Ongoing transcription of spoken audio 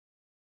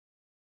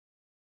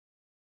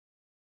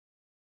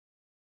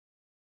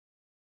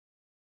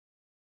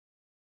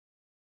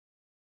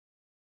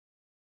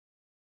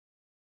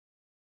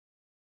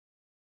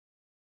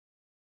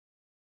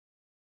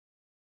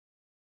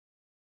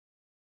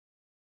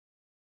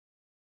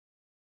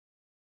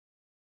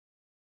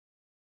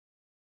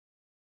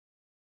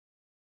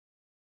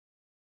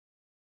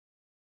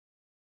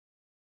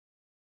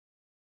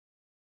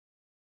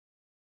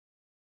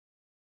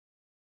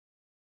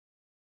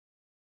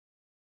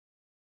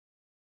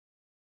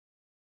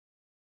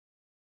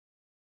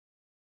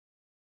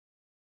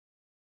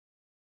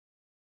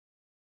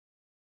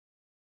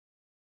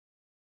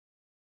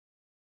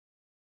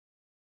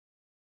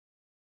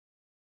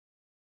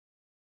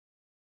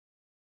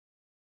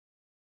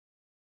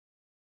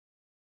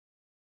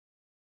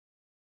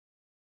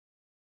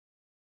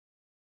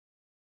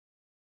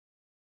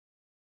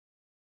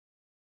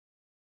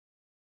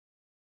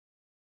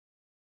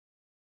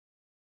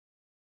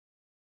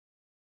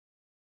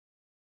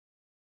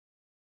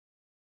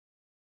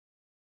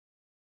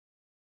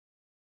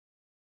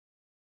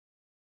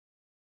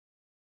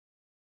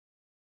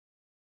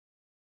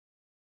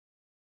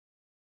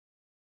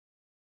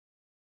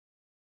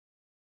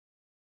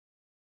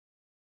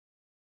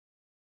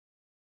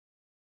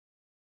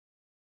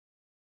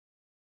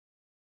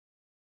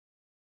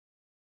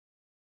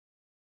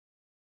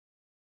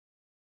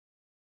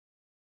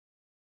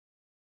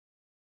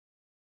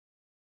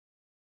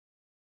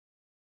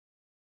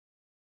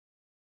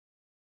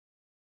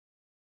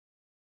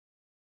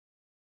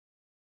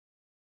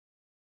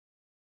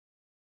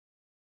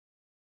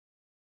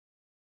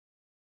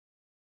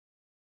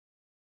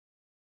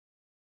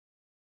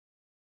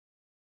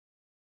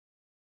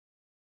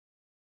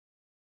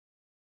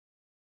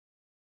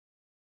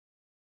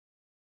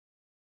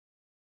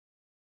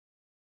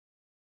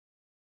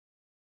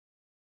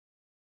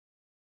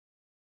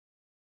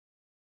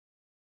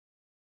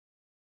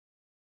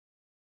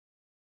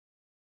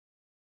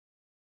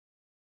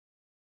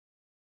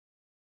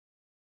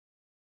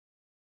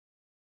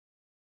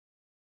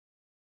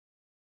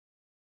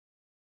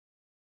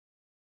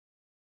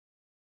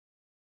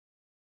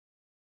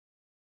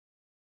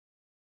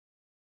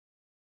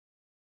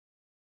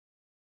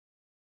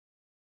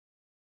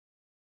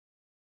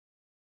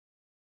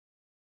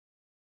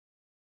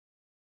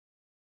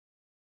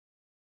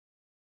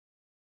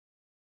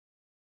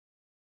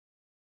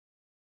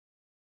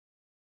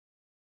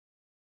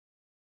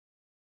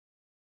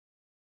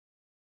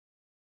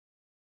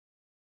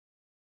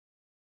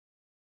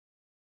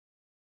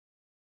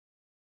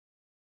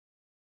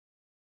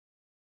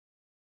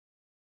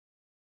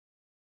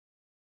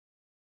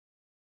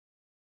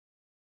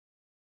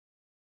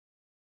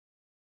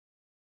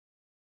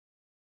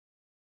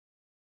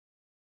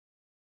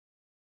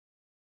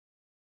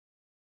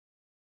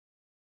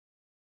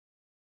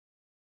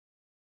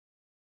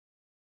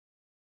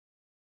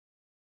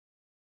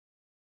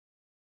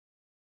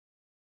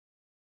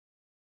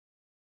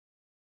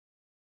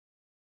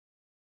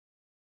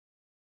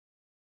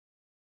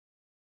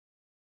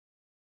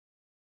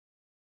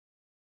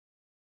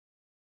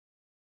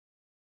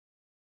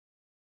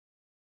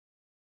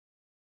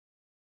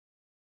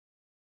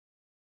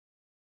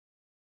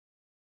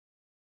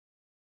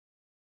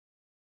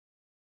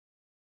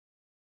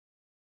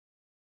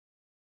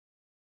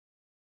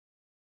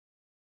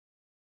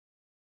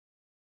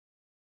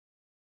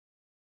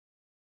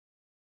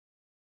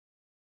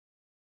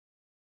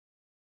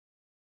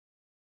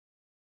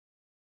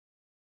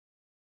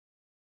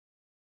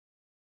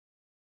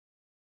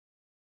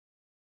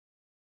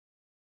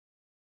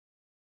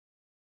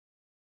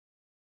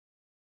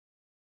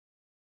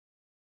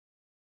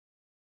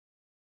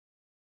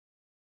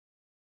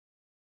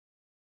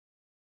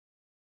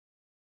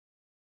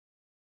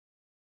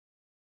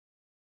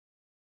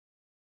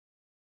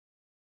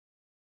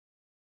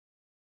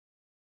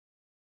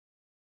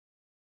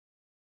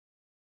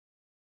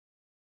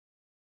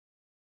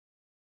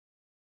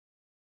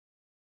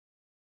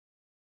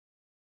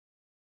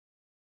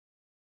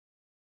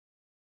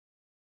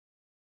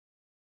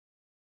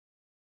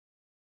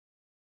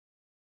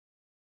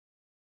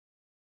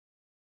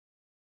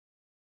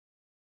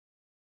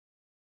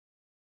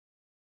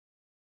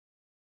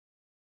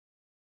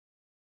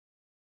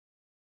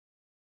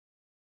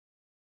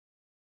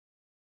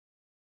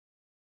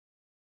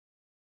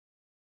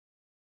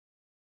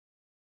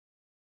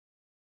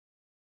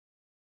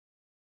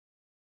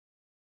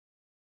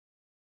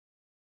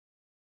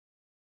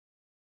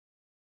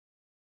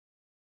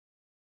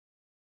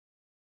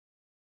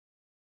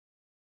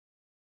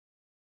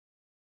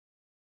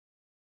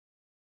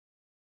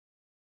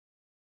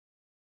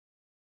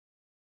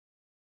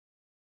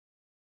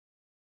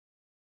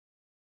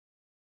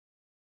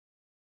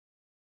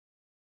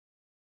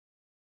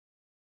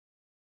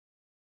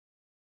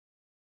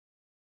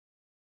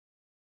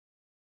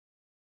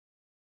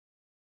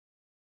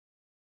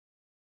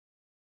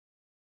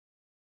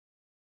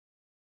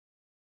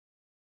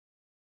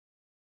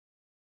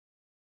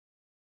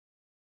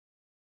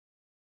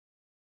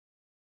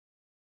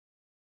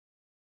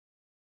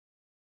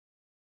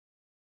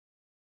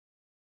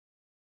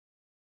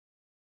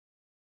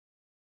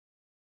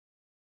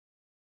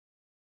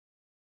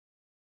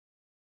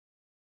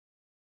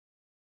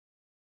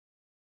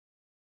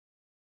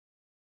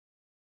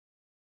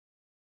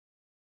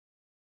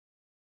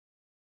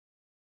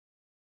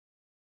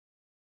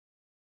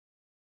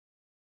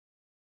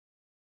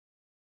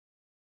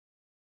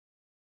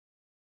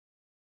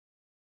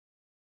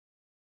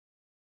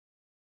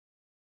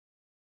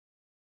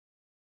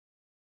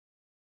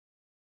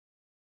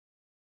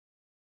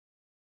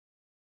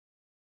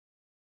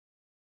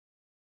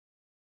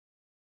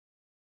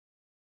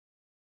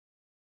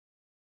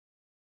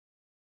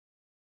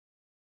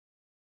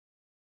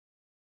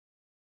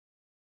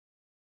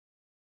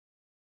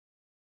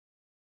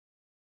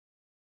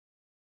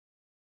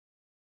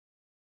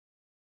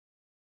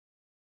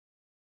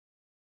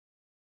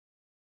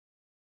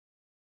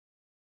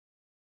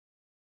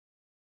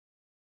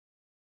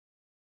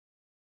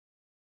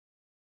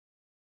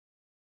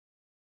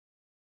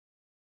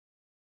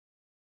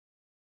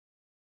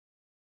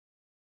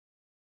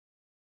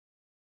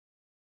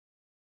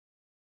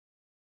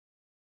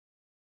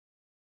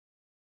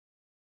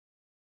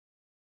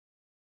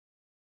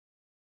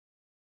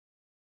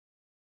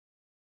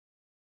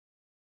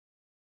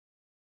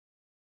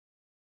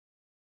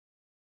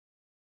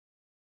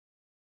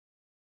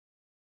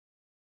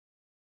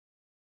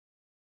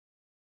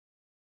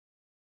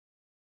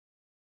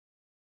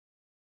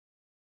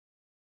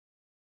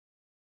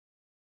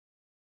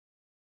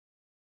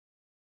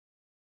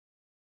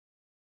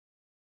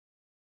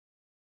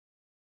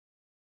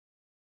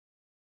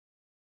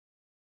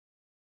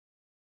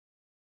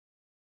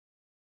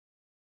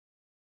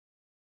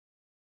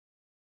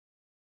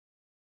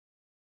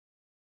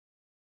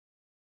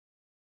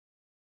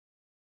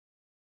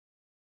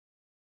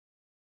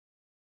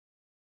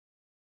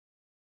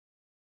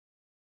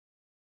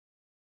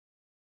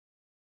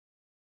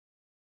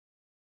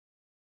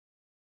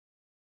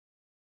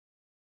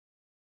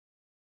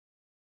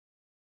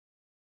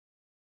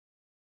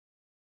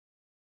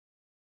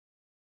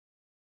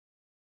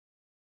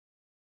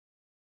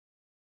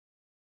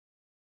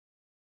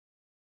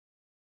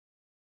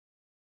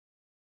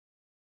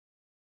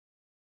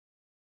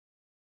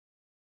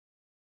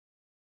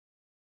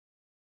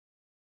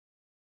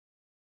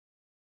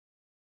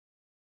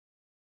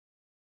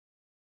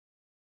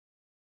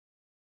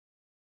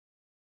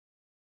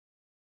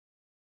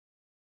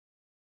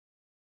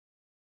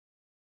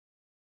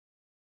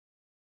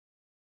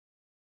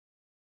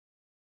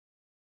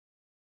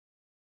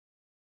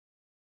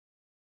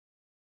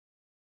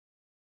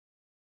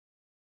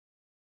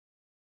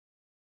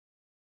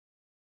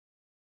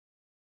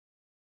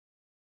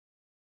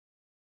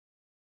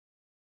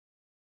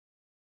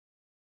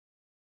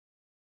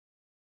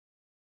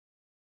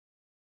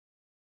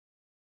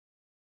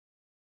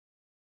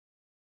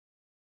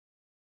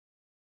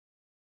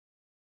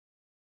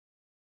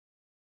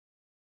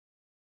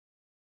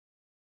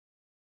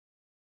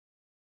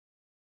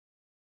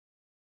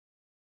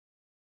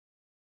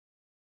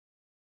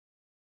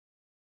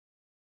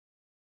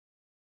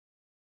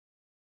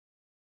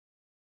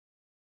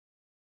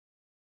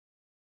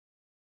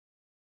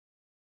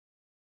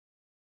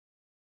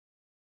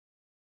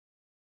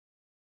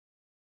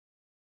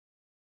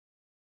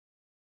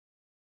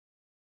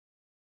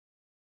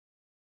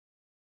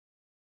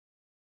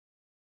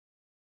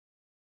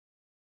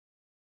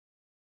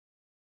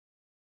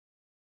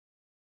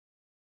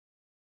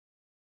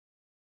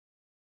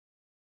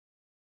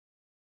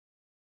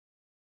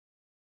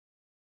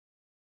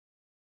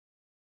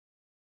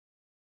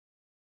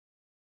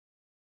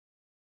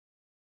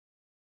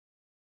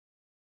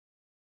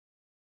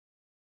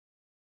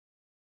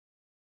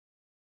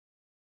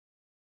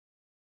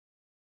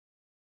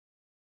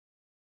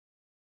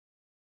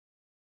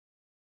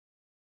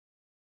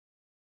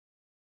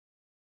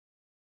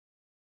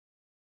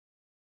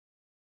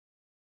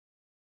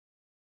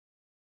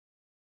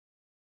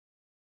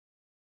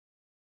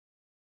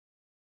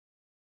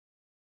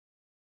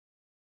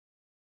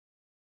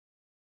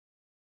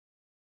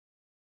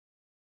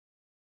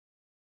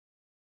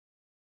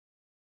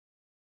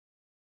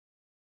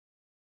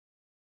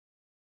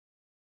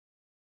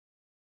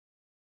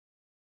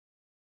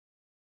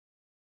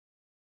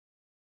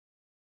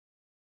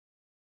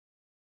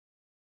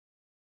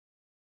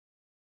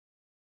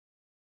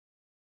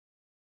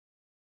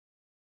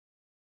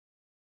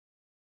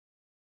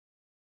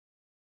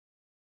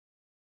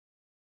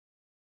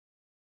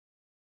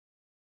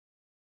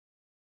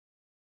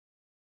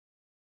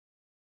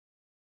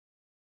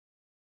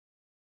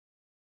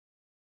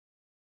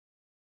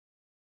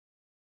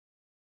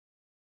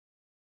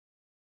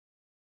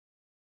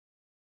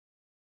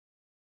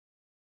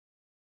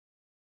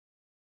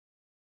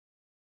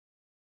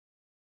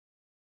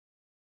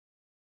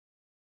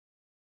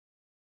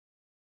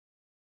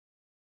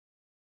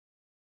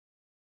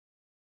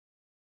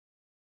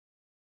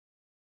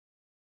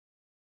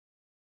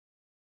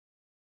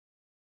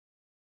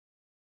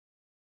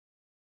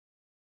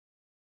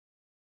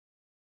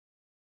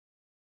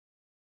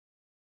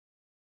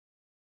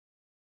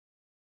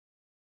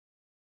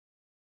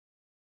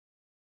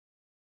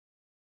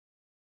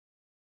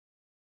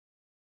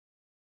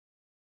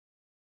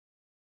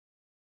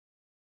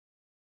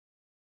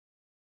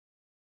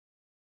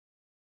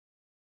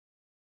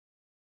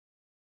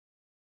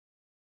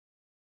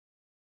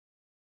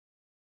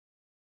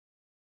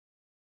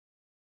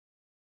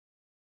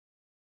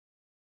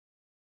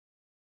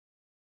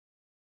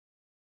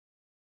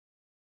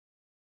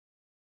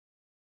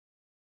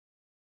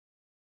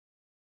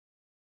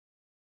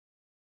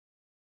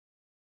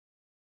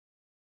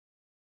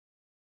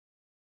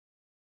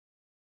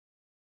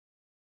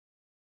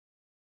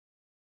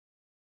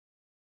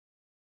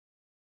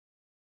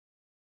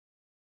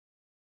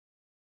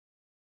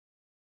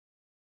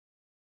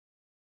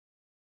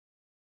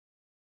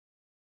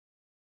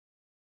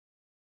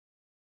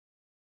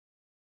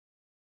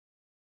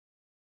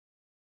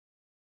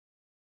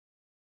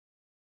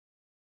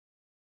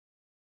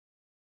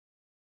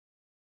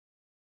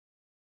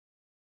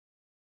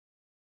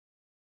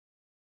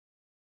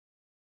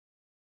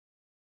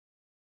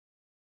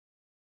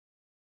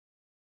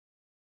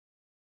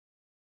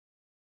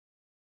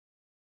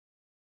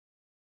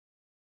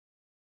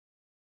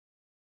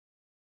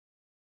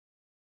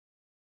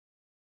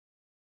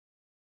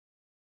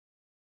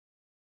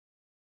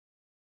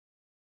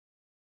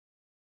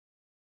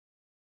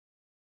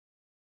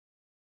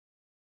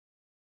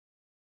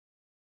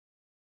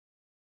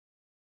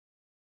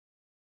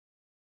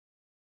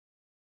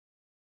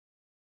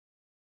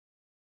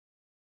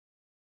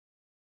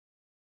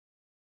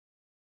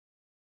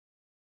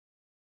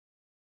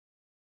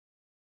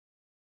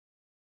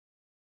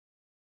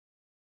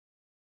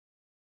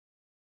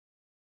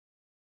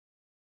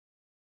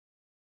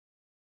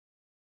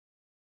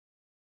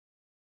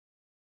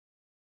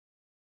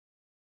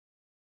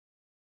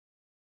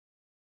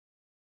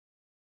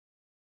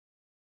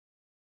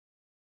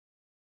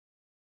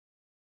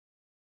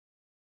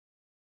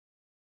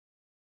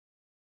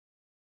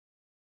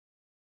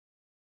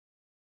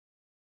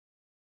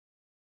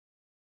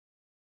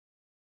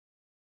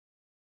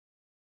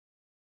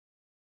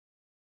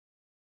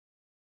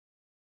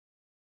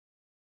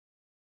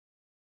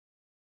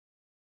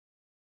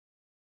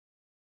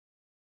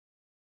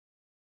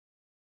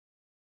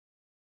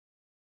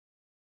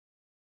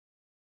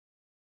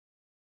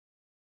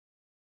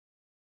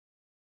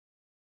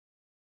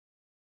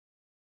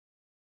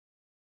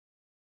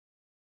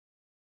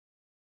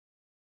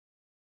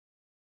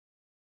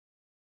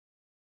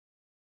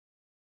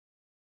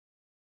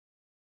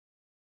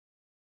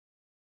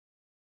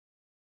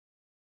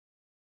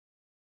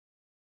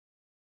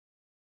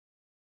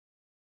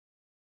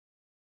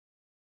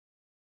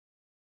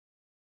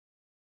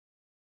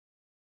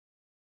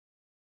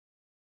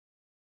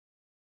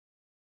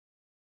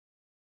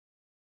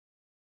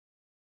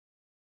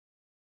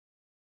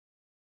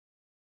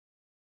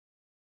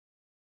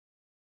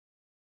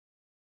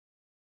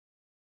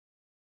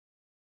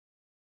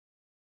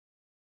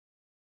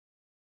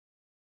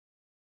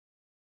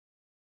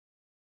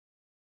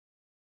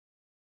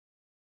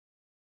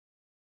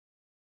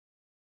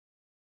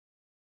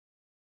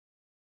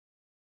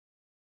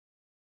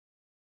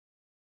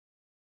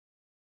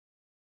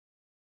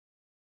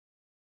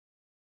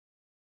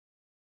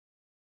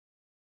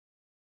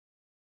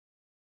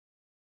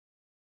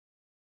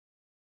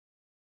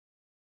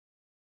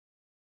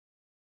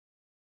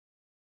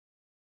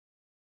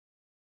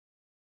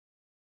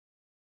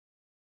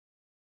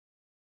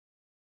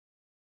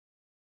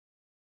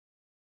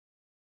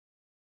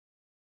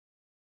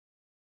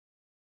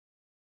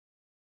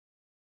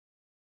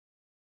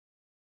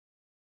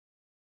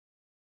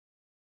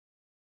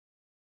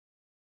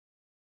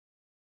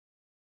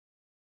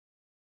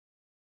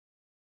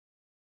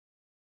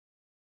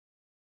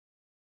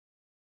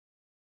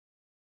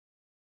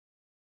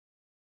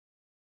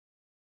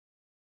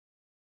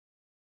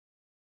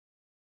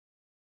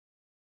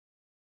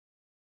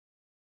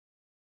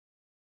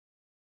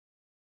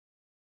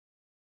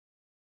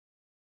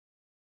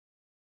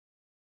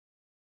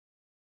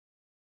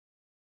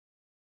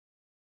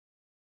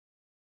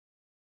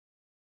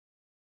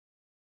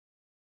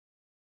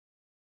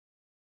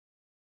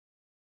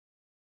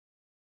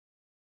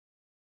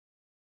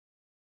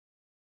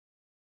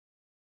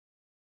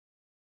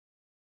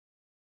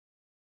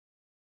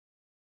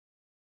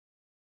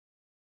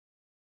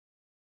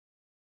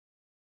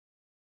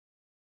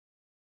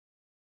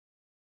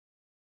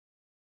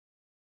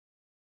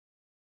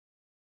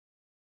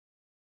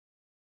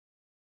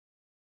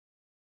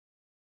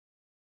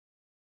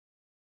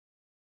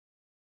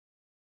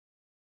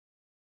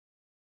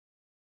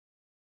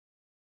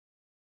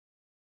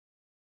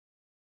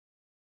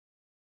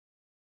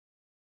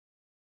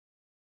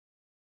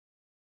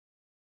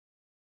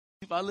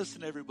if I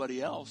listen to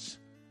everybody else,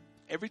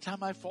 every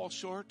time I fall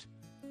short,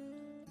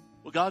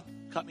 well, God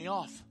cut me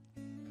off.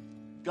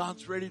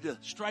 God's ready to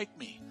strike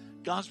me.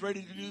 God's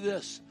ready to do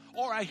this.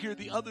 Or I hear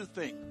the other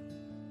thing,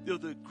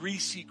 the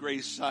greasy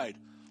grace side.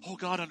 Oh,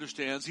 God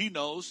understands. He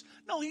knows.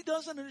 No, he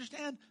doesn't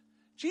understand.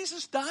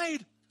 Jesus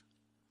died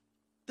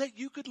that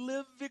you could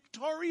live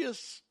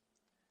victorious.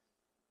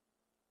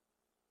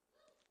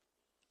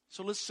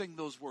 So let's sing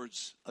those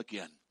words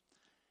again.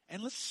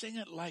 And let's sing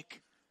it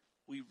like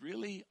we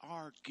really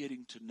are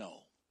getting to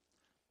know.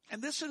 And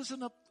this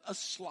isn't a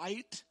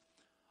slight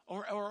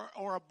or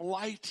a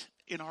blight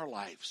in our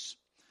lives.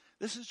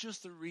 This is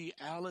just the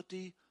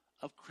reality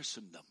of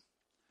Christendom.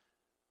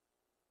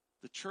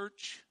 The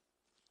church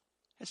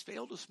has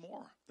failed us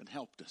more than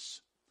helped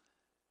us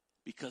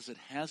because it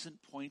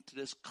hasn't pointed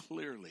us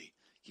clearly.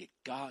 You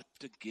got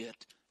to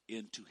get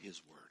into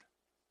his word.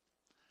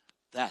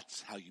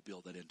 That's how you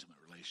build that intimate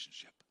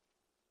relationship.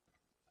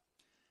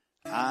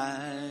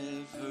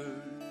 I've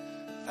heard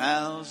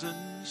 1,000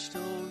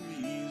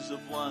 stories of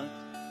what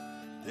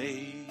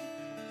they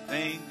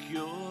think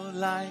you're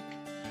like,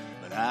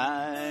 but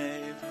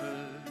I've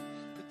heard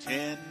the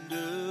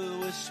tender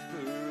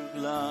whisper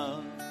of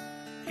love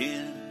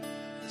in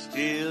the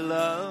still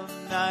of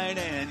night,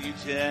 and you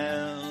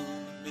tell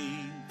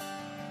me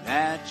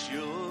that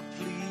you're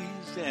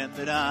pleased and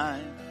that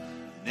I'm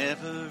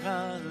never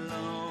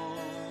alone.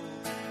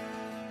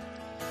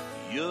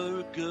 You're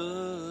a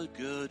good,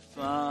 good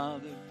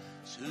Father.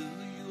 It's who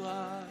you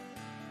are.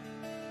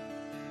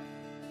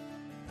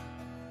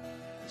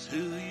 It's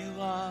who you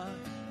are.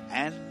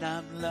 And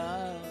I'm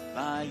loved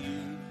by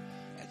you.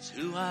 That's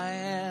who I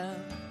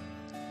am.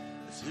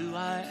 That's who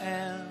I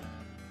am.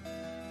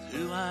 That's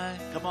who I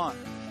am. Come on.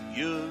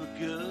 You're a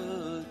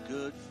good,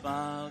 good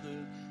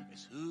Father.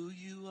 It's who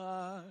you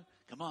are.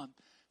 Come on.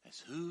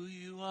 That's who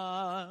you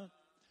are.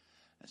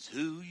 That's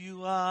who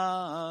you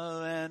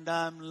are, and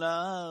I'm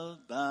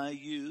loved by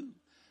you.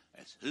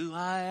 That's who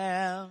I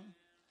am.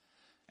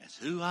 That's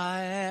who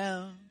I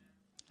am.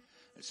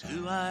 That's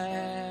who I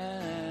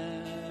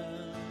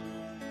am.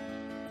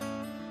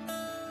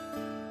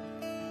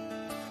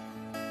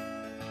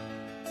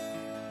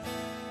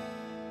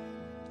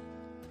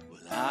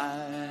 Well,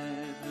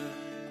 I've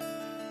heard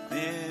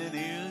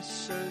many are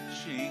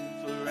searching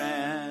for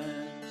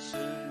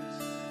answers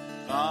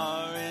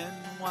far and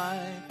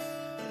wide,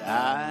 but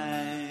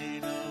I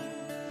know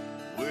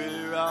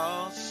we're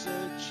all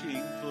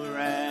searching for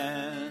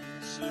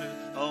answers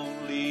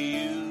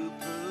only you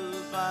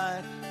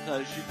provide,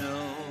 'cause you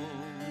know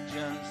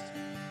just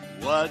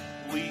what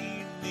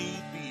we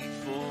need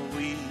before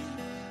we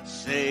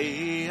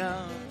say,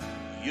 oh,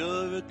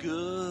 you're a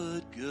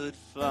good, good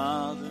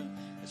Father.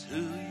 That's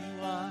who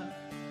you are.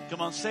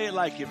 Come on, say it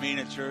like you mean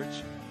it,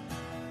 church.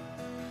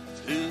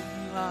 It's who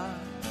you are,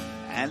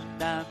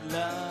 and I'm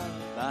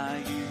loved by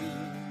you.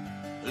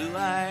 Who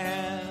I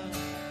am.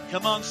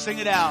 Come on, sing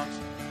it out.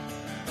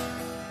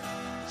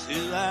 It's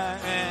who I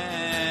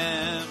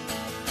am.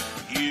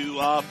 You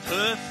are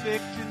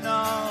perfect in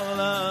all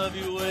of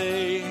your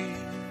ways.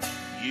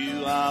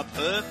 You are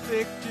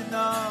perfect in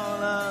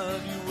all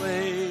of your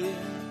ways.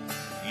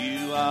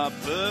 You are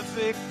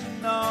perfect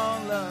in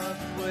all of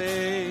your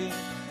ways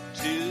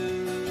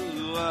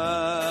to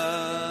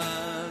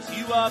us.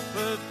 You are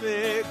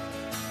perfect.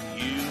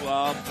 You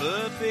are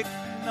perfect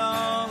in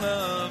all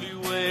of your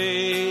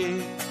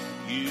ways.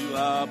 You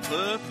are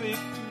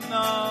perfect in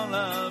all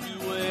of your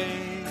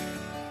ways.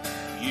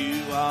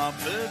 You are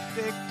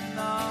perfect in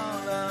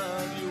all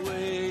of your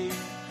ways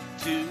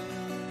to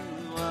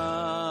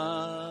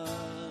us.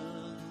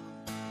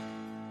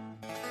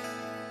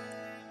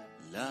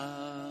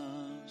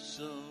 Love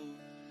so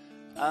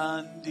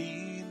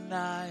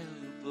undeniable.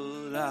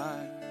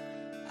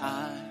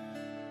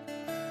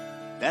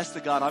 That's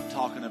the God I'm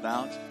talking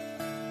about.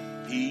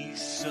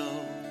 Peace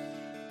so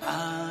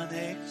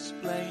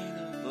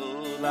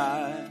unexplainable,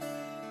 I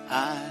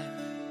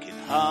can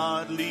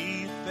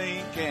hardly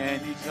think,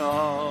 and you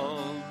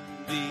call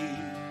me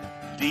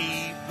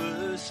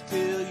deeper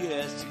still,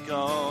 yes, you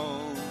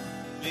call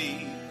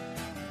me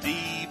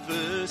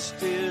deeper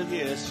still,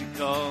 yes, you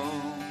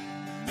call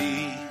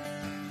me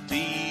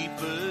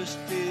deeper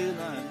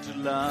still unto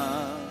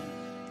love,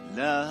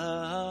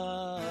 love.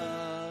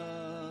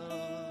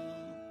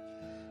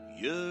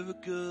 You're a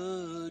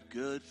good,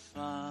 good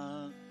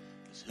Father.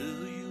 It's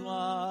who you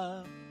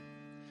are.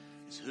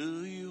 It's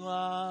who you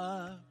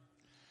are.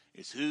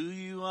 It's who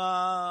you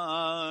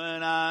are,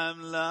 and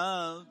I'm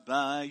loved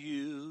by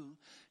you.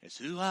 It's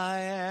who I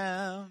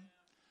am.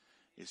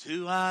 It's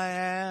who I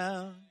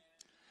am.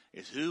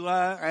 It's who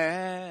I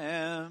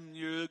am.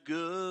 You're a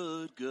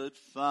good, good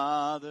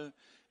Father.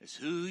 It's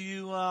who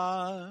you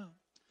are.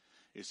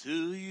 It's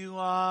who you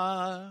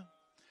are.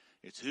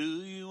 It's who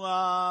you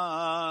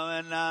are,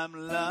 and I'm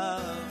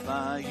loved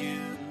by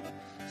you.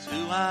 It's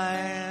who I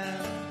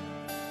am.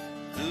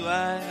 Who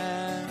I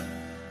am.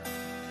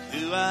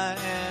 Who I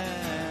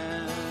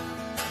am.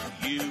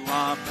 You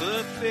are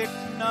perfect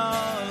in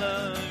all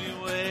of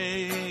your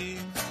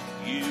ways.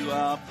 You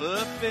are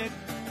perfect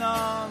in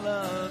all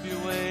of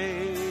your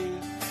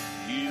ways.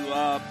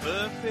 are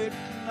perfect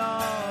in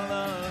all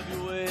of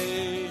your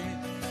way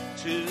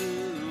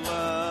to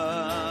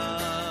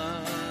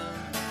us.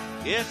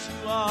 Yes,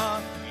 you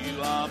are.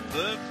 You are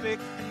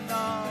perfect in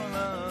all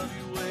of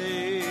your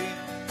way.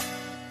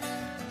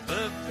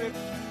 Perfect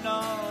in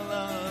all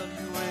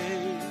of your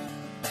way.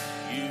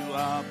 You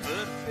are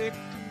perfect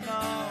in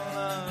all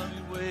of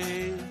your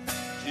way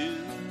to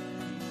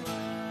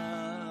us.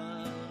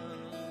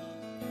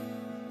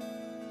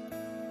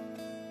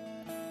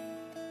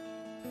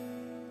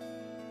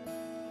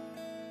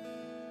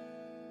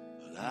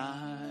 Well,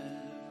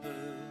 I've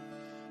heard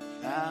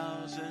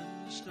 1,000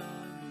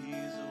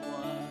 stories of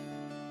what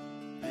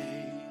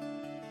they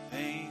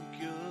think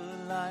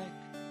you're like,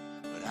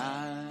 but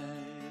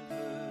I've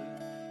heard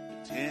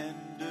the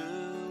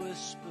tender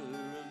whisper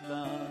of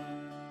love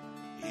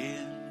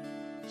in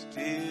the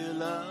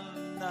still of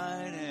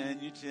night,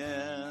 and you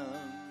tell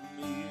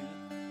me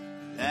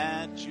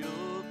that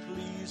you're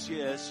pleased.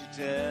 Yes, you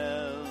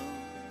tell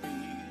me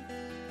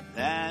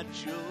that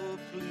you're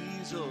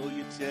pleased. Oh,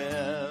 you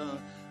tell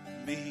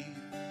me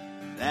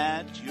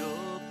that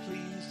you're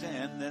pleased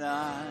and that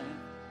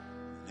I'm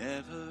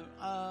never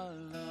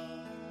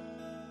alone.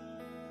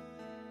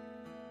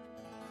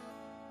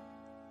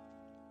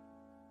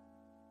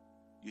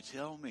 You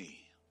tell me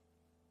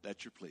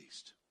that you're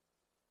pleased.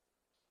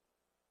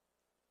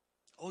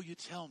 Oh, you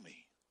tell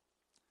me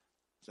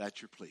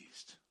that you're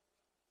pleased.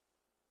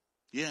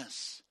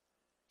 Yes,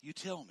 you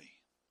tell me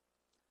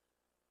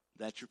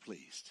that you're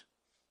pleased.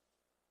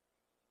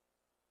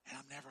 And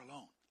I'm never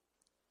alone.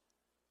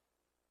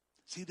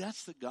 See,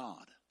 that's the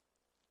God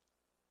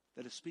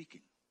that is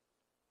speaking.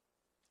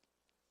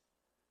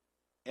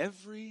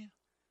 Every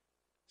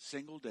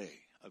single day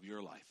of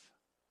your life,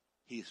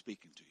 He is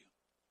speaking to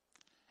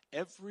you.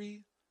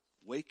 Every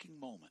waking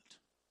moment.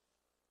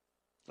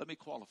 Let me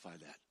qualify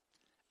that.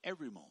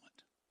 Every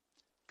moment.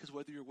 Because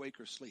whether you're awake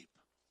or asleep.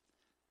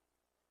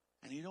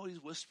 And you know what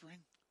He's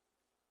whispering?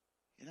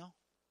 You know?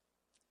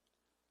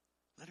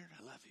 Leonard,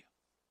 I love you.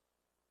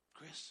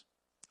 Chris,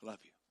 I love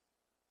you.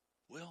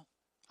 Will,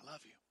 I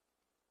love you.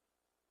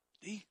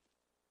 Dee,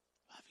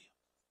 love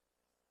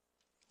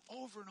you.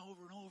 Over and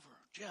over and over.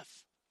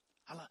 Jeff,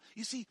 I love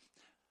you. You see,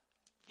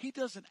 He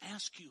doesn't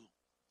ask you,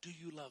 do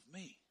you love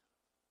me?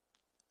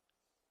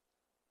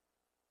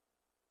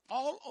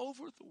 All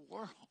over the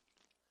world,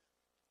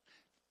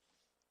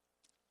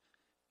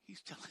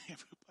 He's telling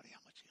everybody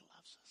how much He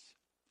loves us.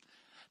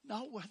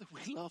 Not whether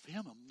we love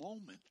Him a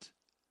moment.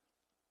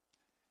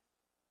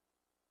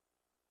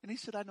 And He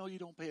said, I know you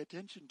don't pay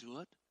attention to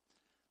it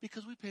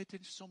because we pay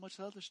attention so much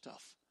to other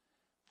stuff,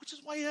 which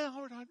is why you have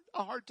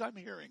a hard time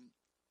hearing.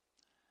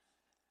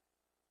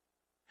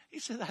 He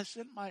said, I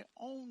sent my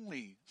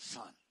only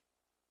Son.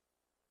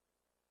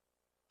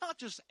 Not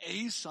just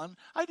a son.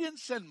 I didn't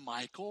send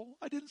Michael.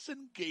 I didn't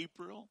send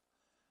Gabriel.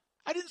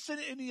 I didn't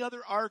send any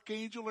other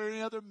archangel or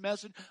any other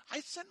messenger. I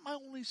sent my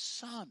only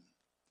Son.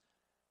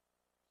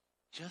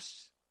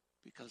 Just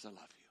because I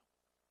love you.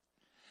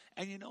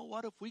 And you know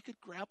what? If we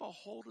could grab a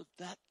hold of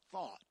that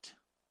thought,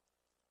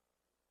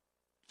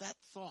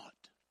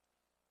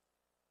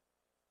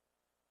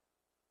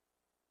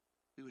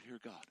 we would hear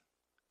God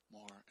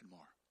more and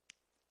more.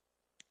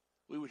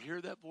 We would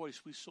hear that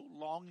voice we so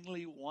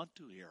longingly want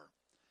to hear.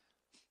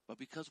 But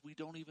because we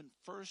don't even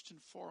first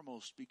and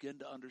foremost begin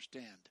to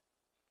understand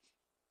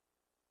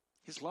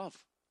His love,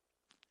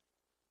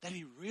 that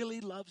He really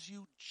loves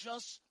you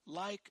just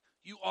like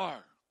you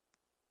are,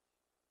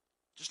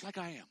 just like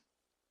I am.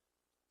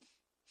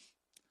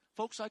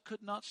 Folks, I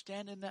could not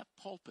stand in that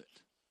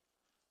pulpit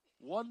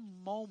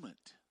one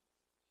moment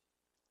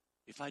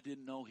if I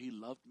didn't know He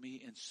loved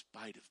me in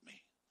spite of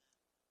me.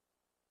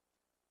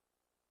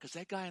 Because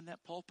that guy in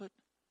that pulpit,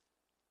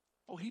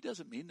 he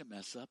doesn't mean to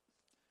mess up.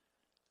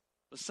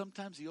 But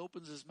sometimes he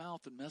opens his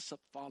mouth and mess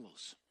up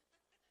follows.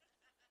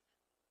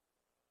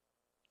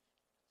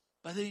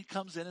 But then he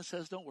comes in and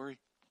says, don't worry.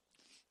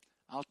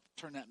 I'll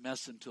turn that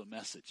mess into a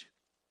message.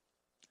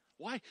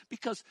 Why?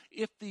 Because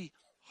if the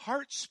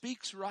heart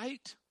speaks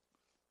right,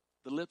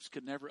 the lips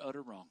can never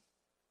utter wrong.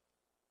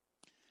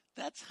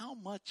 That's how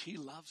much He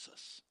loves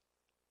us.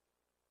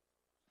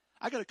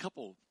 I got a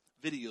couple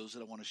videos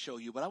that I want to show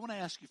you, but I want to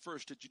ask you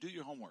first, did you do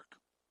your homework?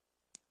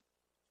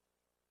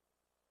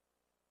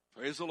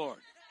 Praise the Lord.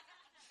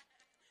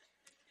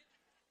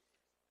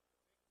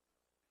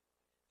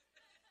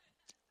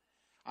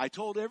 I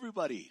told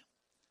everybody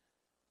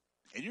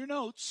in your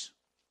notes,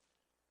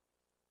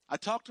 I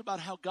talked about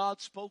how God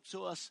spoke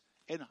to us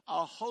in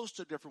a host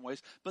of different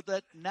ways, but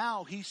that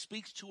now He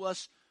speaks to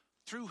us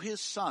through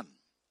His Son.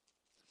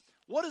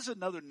 What is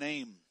another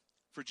name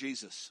for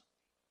Jesus?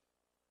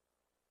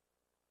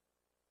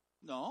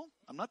 No,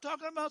 I'm not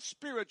talking about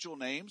spiritual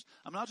names.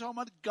 I'm not talking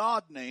about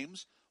God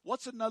names.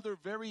 What's another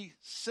very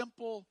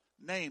simple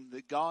name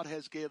that God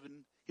has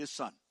given His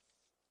Son?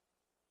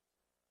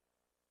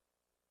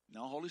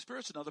 No, Holy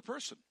Spirit's another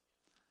person.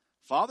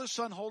 Father,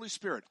 Son, Holy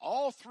Spirit.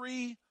 All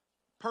three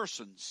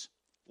persons,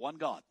 one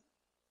God.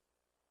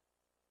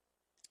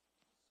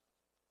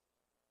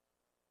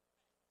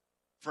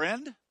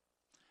 Friend,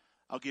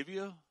 I'll give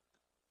you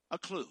a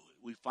clue.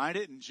 We find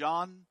it in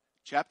John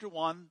chapter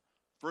 1,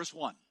 verse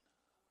 1.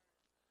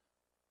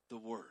 The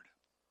Word.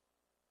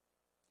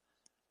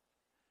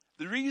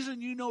 The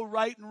reason you know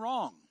right and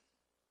wrong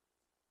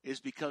is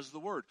because of the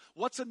Word.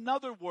 What's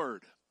another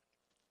word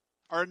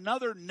or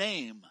another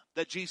name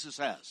that Jesus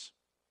has?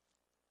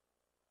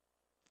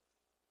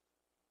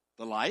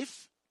 The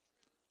life,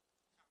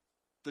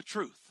 the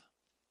truth.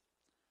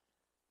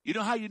 You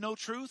know how you know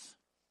truth?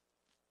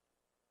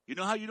 You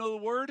know how you know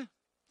the Word?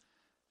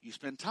 You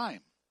spend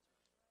time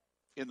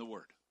in the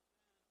Word.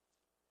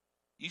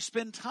 You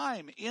spend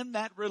time in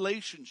that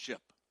relationship.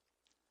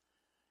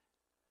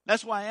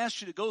 That's why I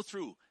asked you to go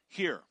through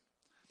here.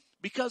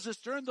 Because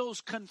it's during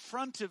those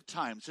confrontive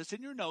times. It's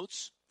in your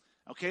notes,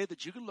 okay,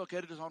 that you can look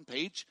at it. It's on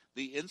page,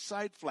 the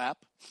inside flap.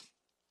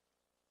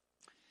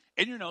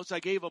 In your notes, I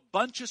gave a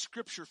bunch of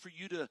scripture for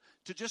you to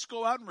just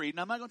go out and read.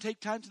 And I'm not going to take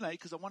time tonight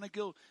because I want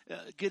to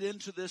get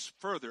into this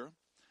further.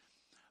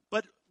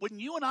 But when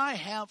you and I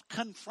have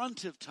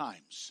confrontive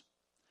times,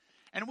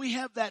 and we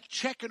have that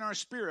check in our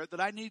spirit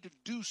that I need to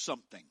do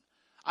something,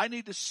 I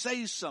need to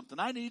say something,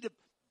 I need to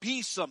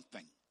be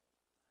something,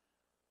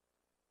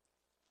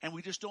 and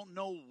we just don't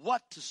know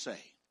what to say,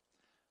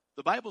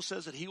 the Bible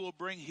says that He will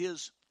bring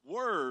His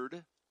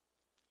Word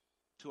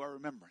to our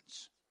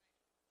remembrance,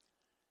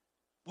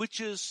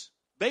 which is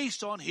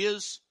based on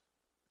His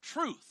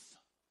truth,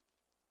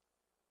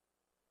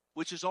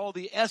 which is all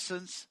the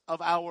essence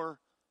of our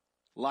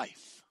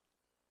life.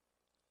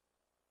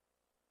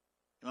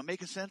 Am I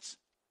making sense?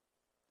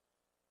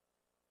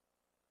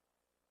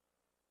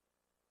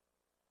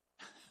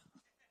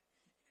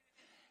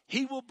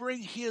 He will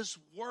bring His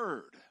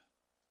Word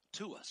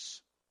to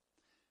us,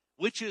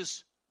 which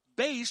is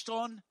based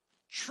on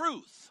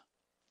truth,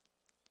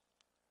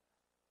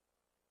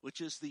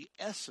 which is the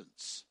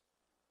essence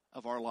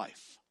of our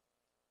life.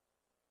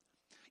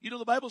 You know,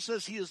 the Bible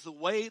says He is the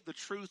way, the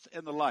truth,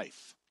 and the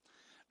life.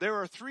 There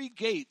are 3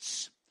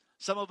 gates.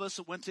 Some of us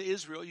that went to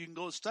Israel, you can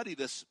go study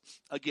this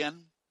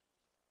again.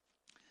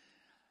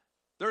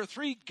 There are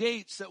 3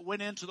 gates that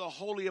went into the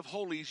Holy of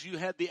Holies. You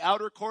had the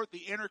outer court, the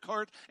inner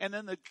court, and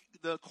then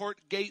the court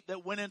gate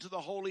that went into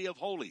the Holy of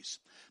Holies.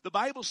 The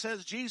Bible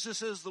says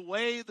Jesus is the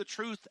way, the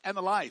truth, and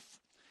the life.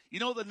 You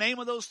know what the name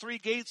of those 3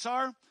 gates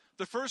are?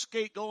 The first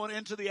gate going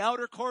into the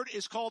outer court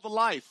is called the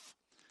life.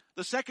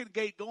 The second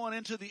gate going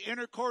into the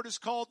inner court is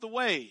called the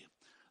way.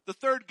 The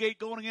third gate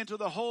going into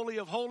the Holy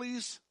of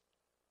Holies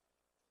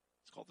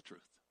is called the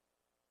truth.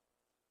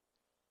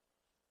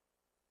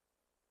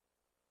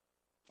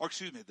 Or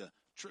excuse me, the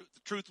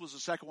truth was the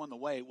second one. The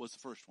way was the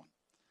first one.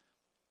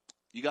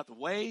 You got the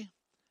way,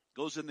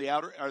 goes in the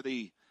outer, or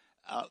the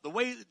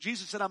way.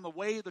 Jesus said, "I'm the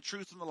way, the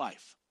truth, and the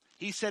life."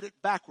 He said it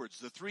backwards.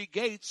 The 3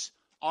 gates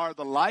are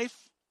the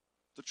life,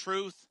 the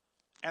truth,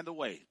 and the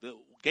way. The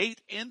gate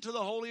into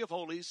the Holy of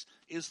Holies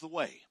is the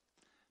way.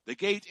 The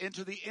gate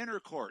into the inner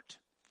court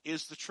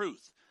is the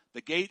truth.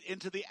 The gate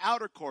into the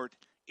outer court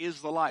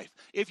is the life.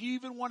 If you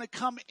even want to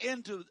come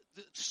into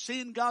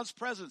seeing God's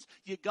presence,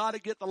 you got to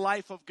get the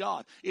life of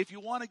God. If you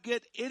want to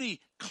get any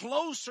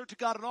closer to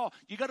God at all,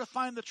 you got to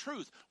find the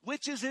truth,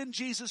 which is in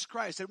Jesus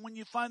Christ. And when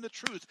you find the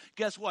truth,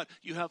 guess what?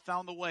 You have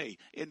found the way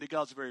into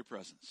God's very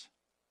presence.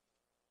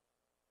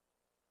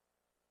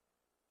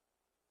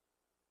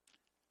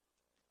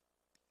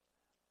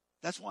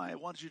 That's why I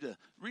want you to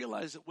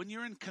realize that when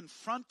you're in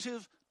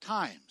confrontive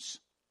times,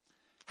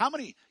 how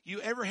many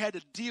you ever had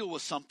to deal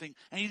with something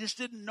and you just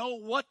didn't know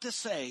what to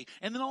say,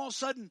 and then all of a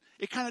sudden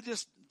it kind of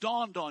just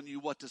dawned on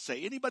you what to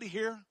say? Anybody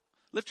here?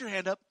 Lift your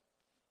hand up.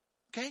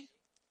 Okay?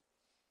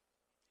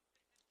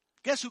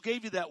 Guess who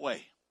gave you that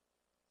way?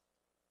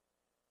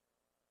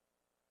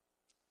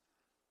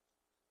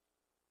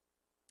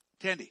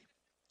 Tandy.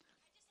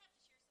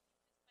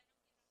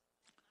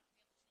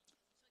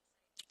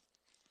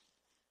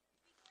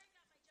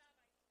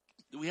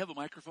 Do we have a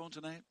microphone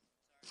tonight?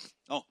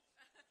 Oh.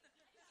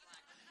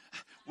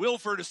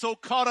 Wilford is so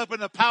caught up in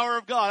the power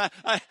of God.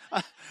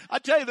 I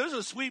tell you, there's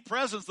a sweet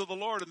presence of the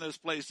Lord in this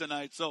place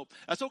tonight, so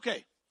that's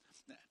okay.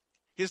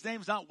 His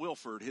name's not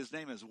Wilford. His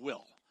name is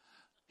Will.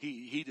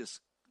 He just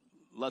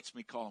lets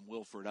me call him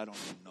Wilford. I don't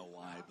even know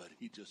why, but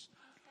he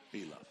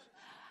loves.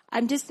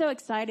 I'm just so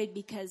excited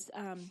because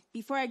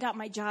before I got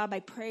my job, I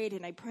prayed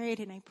and I prayed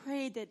and I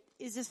prayed that,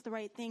 is this the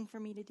right thing for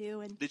me to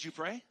do? And did you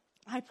pray?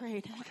 I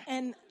prayed. Okay.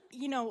 And,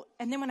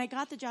 and then when I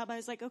got the job, I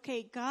was like,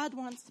 okay, God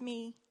wants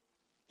me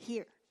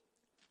here.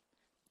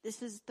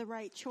 This is the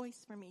right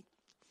choice for me.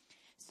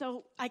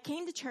 So I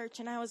came to church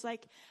and I was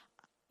like,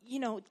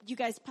 you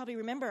guys probably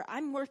remember,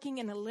 I'm working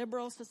in a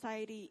liberal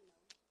society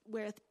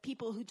with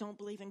people who don't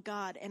believe in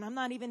God. And I'm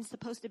not even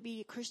supposed to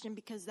be a Christian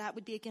because that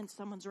would be against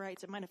someone's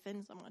rights. It might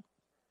offend someone.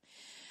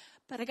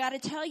 But I got to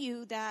tell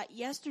you that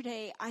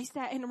yesterday I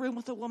sat in a room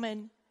with a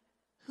woman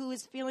who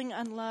was feeling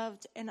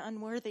unloved and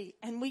unworthy.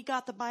 And we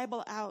got the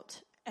Bible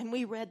out and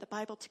we read the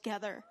Bible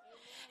together.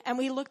 And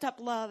we looked up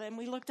love and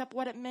we looked up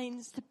what it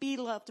means to be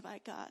loved by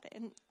God.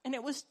 And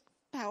it was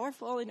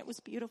powerful and it was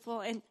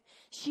beautiful. And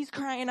she's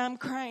crying, I'm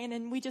crying,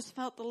 and we just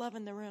felt the love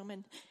in the room.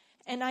 And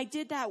And I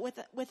did that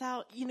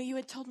without, you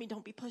had told me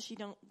don't be pushy,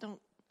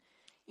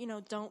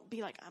 don't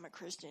be like, I'm a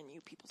Christian,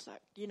 you people suck,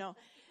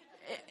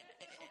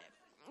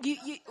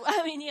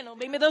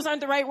 maybe those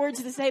aren't the right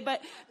words to say,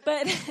 but.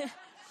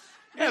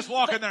 You just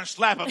walk in there and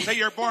slap them, say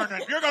you're going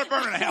to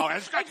burn in hell.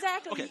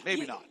 Exactly. Okay,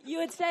 maybe not. You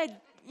had said,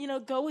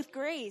 go with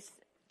grace.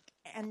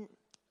 And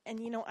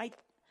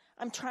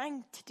I'm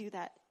trying to do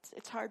that.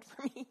 It's hard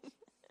for me.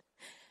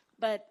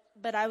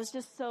 But I was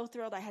just so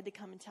thrilled I had to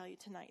come and tell you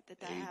tonight that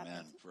Amen.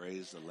 happened.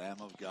 Praise the Lamb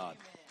of God.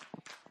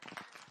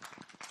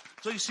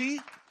 So you see,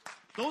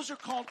 those are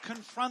called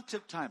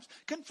confrontive times.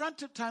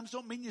 Confrontive times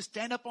don't mean you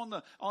stand up on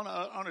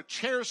a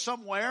chair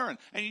somewhere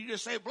and you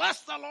just say,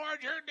 bless the Lord,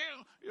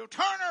 you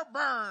turn or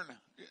burn.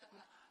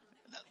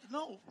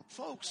 No,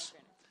 folks.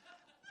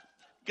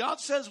 God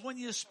says when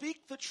you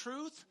speak the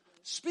truth,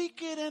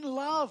 speak it in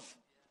love.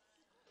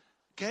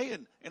 Okay,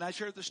 and I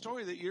shared the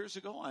story that years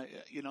ago, I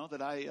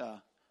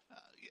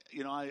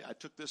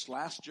took this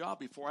last job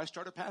before I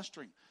started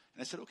pastoring.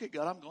 And I said, okay,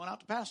 God, I'm going out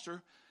to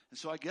pastor. And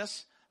so I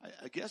guess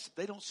if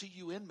they don't see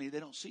you in me, they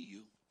don't see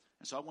you.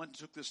 And so I went and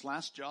took this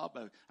last job.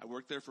 I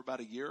worked there for about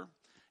a year.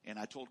 And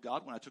I told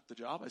God when I took the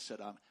job, I said,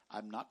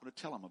 I'm not going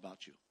to tell them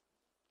about you.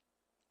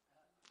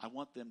 I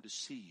want them to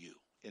see you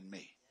in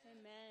me.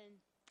 Amen.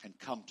 And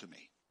come to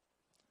me.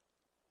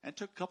 And it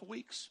took a couple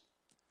weeks.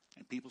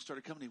 And people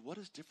started coming to me, what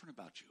is different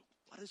about you?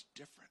 What is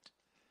different?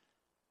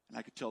 And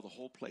I could tell the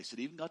whole place. It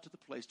even got to the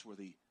place to where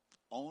the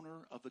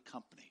owner of the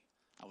company,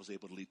 I was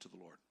able to lead to the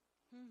Lord.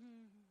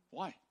 Mm-hmm.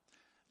 Why?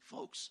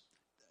 Folks,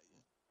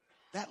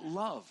 that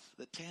love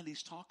that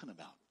Tandy's talking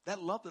about,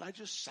 that love that I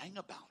just sang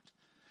about,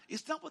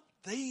 it's not what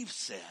they've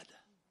said.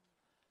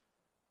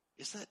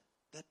 It's that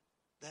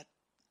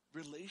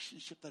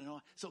relationship that I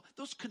know. So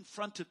those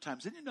confrontive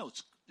times, and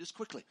just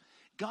quickly,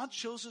 God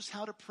shows us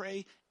how to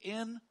pray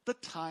in the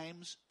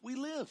times we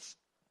live.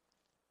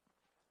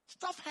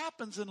 Stuff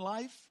happens in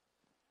life.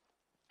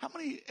 How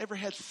many ever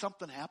had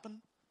something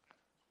happen?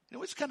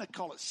 We just kind of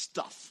call it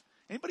stuff.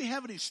 Anybody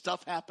have any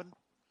stuff happen?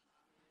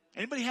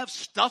 Anybody have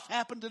stuff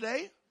happen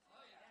today?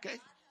 Okay.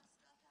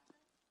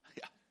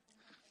 Yeah.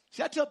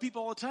 See, I tell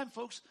people all the time,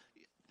 folks,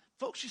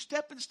 you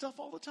step in stuff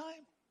all the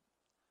time.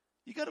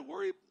 You got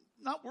to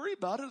not worry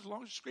about it as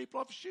long as you scrape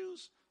off your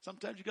shoes.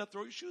 Sometimes you got to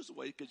throw your shoes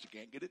away because you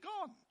can't get it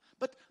gone.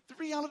 But the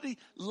reality,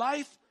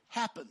 life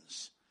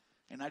happens.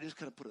 And I just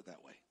kind of put it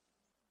that way.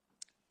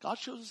 God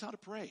shows us how to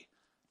pray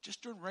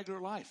just during regular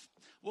life.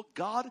 Well,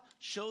 God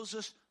shows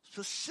us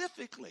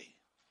specifically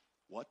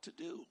what to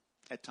do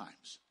at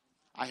times.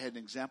 I had an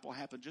example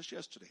happen just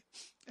yesterday.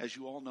 As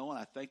you all know, and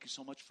I thank you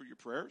so much for your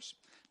prayers,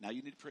 now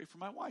you need to pray for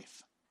my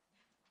wife.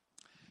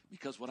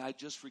 Because what I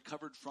just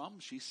recovered from,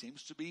 she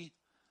seems to be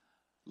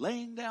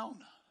laying down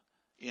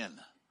in.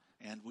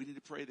 And we need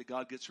to pray that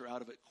God gets her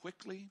out of it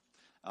quickly.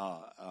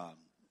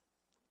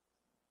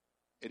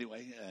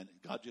 Anyway, and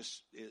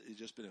it's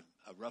just been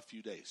a rough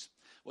few days.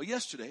 Well,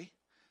 yesterday,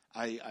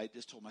 I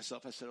just told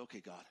myself, I said,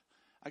 okay, God,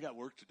 I got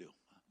work to do.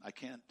 I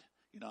can't,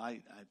 I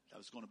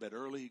was going to bed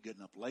early,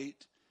 getting up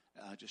late,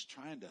 just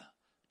trying to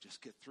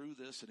just get through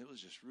this, and it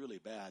was just really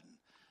bad.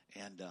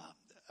 And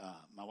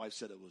my wife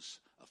said it was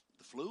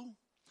the flu,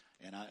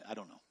 and I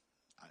don't know.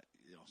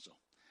 So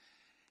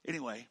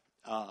anyway,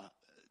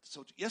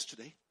 so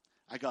yesterday,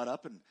 I got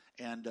up,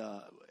 and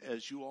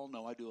as you all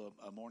know, I do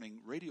a morning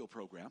radio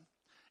program.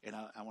 And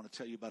I want to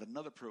tell you about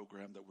another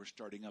program that we're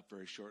starting up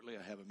very shortly.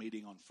 I have a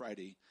meeting on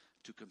Friday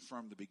to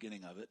confirm the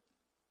beginning of it.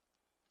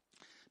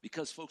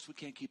 Because, folks, we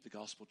can't keep the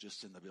gospel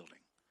just in the building.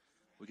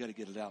 We got to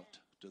get it out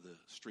to the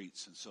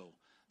streets. And so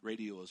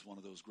radio is one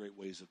of those great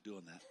ways of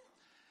doing that.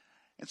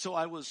 And so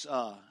I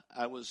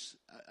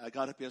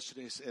got up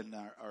yesterday, and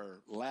our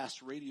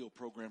last radio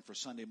program for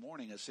Sunday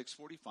morning at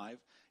 6:45.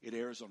 It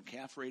airs on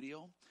CAF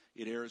Radio.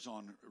 It airs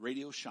on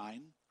Radio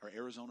Shine, or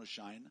Arizona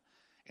Shine.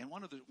 And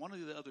one of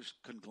the other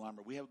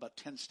conglomerate, we have about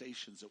 10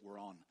 stations that we're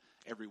on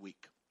every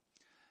week.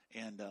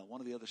 And one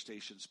of the other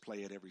stations play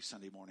it every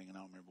Sunday morning, and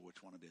I don't remember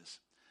which one it is.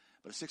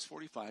 But at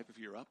 6:45, if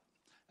you're up,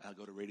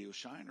 go to Radio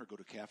Shine or go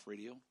to CAF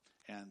Radio,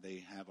 and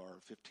they have our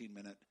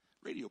 15-minute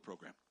radio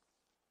program.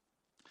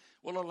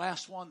 Well, our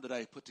last one that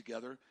I put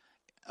together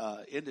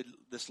ended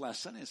this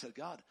last Sunday. I said,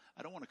 God,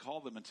 I don't want to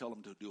call them and tell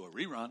them to do a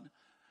rerun.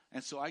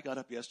 And so I got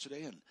up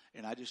yesterday,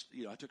 and I just,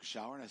 I took a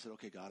shower, and I said,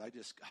 okay, God,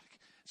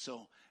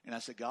 and I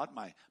said, God,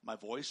 my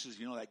voice is,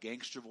 that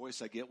gangster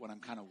voice I get when I'm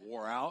kind of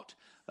wore out.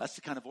 That's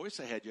the kind of voice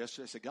I had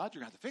yesterday. I said, God,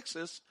 you're going to have to fix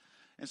this.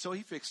 And so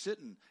he fixed it,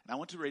 and I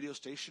went to the radio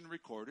station and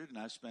recorded, and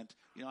I spent,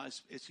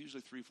 it's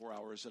usually 3-4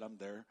 hours that I'm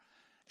there.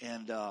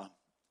 And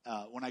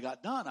when I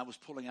got done, I was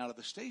pulling out of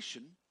the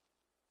station,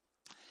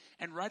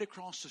 and right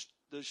across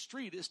the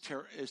street is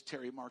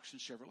Terry Marks and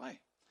Chevrolet.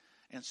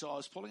 And so I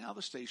was pulling out of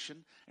the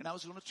station, and I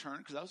was going to turn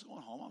because I was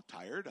going home. I'm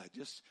tired. I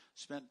just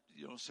spent,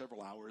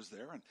 several hours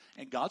there.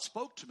 And God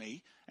spoke to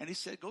me, and he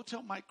said, go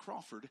tell Mike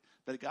Crawford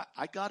that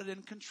I got it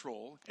in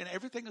control, and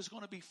everything is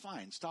going to be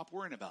fine. Stop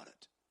worrying about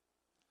it.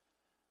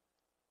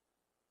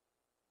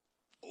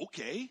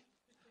 Okay.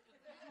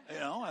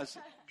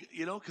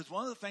 Because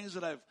one of the things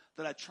that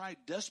I tried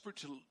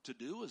desperate to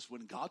do is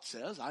when God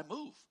says, I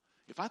move.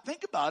 If I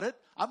think about it,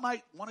 I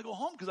might want to go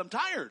home because I'm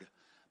tired.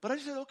 But I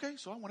said, okay,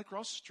 so I went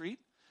across the street.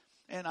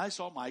 And I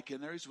saw Mike in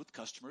there. He's with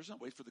customers. And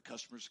I wait for the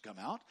customers to come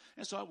out.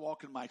 And so I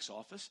walk in Mike's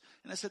office.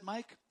 And I said,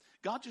 Mike,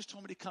 God just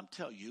told me to come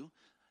tell you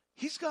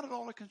He's got it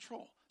all under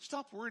control.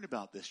 Stop worrying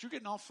about this. You're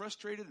getting all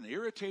frustrated and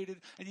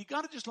irritated. And you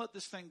got to just let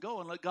this thing go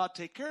and let God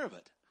take care of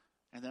it.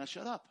 And then I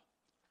shut up.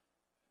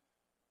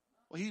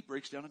 Well, he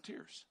breaks down in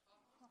tears.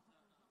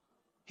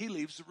 He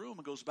leaves the room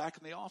and goes back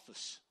in the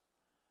office.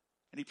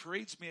 And he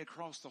parades me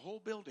across the whole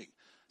building.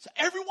 So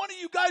every one of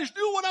you guys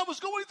knew what I was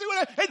going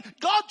through. And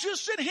God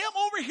just sent him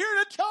over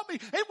here to tell me.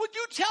 And would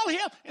you tell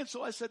him? And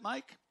so I said,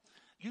 Mike,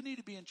 you need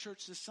to be in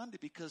church this Sunday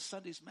because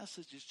Sunday's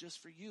message is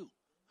just for you.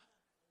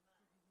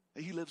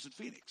 And he lives in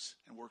Phoenix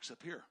and works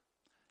up here.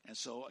 And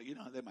so,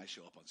 they might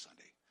show up on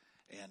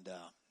Sunday. And,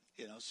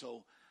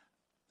 so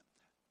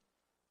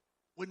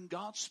when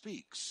God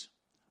speaks,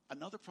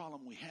 another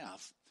problem we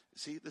have,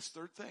 see, this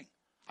third thing.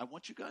 I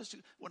want you guys to,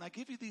 when I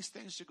give you these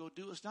things to go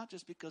do, it's not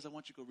just because I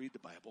want you to go read the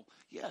Bible.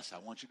 Yes, I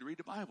want you to read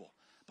the Bible.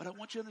 But I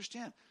want you to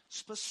understand,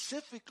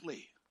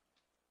 specifically,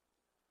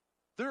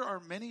 there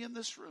are many in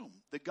this room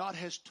that God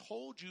has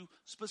told you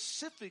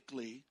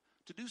specifically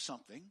to do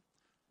something.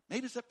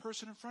 Maybe it's that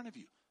person in front of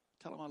you.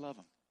 Tell them I love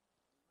them.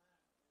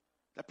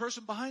 That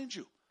person behind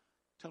you.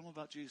 Tell them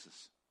about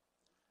Jesus.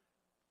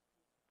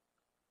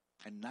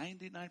 And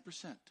 99%.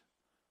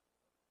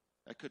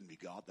 That couldn't be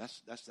God.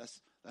 That's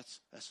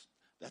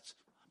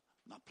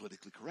not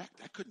politically correct.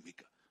 That couldn't be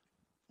God.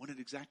 When it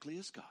exactly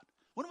is God.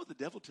 When would the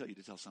devil tell you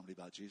to tell somebody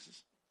about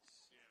Jesus?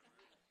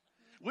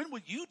 When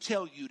would you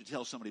tell you to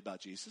tell somebody about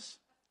Jesus?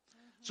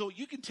 So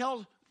you can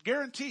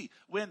guarantee,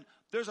 when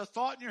there's a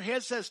thought in your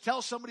head says,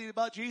 tell somebody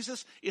about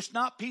Jesus, it's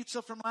not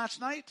pizza from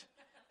last night,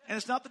 and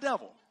it's not the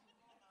devil.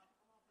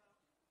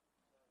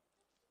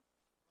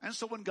 And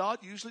so when God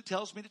usually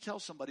tells me to tell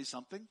somebody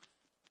something,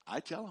 I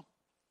tell them.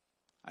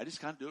 I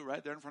just kind of do it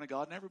right there in front of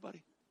God and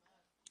everybody.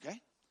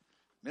 Okay?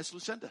 Miss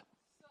Lucinda.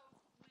 So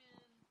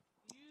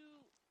when you,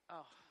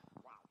 wow.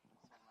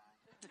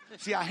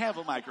 See, I have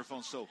a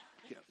microphone, so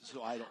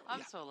I don't.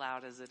 I'm so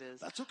loud as it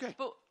is. That's okay.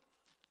 But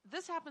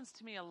this happens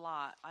to me a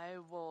lot. I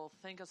will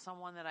think of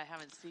someone that I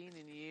haven't seen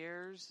in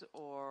years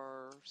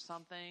or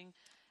something.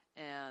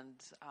 And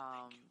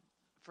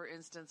for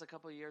instance, a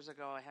couple of years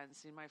ago, I hadn't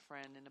seen my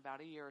friend in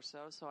about a year or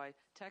so. So I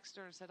texted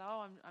her and said,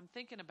 I'm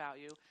thinking about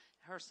you.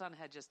 Her son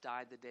had just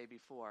died the day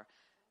before.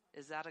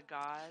 Is that a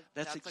God?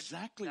 That's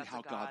exactly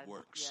how God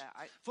works.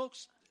 Yeah,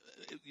 folks,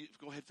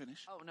 go ahead,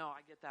 finish. Oh, no,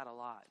 I get that a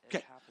lot.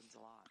 It happens a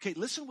lot. Okay,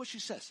 listen to what she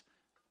says.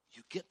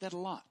 You get that a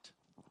lot.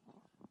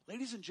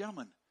 Ladies and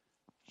gentlemen,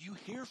 you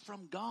hear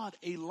from God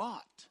a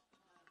lot,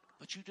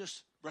 but you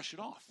just brush it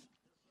off.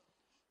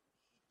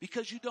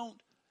 Because you don't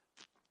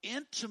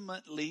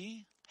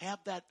intimately have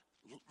that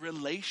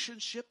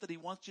relationship that he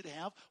wants you to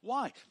have.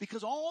 Why?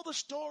 Because all the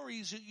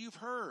stories that you've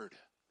heard,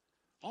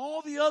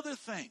 all the other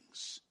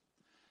things,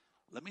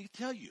 let me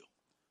tell you,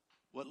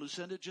 what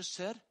Lucinda just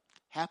said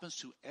happens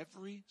to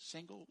every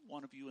single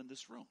one of you in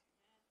this room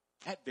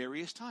at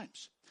various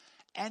times.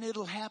 And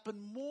it'll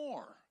happen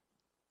more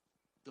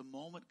the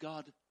moment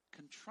God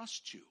can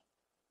trust you.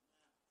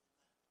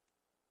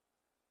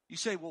 You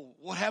say, well,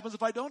 what happens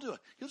if I don't do it?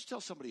 He'll just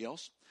tell somebody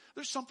else.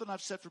 There's something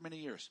I've said for many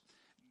years.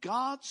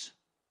 God's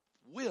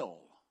will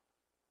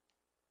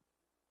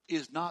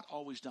is not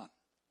always done.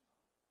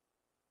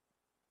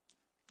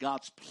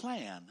 God's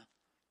plan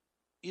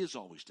is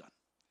always done.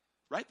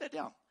 Write that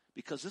down,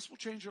 because this will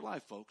change your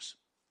life, folks.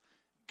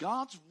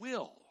 God's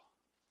will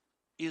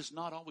is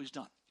not always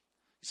done.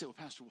 You say, well,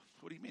 Pastor,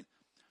 what do you mean?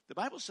 The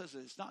Bible says that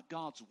it's not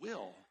God's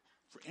will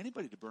for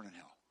anybody to burn in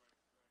hell.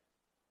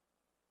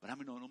 But how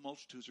many know no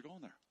multitudes are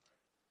going there?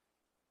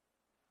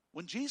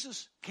 When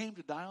Jesus came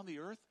to die on the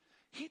earth,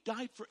 he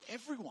died for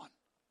everyone.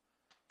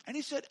 And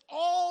he said,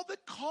 all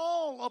that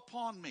call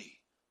upon me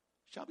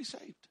shall be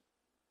saved.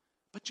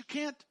 But you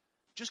can't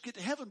just get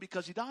to heaven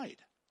because he died.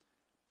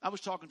 I was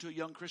talking to a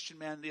young Christian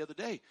man the other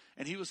day,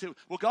 and he was saying,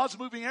 well, God's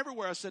moving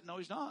everywhere. I said, no,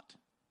 he's not.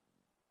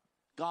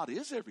 God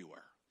is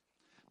everywhere.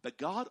 But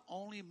God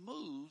only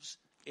moves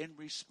in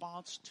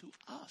response to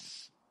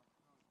us.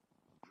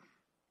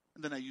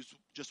 And then I use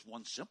just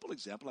one simple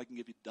example. I can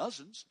give you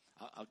dozens.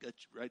 I'll get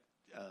you, right,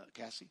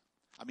 Cassie?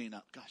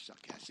 Not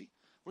Cassie.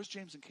 Where's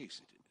James and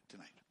Casey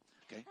tonight?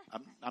 Okay,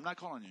 I'm not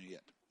calling you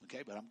yet.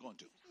 Okay, but I'm going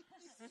to.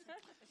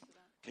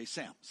 Okay,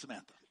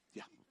 Samantha.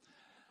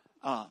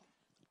 Yeah.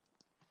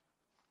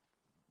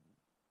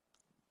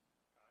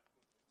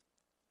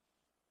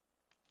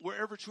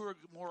 Wherever two or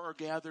more are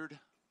gathered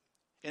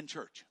in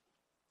church.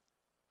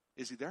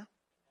 Is he there?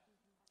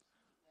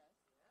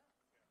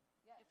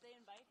 If they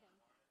invite him.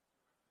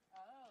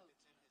 Oh.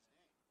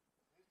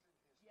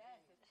 Yes,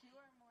 if two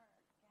or more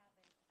are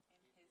gathered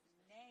in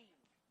his name.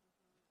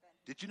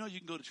 Did you know you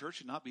can go to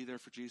church and not be there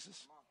for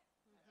Jesus?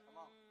 Come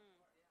on.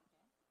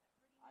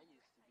 I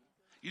used to be.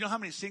 You know how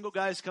many single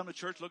guys come to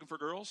church looking for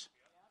girls?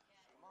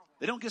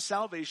 They don't get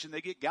salvation, they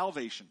get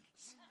galvation.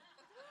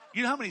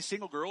 You know how many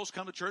single girls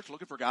come to church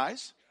looking for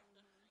guys?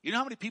 You know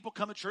how many people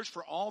come to church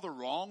for all the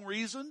wrong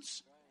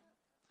reasons?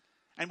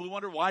 And we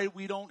wonder why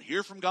we don't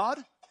hear from God?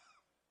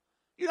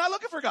 You're not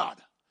looking for God.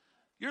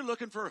 You're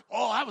looking for,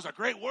 oh, that was a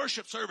great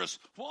worship service.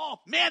 Oh,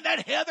 man,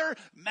 that Heather,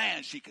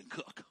 man, she can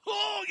cook.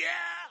 Oh, yeah.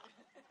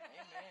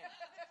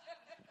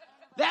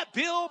 That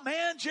Bill,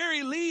 man,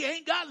 Jerry Lee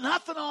ain't got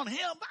nothing on him.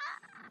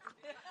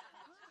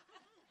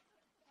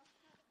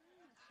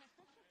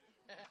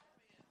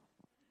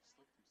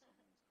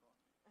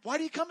 Why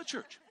do you come to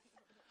church?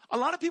 A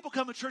lot of people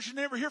come to church and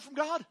never hear from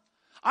God.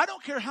 I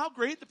don't care how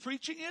great the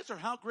preaching is or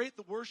how great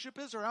the worship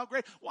is or how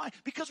great. Why?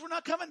 Because we're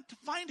not coming to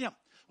find him.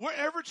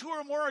 Wherever two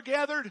or more are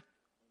gathered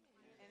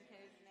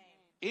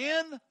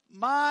in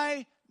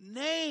my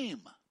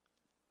name,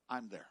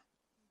 I'm there.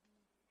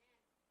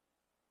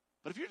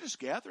 But if you're just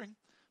gathering,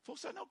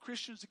 folks, I know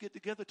Christians that get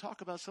together talk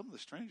about some of the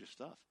strangest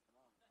stuff.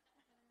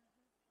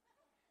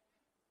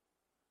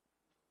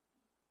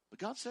 But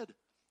God said,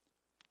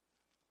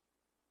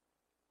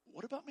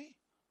 what about me?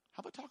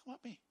 How about talking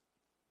about me?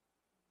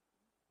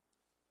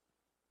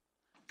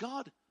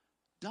 God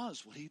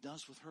does what he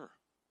does with her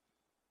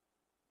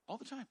all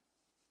the time.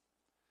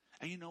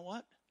 And you know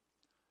what?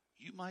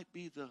 You might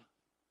be the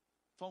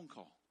phone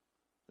call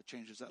that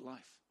changes that life.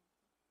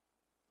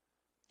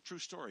 True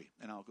story.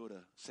 And I'll go to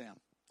Sam.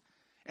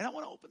 And I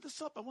want to open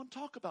this up. I want to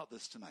talk about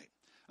this tonight.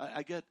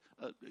 I get,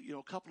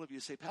 a couple of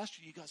you say,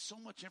 Pastor, you got so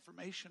much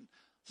information.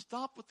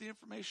 Stop with the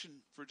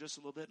information for just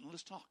a little bit and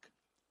let's talk.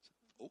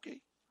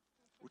 Okay,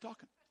 we're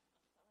talking.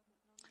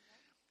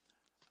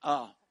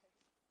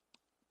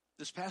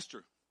 This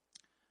pastor,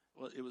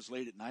 well, it was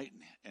late at night,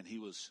 and he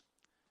was,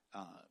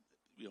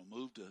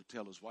 moved to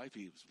tell his wife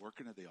he was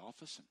working at the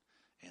office,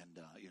 and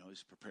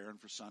he's preparing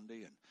for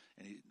Sunday,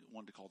 and he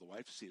wanted to call the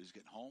wife to see if he was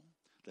getting home,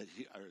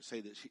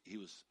 say that he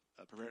was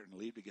preparing to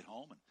leave to get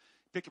home, and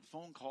picked up the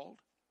phone, called,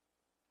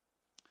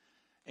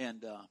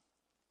 and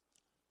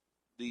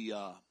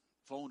the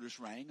phone just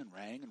rang and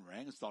rang and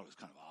rang. I thought it was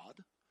kind of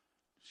odd.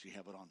 She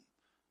have it on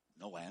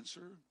no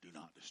answer, do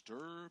not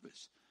disturb.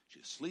 Is she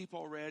asleep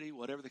already?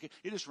 Whatever the case.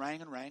 It just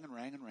rang and rang and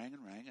rang and rang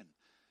and rang.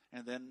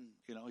 And then,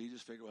 he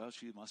just figured, well,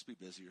 she must be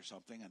busy or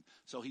something. And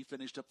so he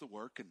finished up the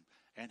work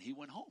and he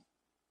went home.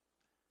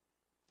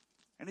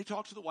 And he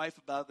talked to the wife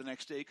about it the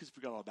next day because he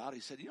forgot all about it.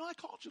 He said, I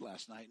called you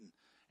last night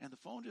and the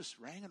phone just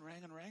rang and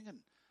rang and rang and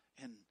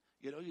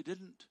you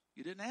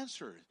didn't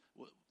answer.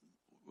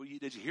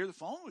 Did you hear the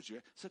phone? I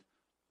said,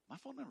 my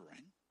phone never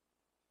rang.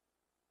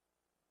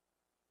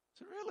 I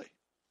said, really?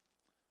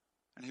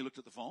 And he looked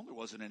at the phone. There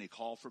wasn't any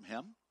call from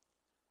him.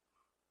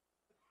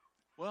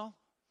 Well,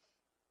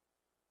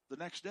 the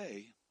next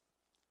day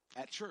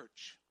at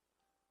church,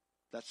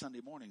 that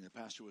Sunday morning, the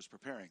pastor was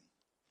preparing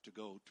to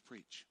go to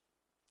preach.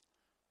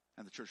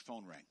 And the church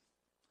phone rang.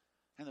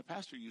 And the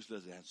pastor usually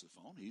doesn't answer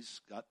the phone. He's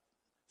got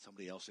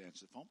somebody else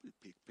answer the phone.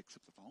 He picks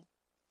up the phone.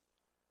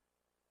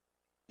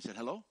 He said,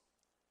 hello?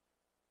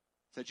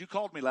 He said, you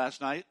called me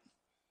last night.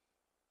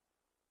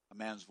 A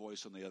man's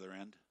voice on the other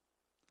end.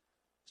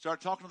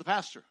 Started talking to the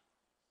pastor.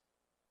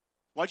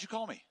 Why'd you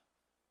call me?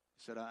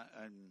 He said,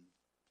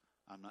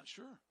 I'm not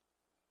sure.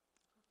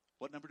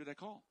 What number did I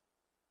call?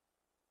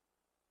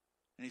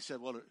 And he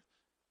said, well,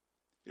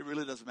 it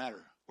really doesn't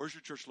matter. Where's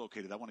your church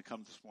located? I want to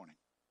come this morning.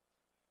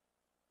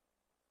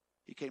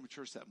 He came to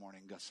church that morning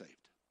and got saved.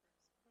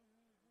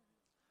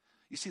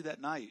 You see,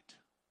 that night,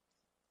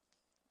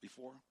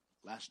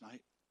 last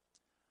night,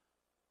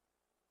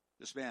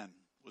 this man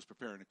was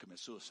preparing to commit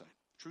suicide.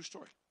 True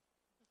story.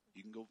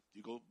 You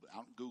go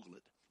out and Google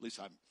it. At least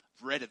I've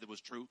read it that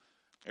was true.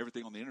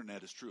 Everything on the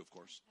internet is true, of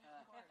course.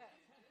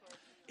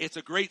 It's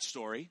a great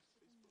story.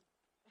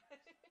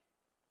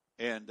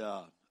 And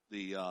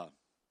he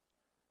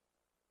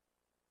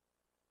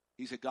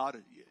said,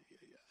 God,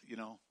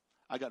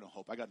 I got no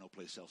hope. I got no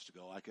place else to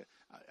go. I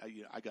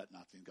got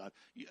nothing. God,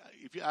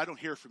 if I don't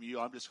hear from you,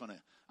 I'm just going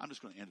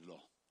to end it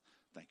all.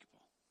 Thank you,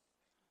 Paul.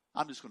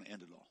 I'm just going to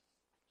end it all.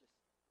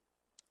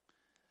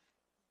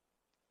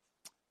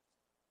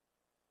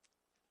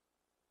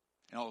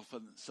 And all of a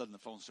sudden, the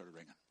phone started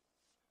ringing.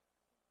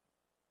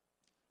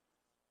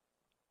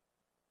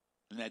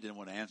 And Dad didn't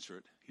want to answer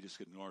it. He just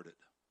ignored it.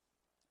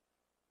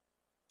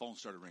 Phone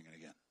started ringing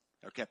again,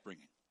 or kept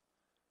ringing.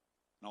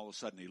 And all of a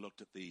sudden, he looked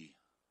at the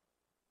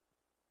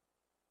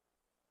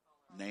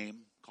name,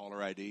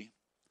 caller ID,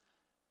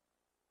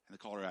 and the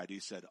caller ID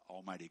said,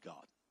 Almighty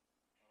God.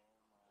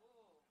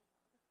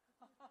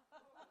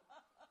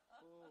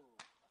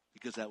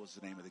 Because that was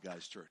the name of the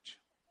guy's church.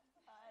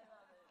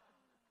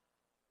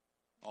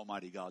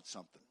 Almighty God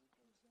something.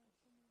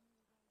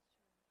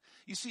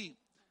 You see,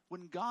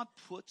 when God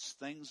puts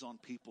things on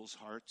people's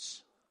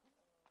hearts,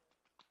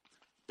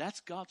 that's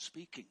God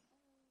speaking.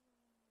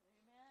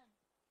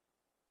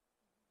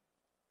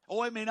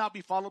 Oh, it may not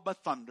be followed by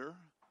thunder.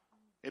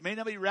 It may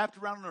not be wrapped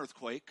around an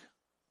earthquake.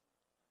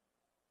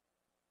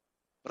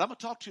 But I'm going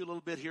to talk to you a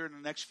little bit here in the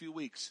next few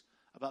weeks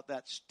about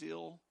that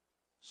still,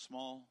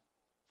 small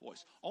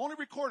voice. Only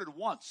recorded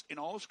once in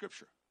all of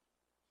Scripture.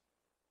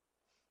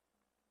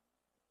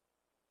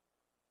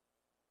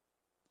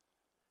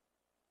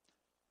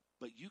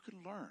 But you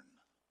can learn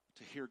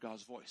to hear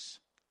God's voice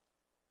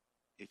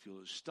if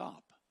you'll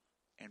stop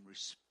and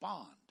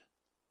respond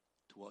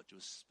to what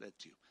was said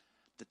to you.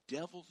 The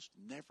devil's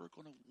never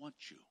going to want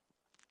you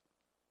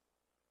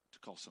to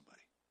call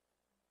somebody.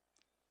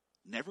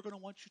 Never going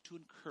to want you to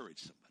encourage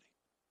somebody.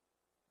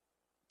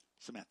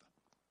 Samantha.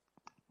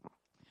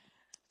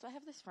 So I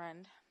have this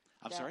friend.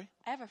 I'm sorry?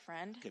 I have a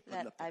friend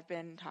that I've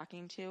been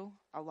talking to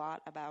a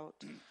lot about,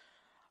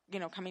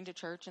 coming to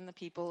church and the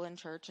people in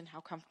church and how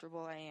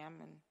comfortable I am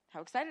and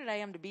how excited I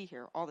am to be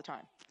here all the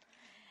time.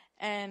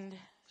 And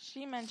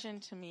she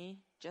mentioned to me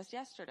just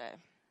yesterday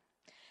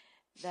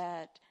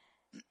that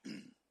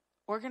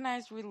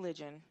organized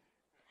religion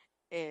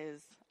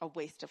is a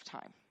waste of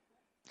time.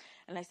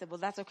 And I said, well,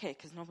 that's okay,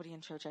 because nobody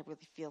in church, I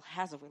really feel,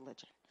 has a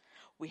religion.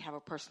 We have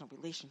a personal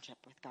relationship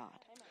with God.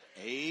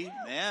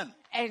 Amen.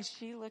 And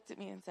she looked at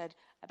me and said,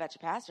 I bet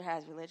your pastor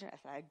has religion. I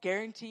said, I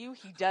guarantee you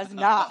he does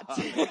not.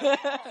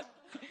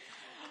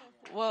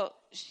 Well,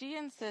 she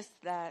insists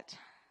that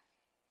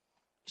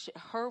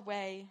her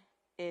way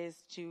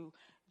is to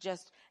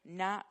just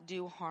not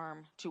do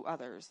harm to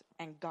others,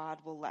 and God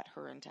will let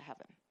her into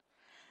heaven.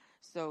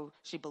 So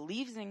she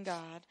believes in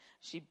God,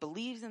 she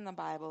believes in the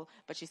Bible,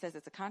 but she says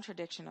it's a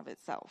contradiction of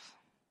itself.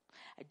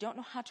 I don't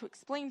know how to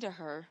explain to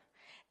her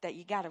that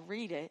you got to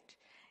read it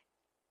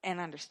and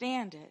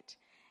understand it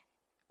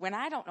when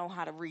I don't know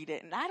how to read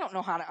it and I don't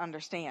know how to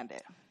understand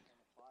it.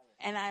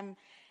 And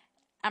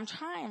I'm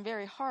trying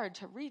very hard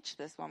to reach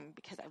this woman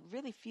because I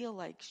really feel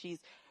like she's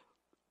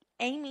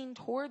aiming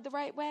toward the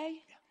right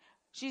way.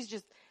 She's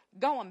just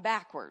going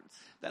backwards.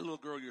 That little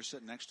girl you're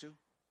sitting next to,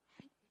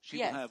 she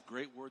Yes. will have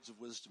great words of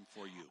wisdom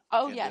for you.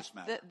 Oh, in yes. This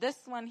matter. This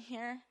one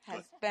here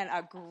has been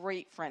a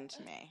great friend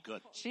to me.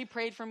 Good. She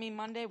prayed for me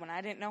Monday when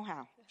I didn't know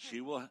how.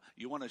 She will.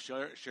 You want to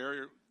share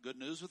your good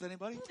news with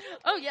anybody?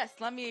 Oh, yes.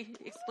 Let me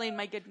explain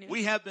my good news.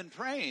 We have been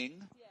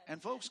praying,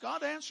 and folks,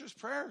 God answers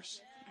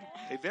prayers.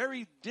 A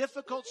very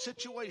difficult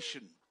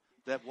situation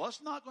that was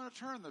not going to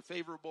turn the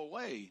favorable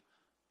way.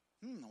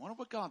 I wonder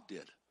what God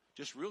did.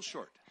 Just real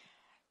short.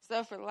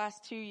 So for the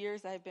last 2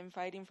 years, I've been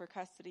fighting for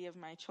custody of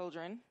my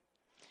children.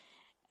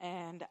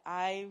 And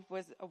I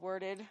was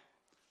awarded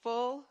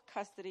full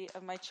custody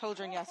of my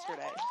children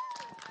yesterday.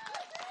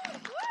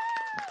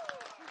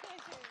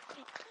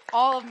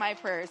 All of my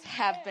prayers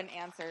have been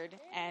answered,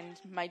 and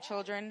my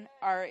children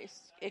are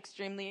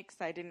extremely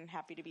excited and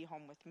happy to be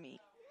home with me.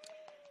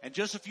 And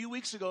just a few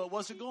weeks ago, it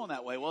wasn't going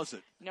that way, was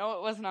it? No,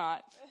 it was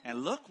not.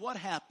 And look what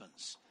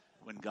happens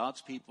when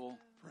God's people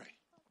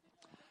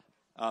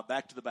pray.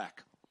 Back to the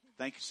back.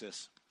 Thank you,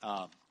 sis.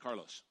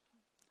 Carlos.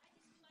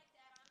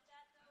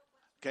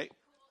 Okay.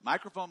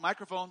 Microphone.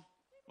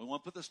 We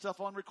want to put this stuff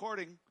on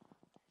recording.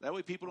 That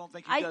way people don't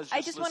think you guys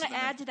I just want to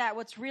listen add to that.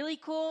 What's really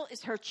cool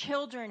is her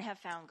children have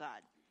found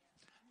God.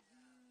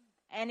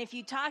 And if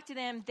you talk to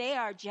them, they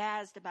are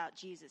jazzed about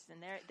Jesus,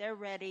 and they're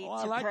ready to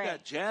I like pray.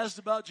 that. Jazzed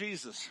about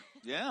Jesus.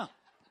 Yeah.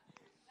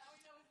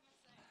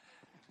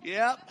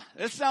 Yep.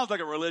 It sounds like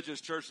a religious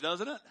church,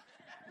 doesn't it?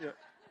 Yeah.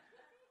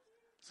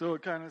 So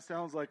it kind of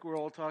sounds like we're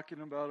all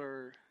talking about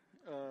our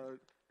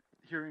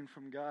hearing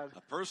from God.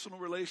 A personal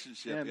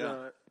relationship, And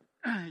yeah.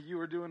 you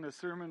were doing a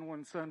sermon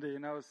one Sunday,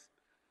 and I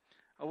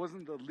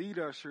wasn't the lead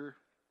usher,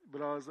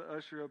 but I was the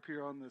usher up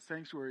here on the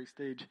sanctuary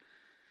stage.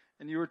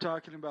 And you were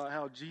talking about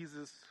how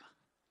Jesus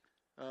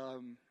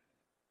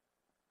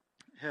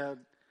had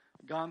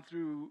gone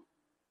through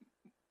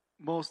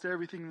most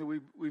everything that we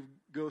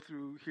go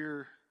through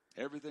here.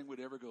 Everything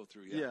we'd ever go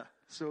through, yeah. Yeah.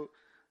 So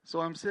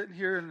I'm sitting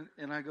here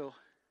and I go,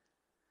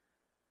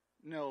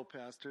 no,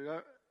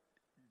 Pastor,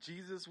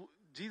 Jesus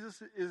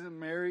isn't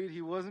married.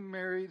 He wasn't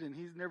married, and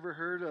he's never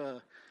heard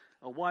a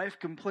wife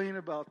complain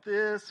about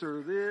this,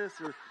 or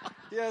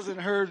he hasn't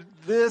heard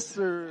this,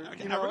 or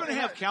Okay, we're going to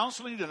have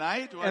counseling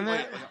tonight. And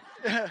then,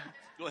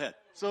 Go ahead.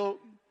 So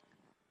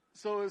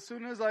as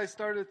soon as I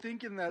started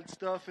thinking that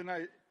stuff, and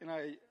I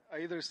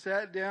either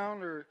sat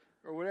down or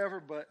whatever,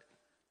 but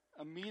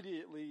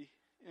immediately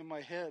in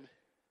my head,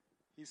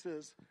 he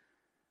says,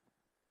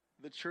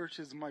 "The church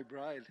is my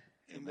bride."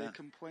 And Amen. they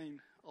complain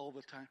all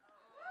the time.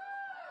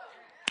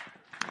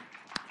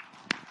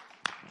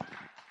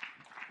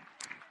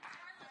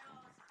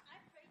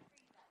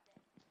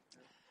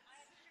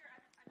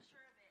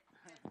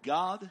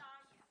 God.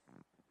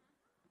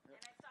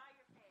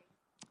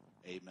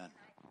 Amen.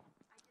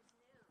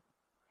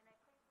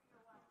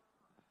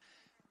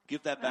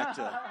 Give that back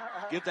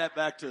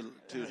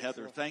to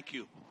Heather. Thank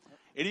you.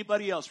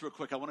 Anybody else, real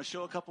quick? I want to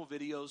show a couple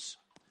videos,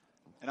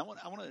 and I want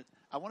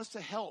us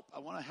to help. I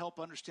want to help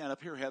understand.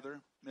 Up here,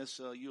 Heather, Miss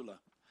Eula,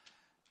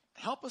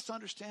 help us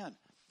understand.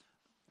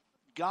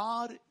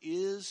 God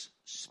is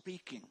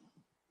speaking.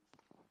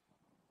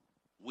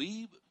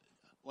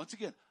 Once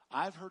again,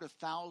 I've heard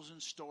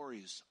 1,000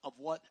 stories of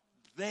what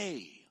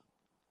they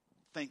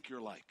think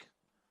you're like.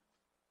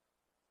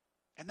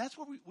 And that's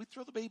where we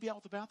throw the baby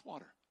out with the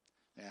bathwater.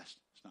 Yes,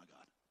 it's not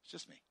God. It's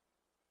just me.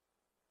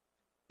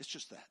 It's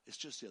just that. It's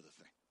just the other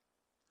thing.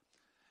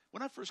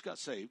 When I first got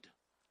saved,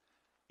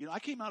 I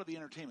came out of the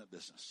entertainment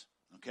business,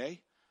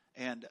 okay?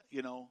 And,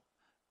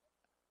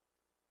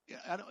 Yeah,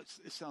 I know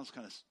it sounds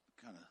kind of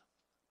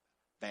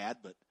bad,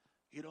 but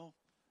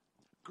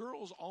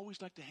girls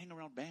always like to hang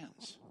around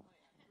bands.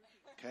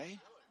 Okay,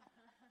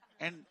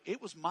 and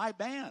it was my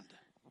band,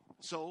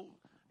 so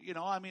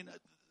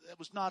that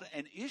was not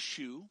an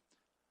issue.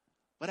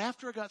 But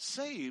after I got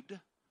saved,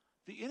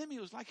 the enemy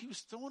was like he was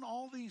throwing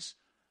all these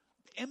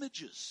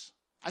images.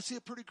 I see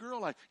a pretty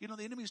girl,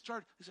 the enemy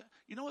started.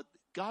 You know what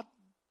God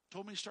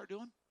told me to start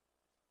doing?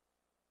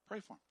 Pray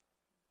for him.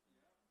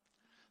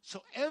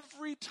 So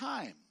every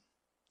time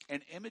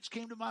an image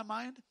came to my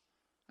mind,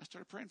 I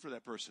started praying for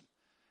that person.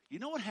 You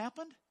know what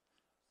happened?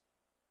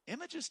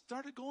 Images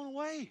started going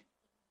away.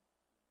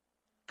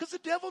 Because the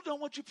devil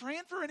don't want you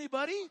praying for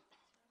anybody.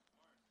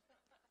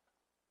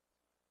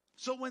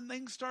 So when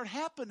things start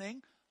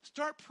happening,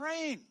 start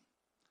praying.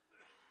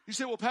 You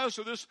say, well,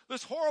 Pastor,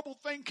 this horrible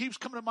thing keeps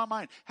coming to my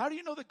mind. How do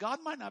you know that God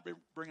might not be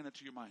bringing it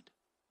to your mind?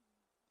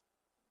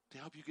 To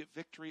help you get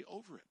victory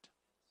over it.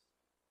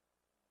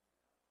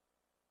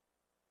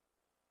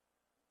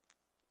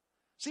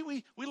 See,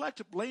 we like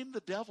to blame the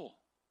devil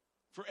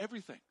for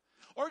everything.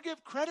 Or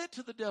give credit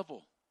to the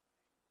devil.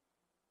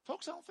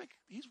 Folks, I don't think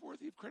he's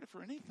worthy of credit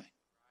for anything.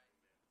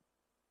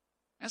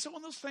 And so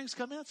when those things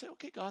come in, I say,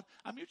 okay, God,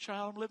 I'm your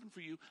child. I'm living for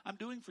you. I'm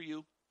doing for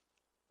you.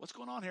 What's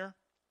going on here?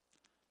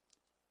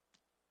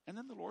 And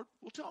then the Lord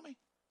will tell me.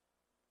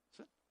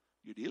 So,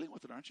 you're dealing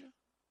with it, aren't you?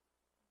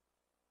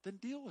 Then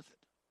deal with it.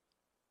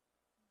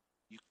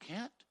 You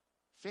can't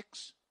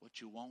fix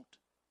what you won't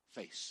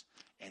face.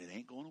 And it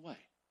ain't going away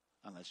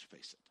unless you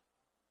face it.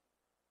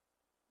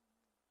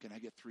 Can I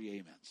get 3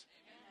 amens?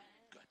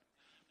 Amen. Good.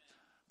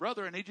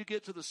 Brother, I need you to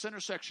get to the center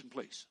section,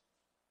 please.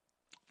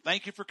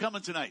 Thank you for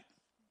coming tonight.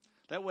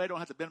 That way I don't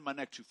have to bend my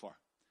neck too far.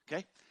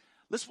 Okay?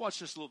 Let's watch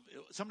this little.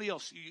 Somebody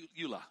else,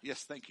 Eula.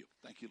 Yes, thank you.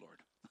 Thank you, Lord.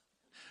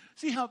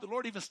 See how the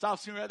Lord even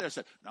stops me right there and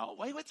said, no,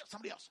 wait,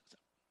 somebody else.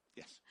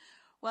 Yes.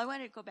 Well, I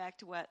wanted to go back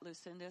to what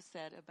Lucinda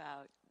said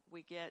about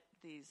we get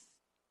these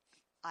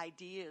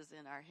ideas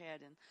in our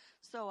head. And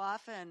so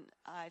often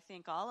I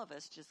think all of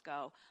us just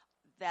go,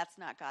 that's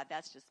not God,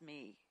 that's just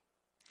me.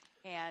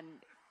 And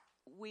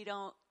we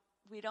don't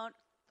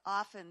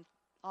often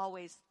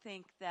always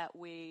think that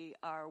we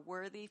are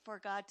worthy for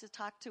God to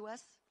talk to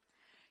us.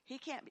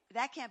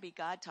 That can't be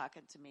God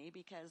talking to me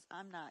because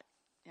I'm not,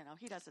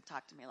 he doesn't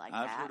talk to me like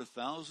that. I've heard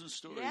 1,000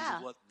 stories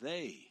of what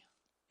they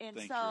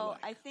think you're like.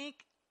 I think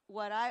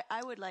what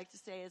I would like to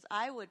say is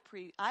I would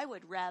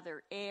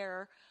rather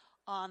err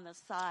on the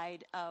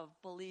side of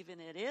believing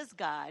it is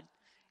God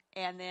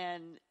and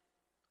then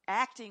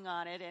acting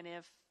on it, and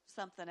if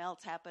something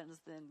else happens,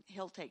 then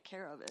he'll take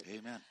care of it.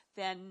 Amen.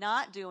 Than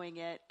not doing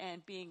it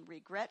and being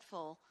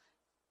regretful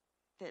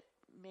that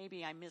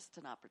maybe I missed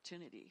an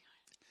opportunity.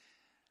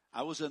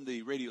 I was in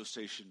the radio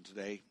station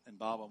today, and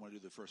Bob, I want to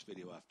do the first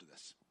video after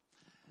this.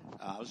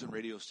 I was in a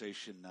radio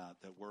station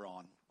that we're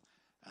on.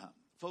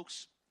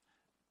 Folks,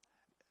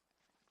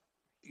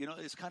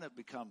 it's kind of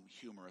become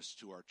humorous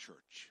to our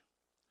church.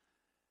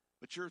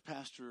 But your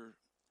pastor,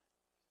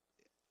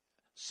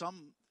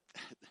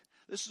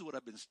 this is what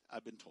I've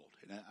been told,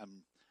 and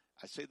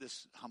I say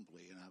this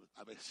humbly, and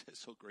I say it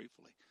so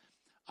gratefully.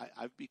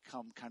 I've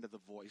become kind of the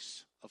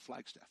voice of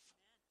Flagstaff.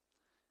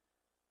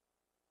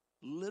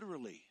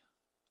 Literally,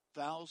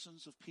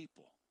 thousands of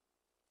people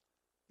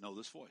know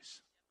this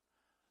voice.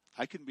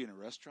 I can be in a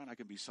restaurant, I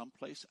can be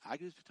someplace, I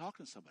can just be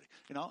talking to somebody,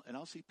 and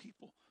I'll see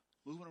people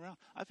moving around.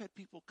 I've had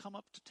people come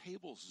up to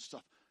tables and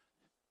stuff.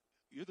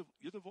 You're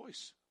the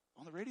voice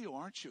on the radio,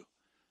 aren't you?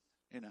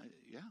 And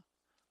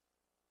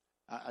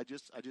I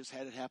just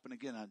had it happen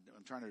again.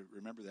 I'm trying to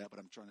remember that, but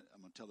I'm going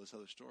to tell this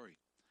other story.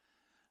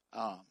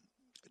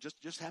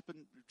 Just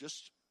happened,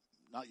 just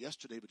not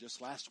yesterday, but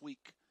just last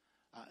week.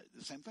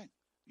 The same thing.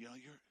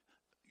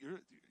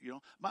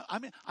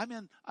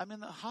 I'm in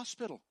the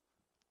hospital,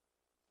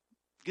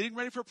 getting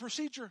ready for a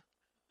procedure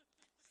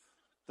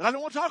that I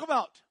don't want to talk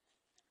about.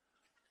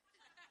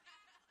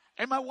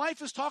 And my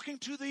wife is talking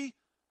to the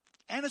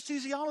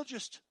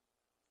anesthesiologist,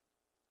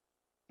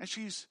 and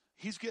he's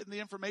getting the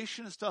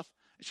information and stuff.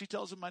 And she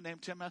tells him my name,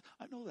 Tim. I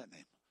know that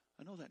name.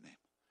 I know that name.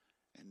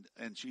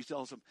 And she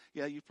tells him,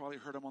 yeah, you probably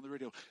heard him on the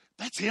radio.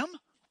 That's him?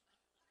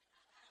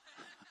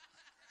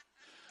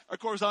 Of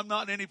course, I'm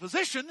not in any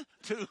position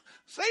to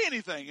say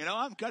anything.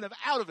 I'm kind of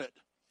out of it.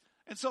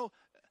 And so,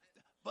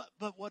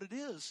 but what it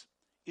is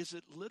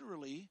it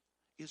literally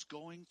is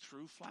going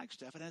through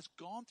Flagstaff. It has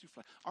gone through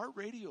Flagstaff. Our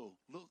radio,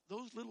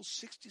 those little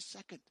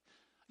 60-second,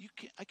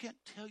 I can't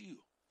tell you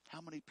how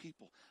many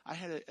people. I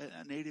had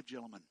a native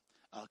gentleman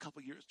a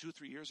couple years, 2 or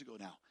 3 years ago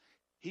now.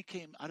 He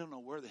came, I don't know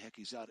where the heck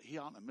he's out. He's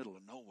out in the middle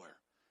of nowhere.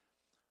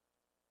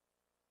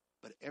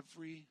 But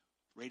every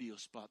radio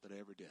spot that I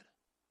ever did,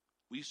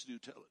 we used to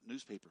do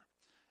newspaper.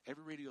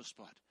 Every radio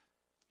spot,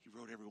 he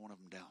wrote every one of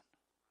them down.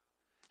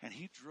 And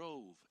he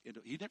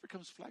never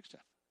comes to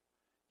Flagstaff.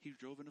 He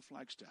drove into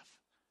Flagstaff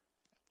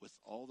with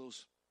all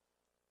those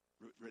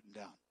written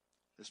down.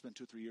 This has been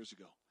 2 or 3 years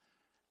ago.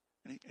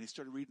 And he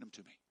started reading them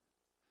to me.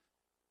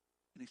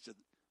 And he said,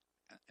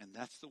 and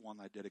that's the one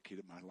I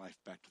dedicated my life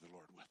back to the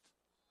Lord with.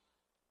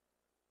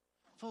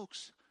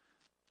 Folks,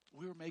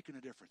 we were making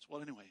a difference.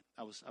 Well, anyway,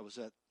 I was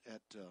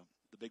at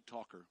the Big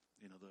Talker,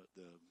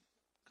 the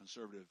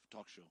conservative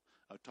talk show,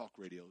 talk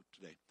radio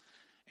today,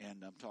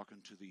 and I'm talking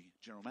to the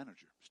general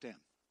manager, Stan.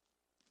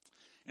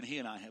 And he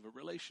and I have a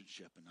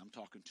relationship, and I'm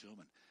talking to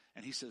him,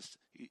 and he says,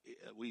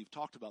 we've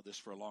talked about this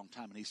for a long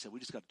time, and he said, we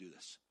just got to do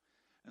this.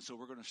 And so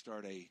we're going to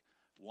start a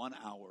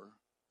 1-hour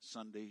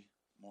Sunday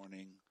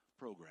morning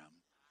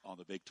program on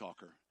the Big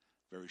Talker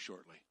very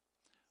shortly.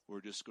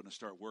 We're just going to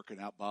start working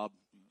out. Bob,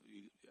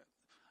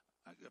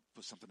 I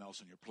put something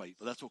else on your plate,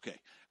 but that's okay.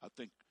 I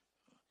think,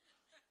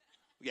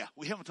 yeah,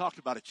 we haven't talked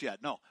about it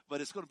yet. No,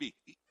 but it's going to be,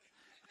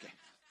 okay.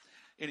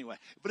 Anyway,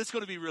 but it's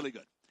going to be really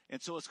good.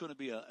 And so it's going to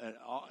be and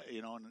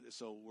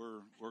so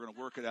we're going to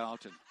work it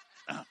out.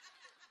 And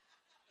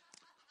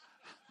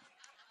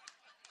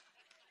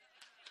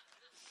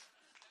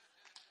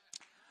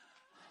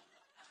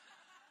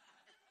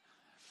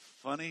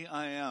funny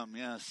I am,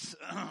 yes.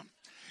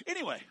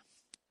 Anyway,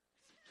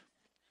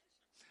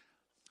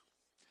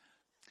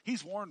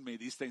 he's warned me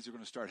these things are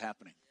going to start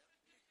happening.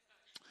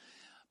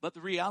 But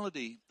the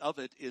reality of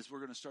it is we're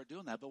going to start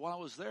doing that. But while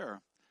I was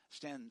there,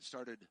 Stan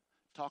started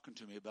talking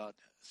to me about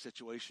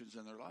situations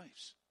in their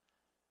lives.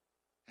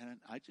 And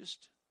I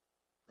just,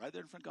 right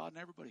there in front of God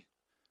and everybody,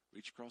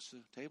 reach across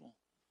the table.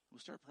 We'll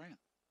start praying.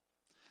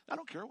 I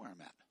don't care where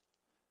I'm at.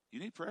 You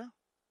need prayer?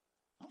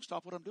 I don't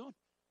stop what I'm doing.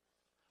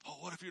 Oh,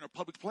 what if you're in a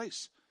public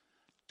place?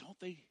 Don't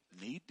they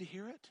need to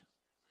hear it?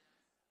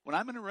 When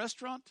I'm in a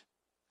restaurant,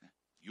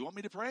 you want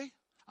me to pray?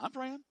 I'm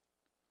praying.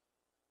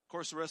 Of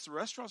course, the rest of the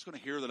restaurant's going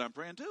to hear that I'm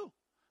praying too.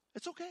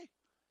 It's okay.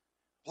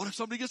 What if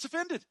somebody gets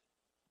offended?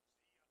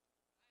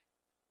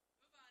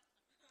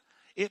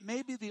 It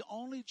may be the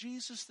only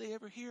Jesus they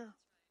ever hear.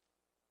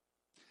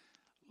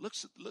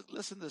 Listen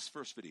to this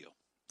first video.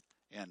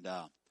 And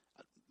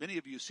many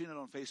of you have seen it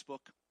on Facebook.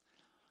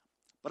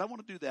 But I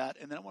want to do that,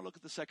 and then I want to look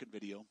at the second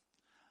video.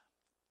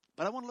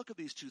 But I want to look at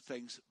these two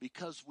things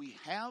because we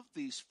have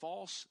these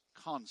false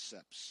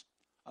concepts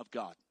of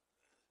God.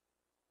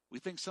 We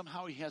think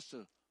somehow he has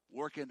to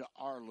work into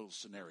our little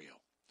scenario.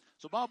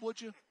 So, Bob, would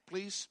you,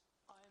 please?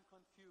 I am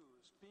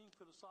confused. Being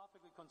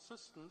philosophically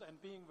consistent and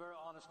being a very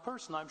honest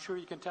person, I'm sure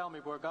you can tell me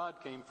where God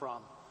came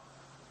from.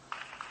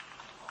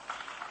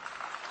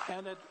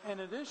 And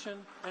in addition,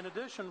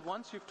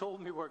 once you've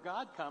told me where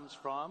God comes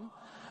from,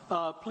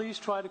 please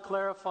try to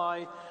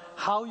clarify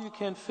how you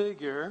can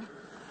figure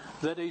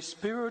that a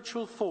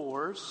spiritual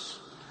force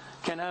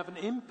can have an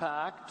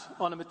impact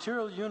on a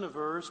material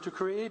universe to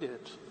create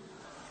it.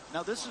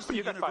 Now, this is the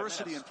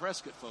university in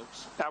Prescott,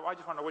 folks. Now, I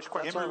just want to know which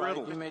question. That's all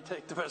right. You may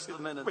take the rest of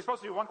the minutes. We're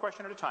supposed to do one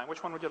question at a time.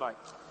 Which one would you like?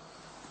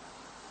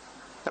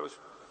 That was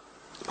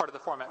part of the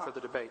format for the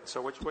debate.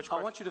 So which question?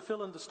 I want you to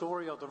fill in the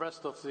story of the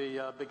rest of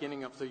the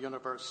beginning of the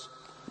universe.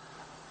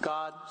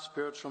 God,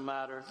 spiritual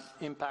matter,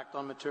 impact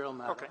on material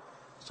matter. Okay.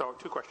 So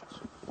 2 questions.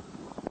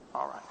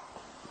 All right.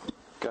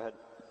 Go ahead.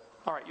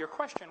 All right, your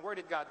question, where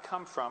did God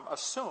come from,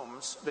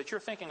 assumes that you're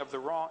thinking of the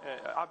wrong,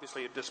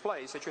 obviously it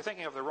displays that you're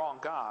thinking of the wrong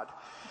God,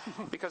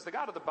 because the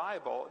God of the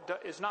Bible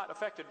is not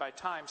affected by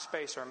time,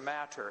 space, or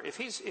matter. If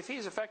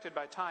he's affected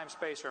by time,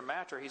 space, or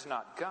matter, he's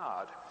not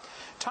God.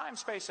 Time,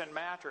 space, and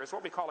matter is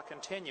what we call a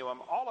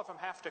continuum. All of them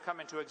have to come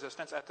into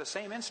existence at the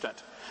same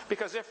instant,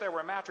 because if there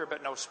were matter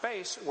but no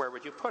space, where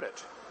would you put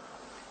it?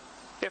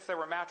 If there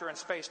were matter and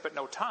space but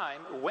no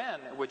time,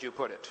 when would you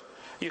put it?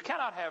 You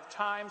cannot have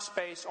time,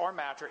 space, or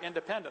matter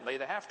independently.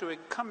 They have to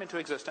come into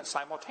existence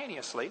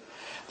simultaneously.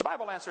 The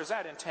Bible answers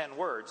that in 10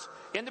 words.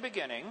 In the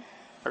beginning,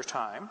 there's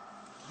time.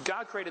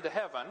 God created the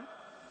heaven,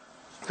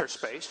 there's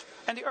space,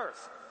 and the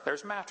earth,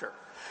 there's matter.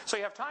 So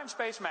you have time,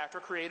 space, matter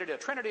created a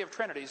trinity of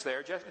trinities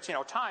there. Just,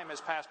 time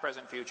is past,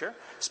 present, future.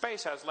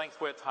 Space has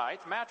length, width,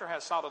 height. Matter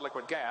has solid,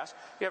 liquid, gas.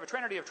 You have a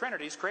trinity of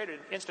trinities created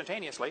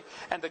instantaneously.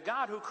 And the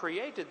God who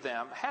created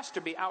them has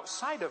to be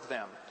outside of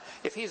them.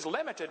 If he's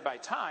limited by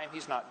time,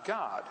 he's not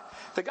God.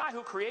 The guy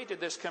who created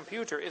this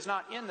computer is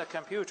not in the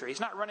computer. He's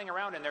not running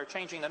around in there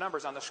changing the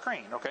numbers on the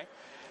screen, okay?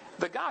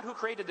 The God who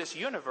created this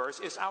universe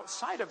is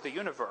outside of the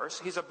universe.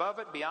 He's above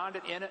it, beyond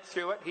it, in it,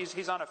 through it.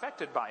 He's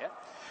unaffected by it.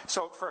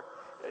 So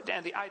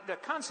the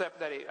concept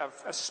that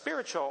a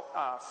spiritual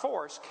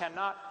force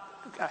cannot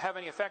have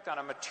any effect on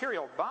a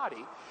material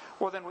body,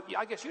 well then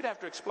I guess you'd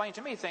have to explain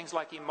to me things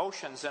like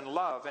emotions and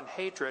love and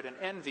hatred and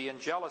envy and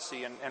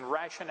jealousy and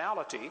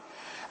rationality.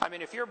 I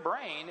mean, if your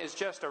brain is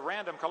just a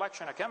random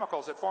collection of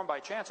chemicals that form by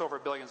chance over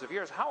billions of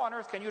years, how on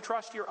earth can you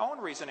trust your own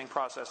reasoning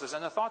processes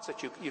and the thoughts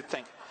that you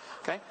think?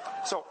 Okay,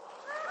 so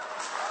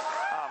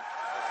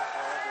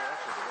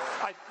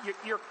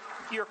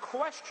your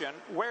question,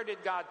 where did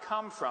God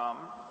come from,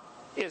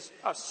 is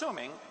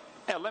assuming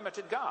a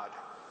limited God.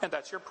 And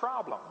that's your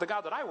problem. The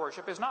God that I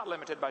worship is not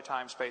limited by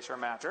time, space, or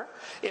matter.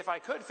 If I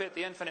could fit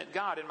the infinite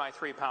God in my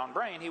 3-pound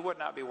brain, he would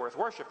not be worth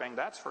worshiping,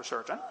 that's for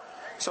certain.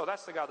 So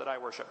that's the God that I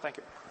worship. Thank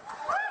you.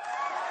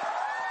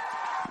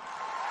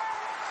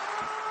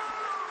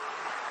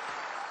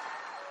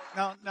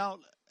 Now,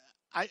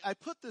 I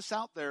put this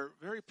out there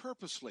very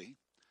purposely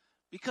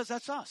because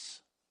that's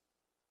us.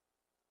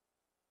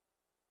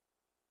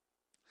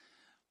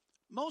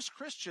 most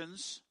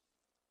Christians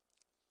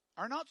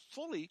are not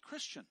fully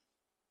Christian.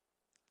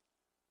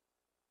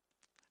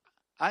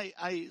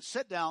 I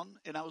sat down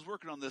and I was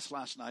working on this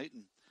last night,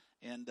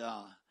 and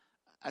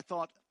I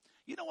thought,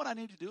 you know what I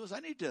need to do is I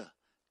need to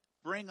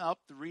bring up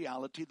the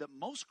reality that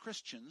most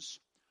Christians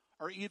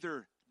are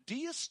either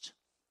deist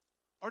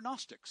or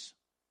Gnostics.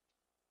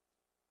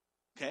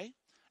 Okay?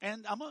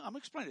 And I'm going to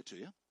explain it to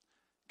you.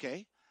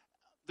 Okay?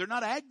 They're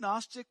not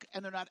agnostic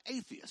and they're not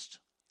atheist.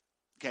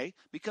 Okay?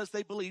 Because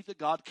they believe that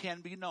God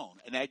can be known.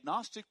 An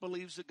agnostic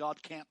believes that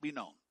God can't be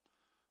known.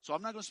 So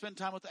I'm not going to spend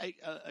time with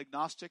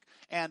agnostic.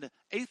 And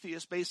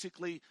atheists,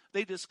 basically,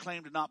 they just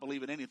claim to not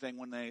believe in anything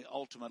when they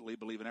ultimately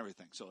believe in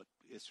everything. So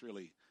it's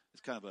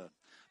kind of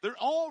they're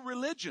all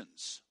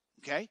religions.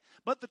 Okay?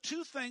 But the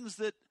two things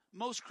that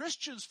most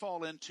Christians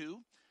fall into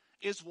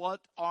is what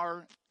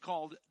are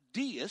called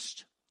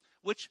deist,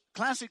 which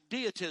classic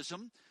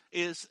deitism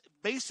is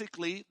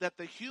basically that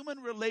the human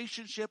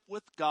relationship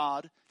with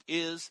God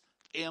is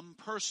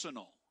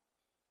impersonal.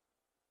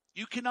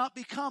 You cannot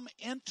become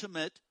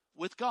intimate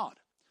with God.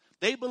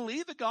 They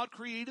believe that God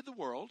created the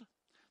world.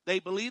 They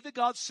believe that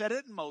God set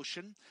it in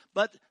motion,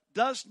 but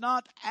does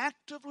not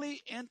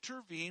actively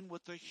intervene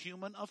with the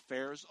human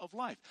affairs of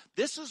life.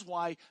 This is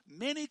why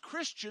many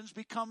Christians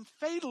become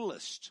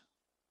fatalist.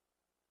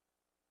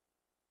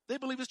 They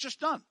believe it's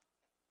just done.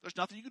 There's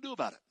nothing you can do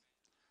about it.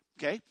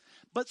 Okay?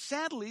 But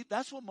sadly,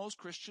 that's what most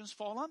Christians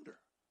fall under.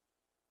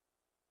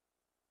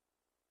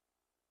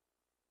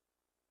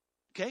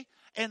 Okay?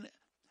 And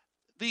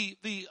the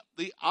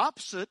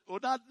opposite, or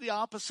not the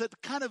opposite,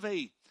 kind of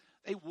a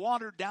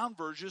watered down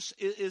version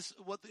is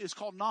what is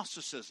called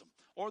Gnosticism,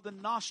 or the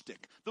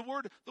Gnostic. The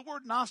word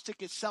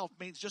Gnostic itself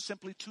means just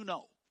simply to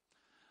know.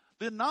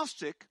 The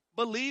Gnostic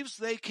believes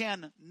they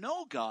can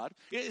know God.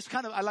 It's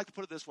kind of, I like to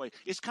put it this way,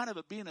 it's kind of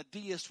being a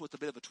deist with a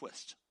bit of a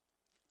twist.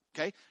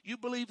 Okay? You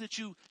believe that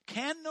you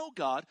can know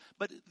God,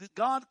 but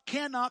God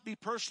cannot be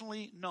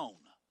personally known.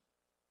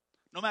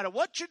 No matter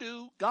what you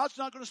do, God's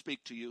not going to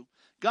speak to you.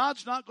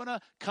 God's not going to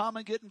come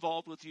and get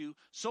involved with you,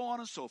 so on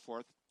and so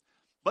forth.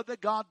 But that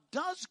God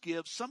does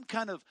give some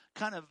kind of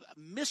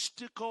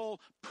mystical,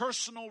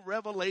 personal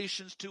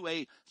revelations to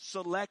a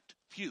select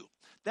few.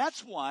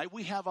 That's why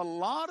we have a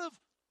lot of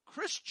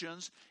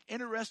Christians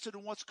interested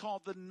in what's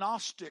called the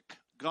Gnostic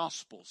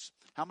Gospels.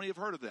 How many have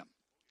heard of them?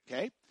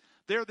 Okay?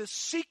 They're the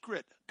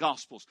secret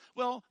Gospels.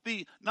 Well,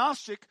 the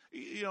Gnostic,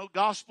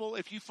 Gospel,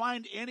 if you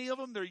find any of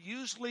them, they're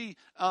usually,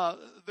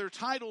 their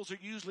titles are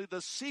usually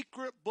the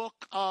secret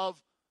book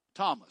of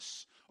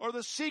Thomas, or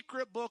the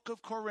secret book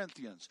of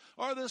Corinthians,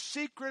 or the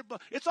secret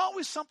book. It's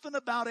always something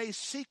about a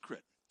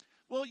secret.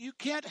 Well, you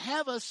can't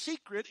have a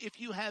secret if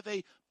you have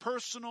a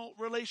personal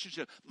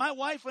relationship. My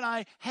wife and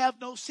I have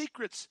no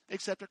secrets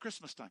except at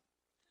Christmas time.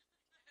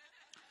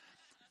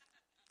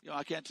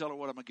 I can't tell her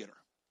what I'm going to get her.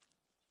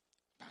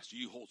 Pastor,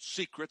 you hold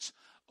secrets,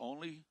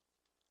 only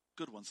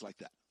good ones like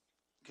that.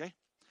 Okay?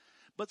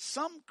 But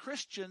some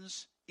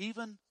Christians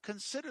even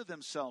consider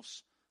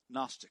themselves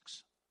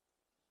Gnostics,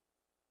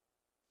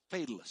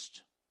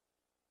 fatalist.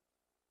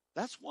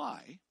 That's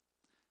why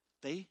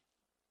they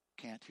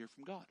can't hear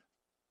from God,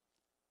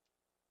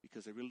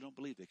 because they really don't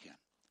believe they can.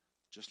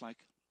 Just like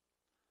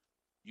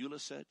Eula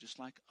said, just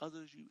like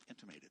others you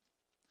intimated.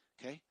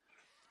 Okay?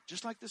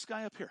 Just like this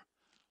guy up here.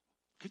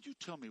 Could you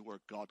tell me where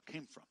God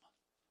came from?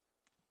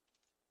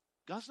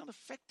 God's not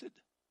affected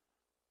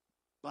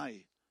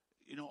by,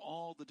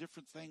 all the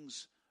different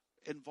things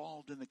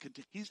involved in the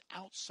He's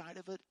outside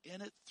of it,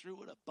 in it,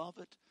 through it, above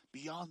it,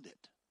 beyond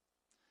it.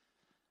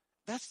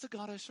 That's the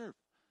God I serve.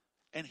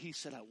 And he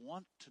said, I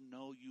want to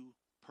know you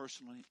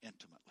personally,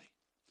 intimately.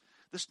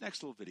 This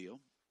next little video.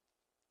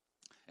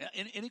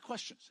 Any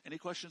questions? Any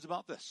questions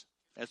about this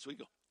as we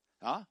go?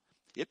 Huh?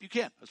 Yep, you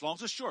can, as long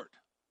as it's short.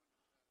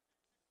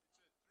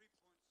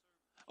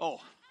 Oh.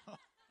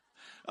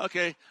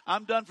 Okay,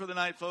 I'm done for the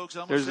night, folks.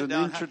 There's an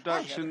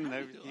introduction and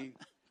everything.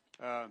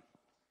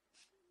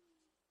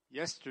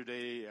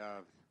 Yesterday,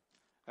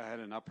 I had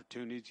an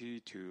opportunity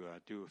to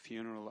do a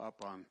funeral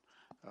up on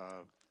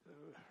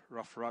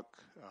Rough Rock,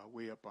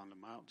 way up on the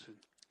mountain.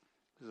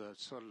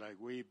 It's sort of like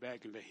way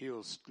back in the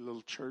hills,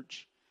 little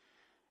church.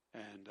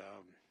 And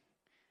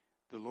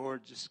the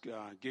Lord just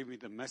gave me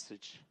the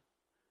message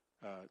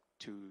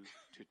to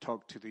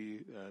talk to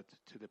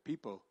the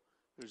people.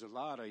 There's a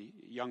lot of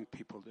young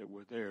people that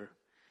were there.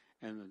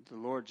 And the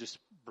Lord just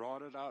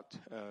brought it out,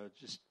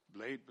 just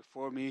laid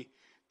before me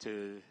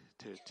to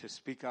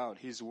speak out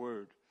His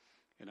word.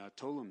 And I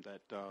told him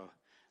that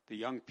the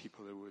young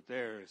people that were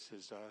there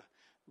says,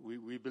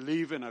 we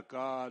believe in a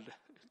God.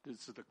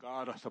 This is the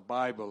God of the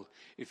Bible.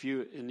 If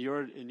you in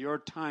your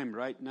time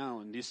right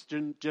now in this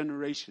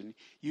generation,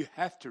 you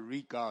have to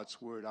read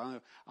God's word.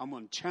 I'm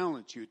going to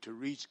challenge you to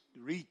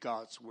read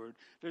God's word.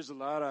 There's a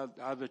lot of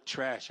other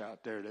trash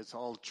out there. That's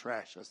all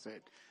trash. I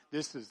said,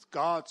 this is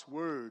God's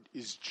word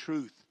is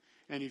truth.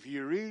 And if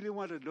you really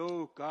want to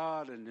know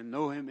God and to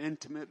know Him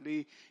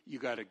intimately, you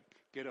got to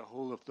get a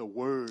hold of the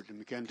Word and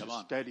began to Come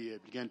on. study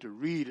it, began to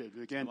read it,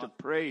 began Come to on.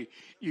 pray.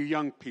 You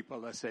young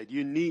people, I said,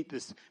 you need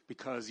this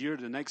because you're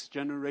the next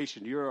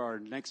generation. You're our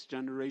next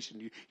generation.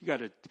 You got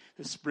to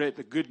spread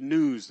the good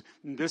news.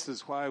 And this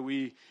is why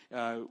we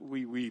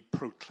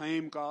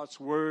proclaim God's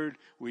Word.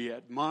 We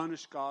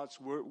admonish God's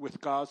Word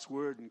with God's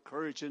Word,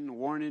 encouraging,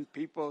 warning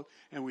people,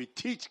 and we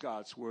teach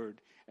God's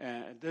Word.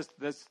 And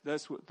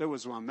there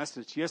was my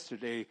message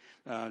yesterday,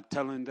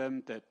 telling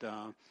them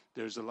that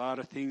there's a lot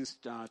of things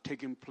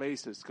taking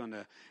place that's going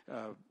to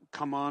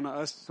come on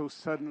us so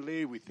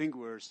suddenly. We think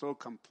we're so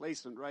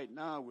complacent right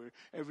now, where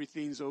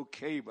everything's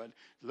okay. But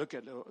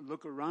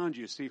look around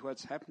you, see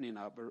what's happening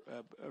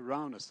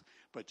around us.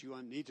 But you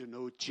need to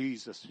know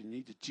Jesus. You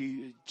need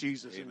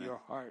Jesus in your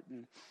heart.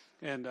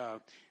 And I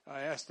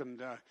asked them,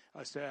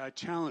 I said, I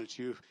challenge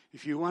you,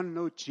 if you want to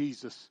know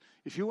Jesus,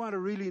 if you want to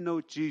really know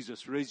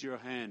Jesus, raise your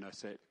hand, I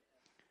said.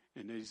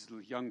 And these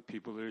young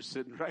people, they're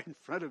sitting right in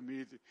front of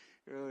me,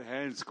 their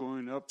hands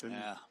going up. And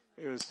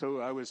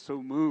I was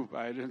so moved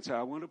by it. And so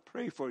I want to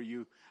pray for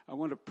you. I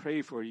want to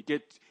pray for you.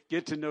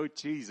 Get to know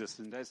Jesus,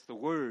 and that's the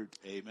Word.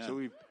 Amen. So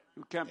we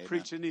can't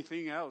preach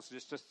anything else.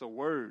 It's just the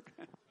Word.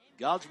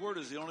 God's Word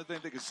is the only thing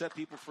that can set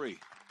people free.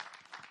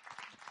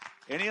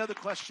 Any other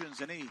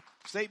questions? Any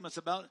statements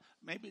about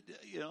maybe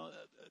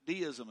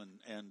deism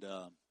and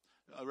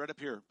right up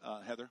here,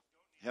 Heather?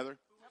 Heather?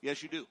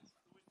 Yes, you do.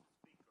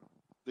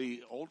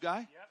 The old guy?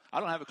 Yep. I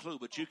don't have a clue,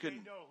 but you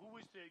can. No, who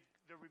was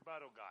the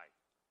rebuttal guy?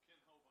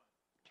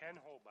 Ken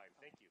Holbein.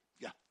 Thank you.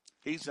 Yeah,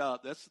 he's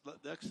that's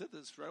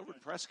right over in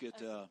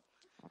Prescott,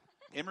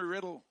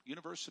 Embry-Riddle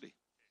University.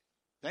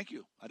 Thank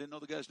you. I didn't know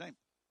the guy's name.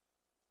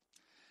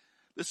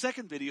 The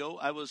second video,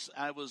 I was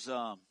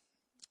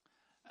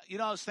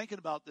thinking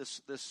about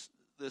this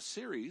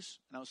series,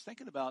 and I was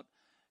thinking about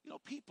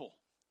people,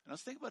 and I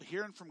was thinking about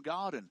hearing from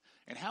God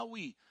and how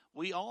we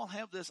all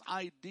have this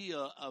idea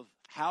of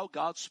how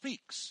God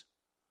speaks.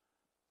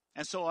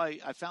 And so I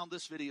found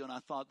this video, and I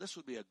thought this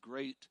would be a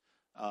great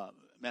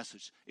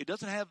message. It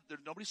doesn't have,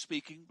 there's nobody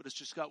speaking, but it's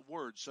just got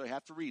words, so you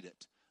have to read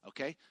it,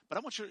 okay? But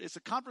I want you, it's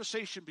a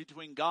conversation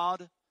between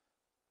God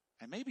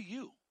and maybe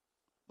you,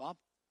 Bob.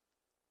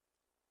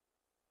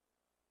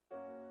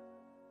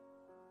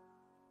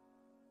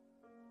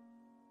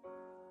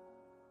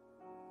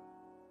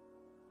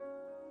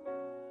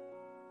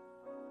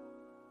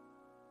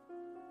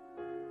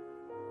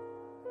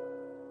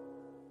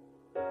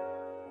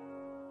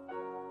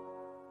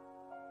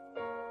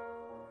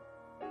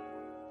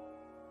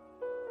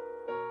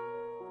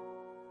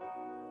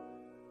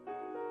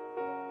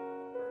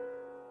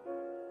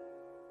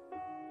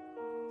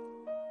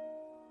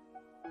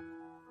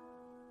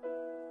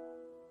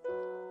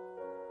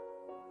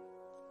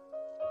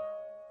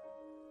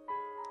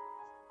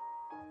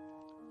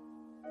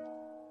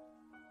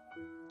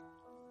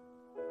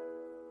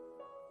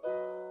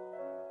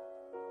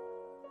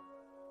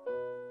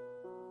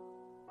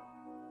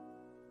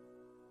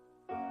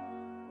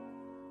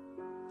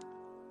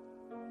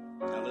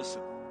 Now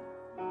listen.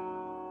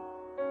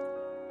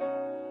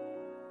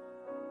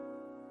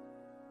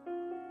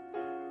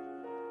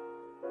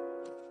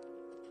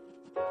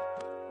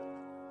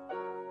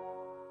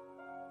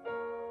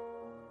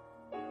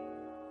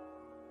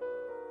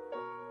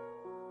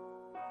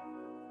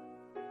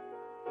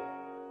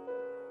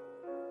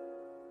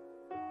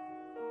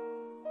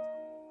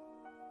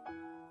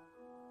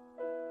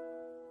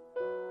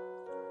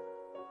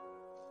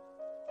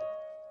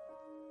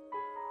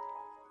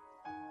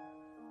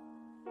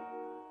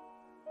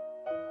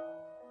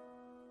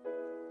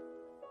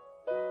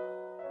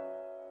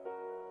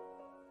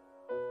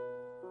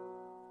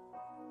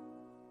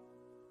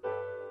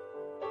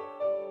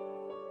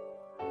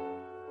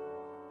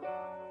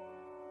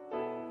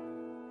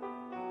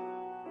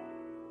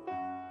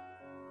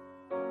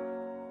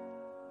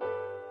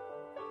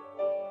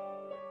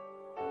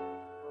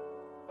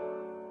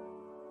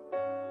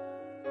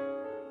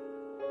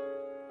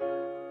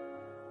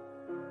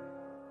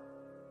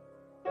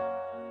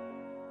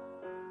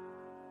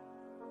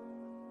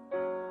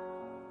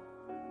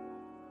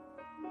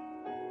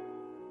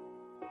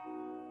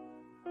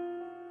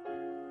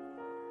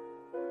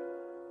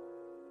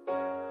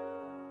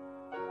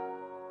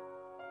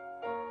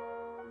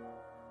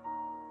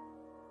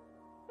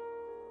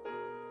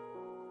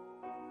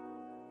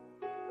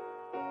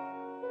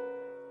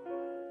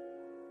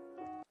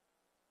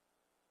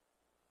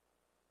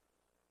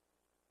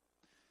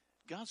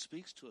 God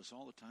speaks to us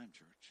all the time,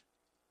 church.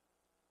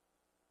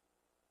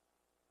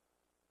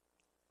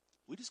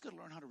 We just got to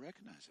learn how to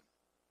recognize Him.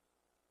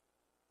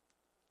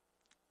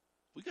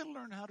 We got to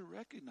learn how to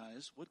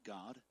recognize what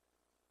God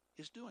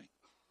is doing.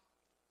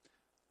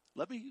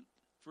 Let me,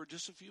 for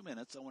just a few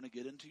minutes, I want to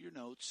get into your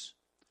notes.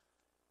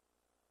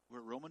 We're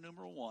at Roman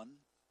numeral 1.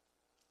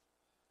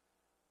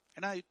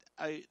 And I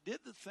did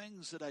the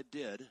things that I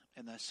did,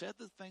 and I said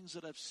the things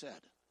that I've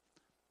said.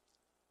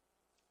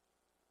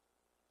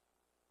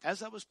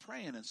 As I was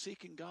praying and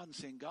seeking God and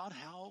saying, God,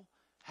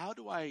 how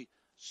do I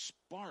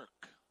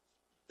spark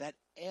that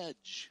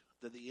edge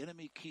that the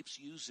enemy keeps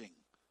using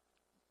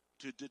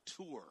to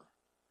detour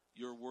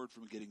your word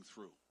from getting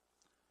through.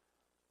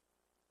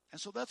 And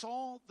so that's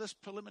all this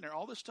preliminary,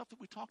 all this stuff that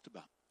we talked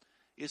about,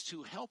 is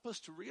to help us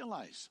to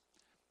realize,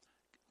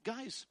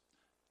 guys,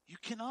 you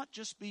cannot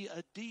just be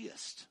a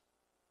deist.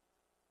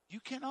 You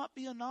cannot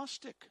be a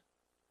Gnostic.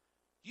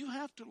 You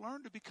have to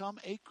learn to become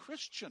a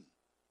Christian.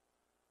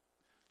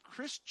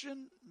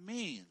 Christian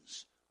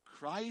means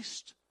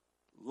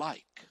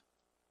Christ-like.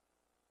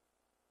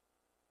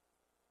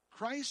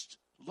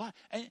 Christ-like.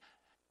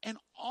 And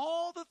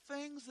all the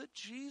things that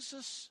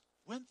Jesus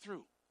went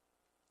through.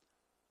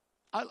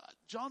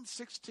 John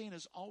 16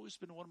 has always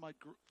been one of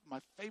my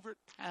favorite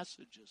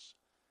passages,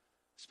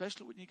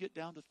 especially when you get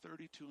down to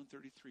 32 and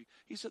 33.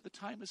 He said, the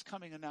time is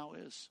coming, and now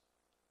is,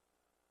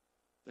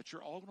 that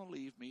you're all going to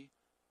leave me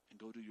and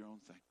go do your own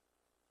thing.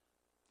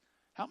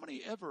 How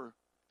many ever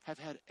have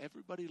had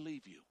everybody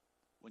leave you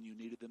when you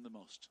needed them the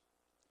most,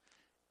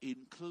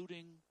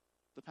 including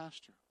the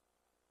pastor?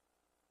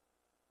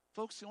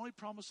 Folks, the only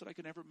promise that I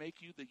can ever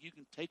make you that you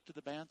can take to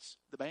the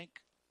bank,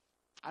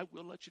 I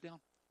will let you down.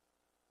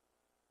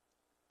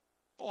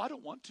 Oh, I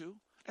don't want to,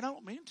 and I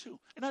don't mean to,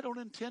 and I don't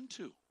intend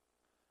to.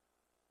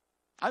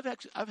 I've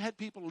had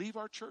people leave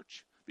our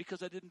church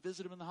because I didn't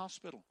visit them in the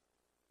hospital.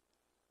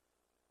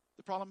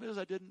 The problem is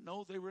I didn't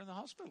know they were in the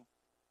hospital.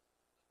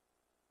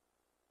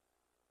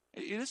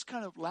 It is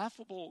kind of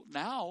laughable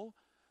now,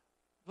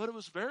 but it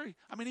was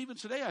even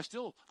today I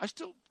still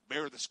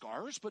bear the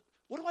scars, but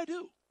what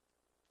do?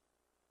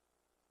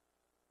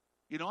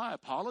 I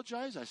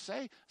apologize. I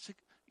say,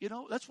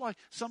 that's why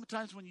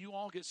sometimes when you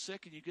all get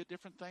sick and you get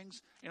different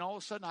things, and all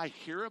of a sudden I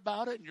hear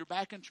about it and you're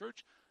back in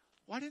church,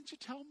 why didn't you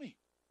tell me?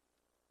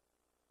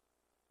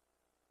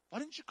 Why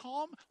didn't you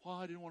call me? Well,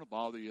 I didn't want to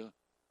bother you.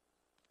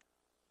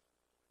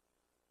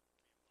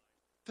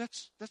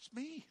 That's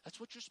me. That's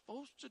what you're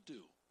supposed to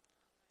do.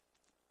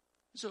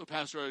 So,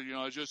 Pastor,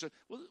 I just said,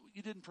 well,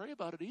 you didn't pray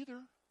about it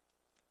either.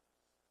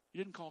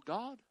 You didn't call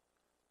God.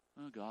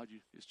 Oh, God,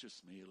 it's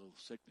just me, a little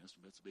sickness,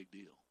 but it's a big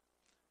deal.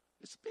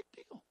 It's a big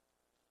deal.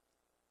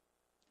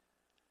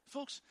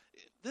 Folks,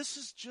 this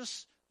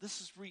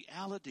is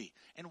reality.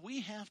 And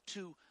we have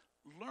to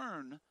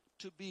learn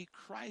to be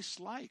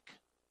Christ-like.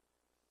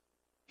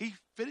 He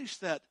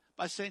finished that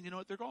by saying,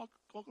 they're all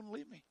going to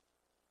leave me.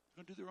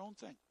 They're going to do their own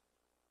thing.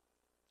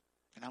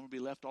 And I'm going to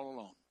be left all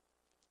alone.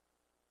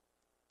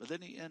 But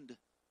then he ended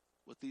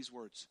with these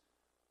words,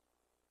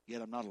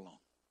 yet I'm not alone,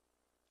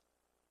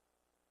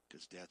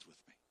 because Dad's with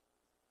me.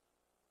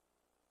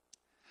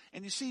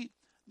 And you see,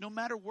 no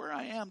matter where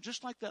I am,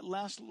 just like that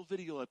last little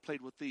video I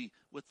played with the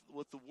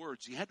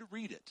words, you had to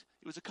read it.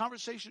 It was a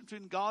conversation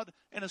between God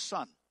and a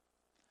son.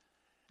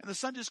 And the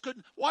son just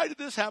couldn't, why did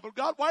this happen?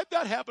 God, why did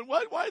that happen?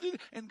 Why did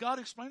it? And God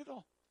explained it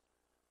all.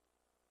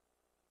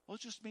 Well,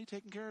 it's just me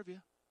taking care of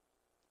you.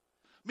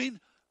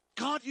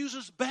 God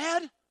uses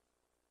bad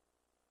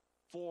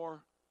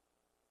for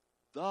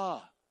the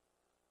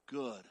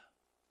good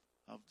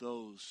of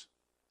those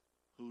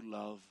who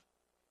love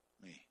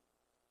me.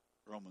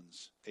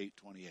 Romans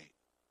 8:28.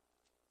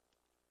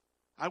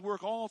 I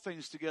work all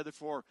things together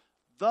for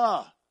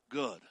the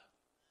good.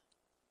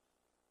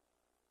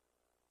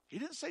 He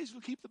didn't say he's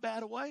going to keep the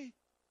bad away.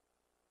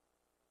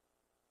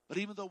 But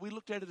even though we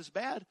looked at it as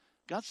bad,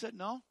 God said,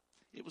 no,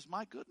 it was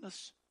my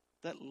goodness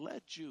that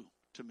led you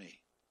to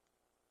me.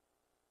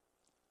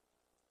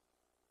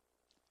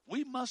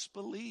 We must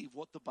believe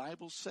what the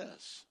Bible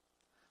says,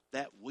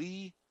 that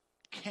we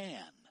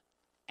can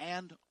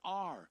and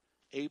are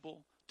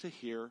able to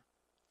hear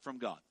from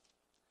God.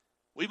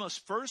 We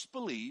must first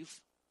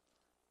believe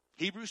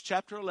Hebrews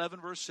chapter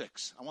 11, verse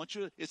 6.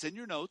 It's in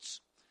your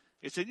notes.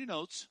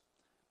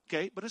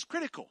 Okay, but it's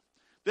critical.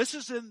 This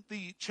is in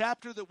the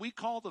chapter that we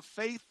call the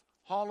Faith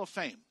Hall of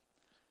Fame.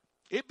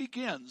 It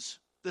begins,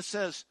 that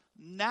says,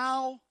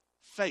 now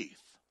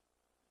faith.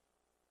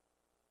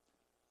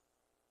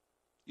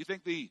 You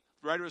think the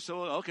writer is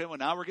so, okay, well,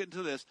 now we're getting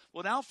to this.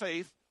 Well, now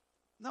faith,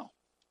 no.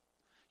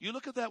 You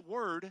look at that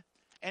word,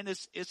 and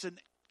it's an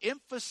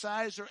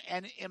emphasizer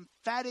and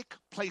emphatic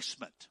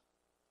placement.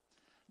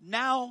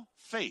 Now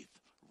faith,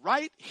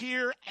 right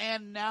here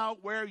and now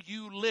where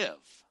you live,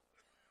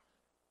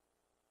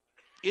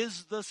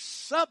 is the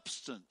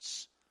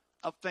substance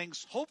of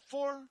things hoped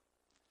for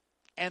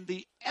and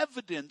the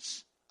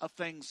evidence of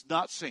things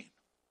not seen.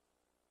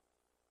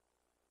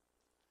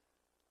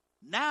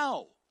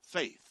 Now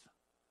faith.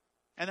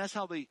 And that's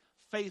how the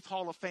Faith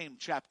Hall of Fame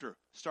chapter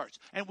starts.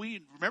 And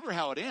we remember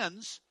how it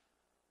ends.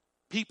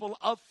 People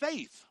of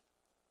faith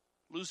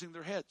losing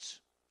their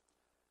heads.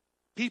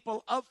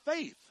 People of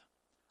faith.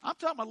 I'm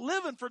talking about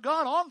living for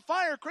God, on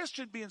fire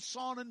Christian, being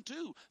sawn in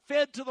two,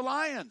 fed to the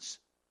lions,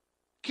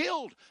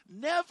 killed,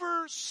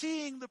 never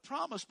seeing the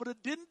promise, but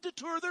it didn't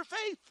deter their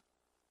faith.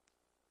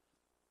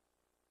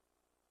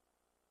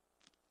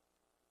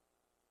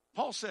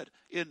 Paul said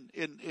in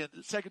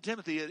 2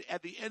 Timothy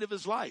at the end of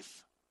his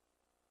life,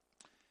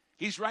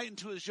 he's writing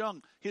to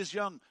his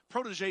young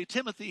protege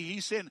Timothy.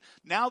 He's saying,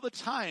 now the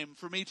time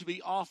for me to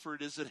be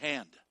offered is at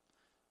hand.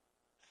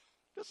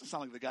 Doesn't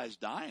sound like the guy's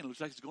dying. It looks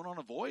like he's going on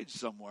a voyage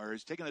somewhere.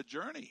 He's taking a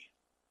journey.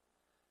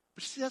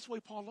 But you see, that's the way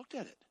Paul looked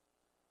at it.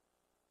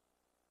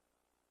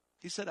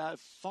 He said, I have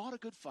fought a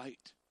good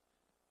fight.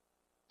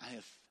 I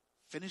have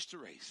finished the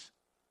race.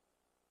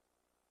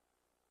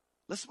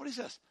 Listen to what he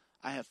says.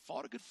 I have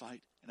fought a good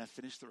fight and I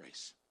finished the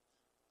race.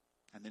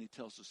 And then he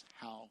tells us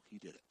how he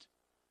did it.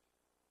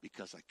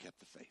 Because I kept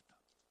the faith.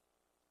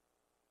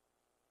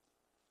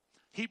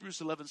 Hebrews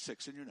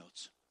 11:6 in your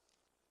notes.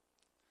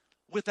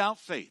 Without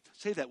faith.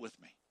 Say that with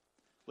me.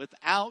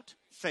 Without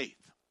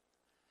faith.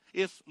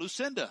 If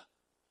Lucinda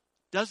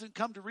doesn't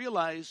come to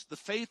realize the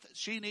faith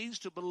she needs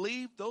to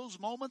believe those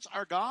moments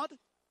are God,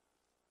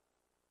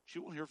 she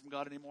won't hear from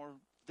God any more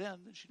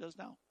then than she does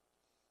now.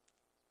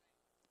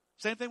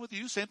 Same thing with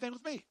you, same thing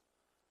with me.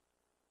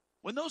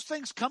 When those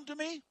things come to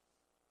me,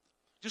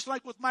 just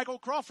like with Michael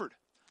Crawford,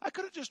 I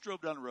could have just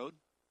drove down the road.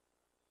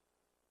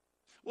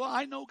 Well,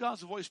 I know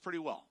God's voice pretty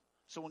well.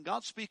 So when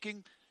God's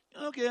speaking,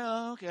 okay,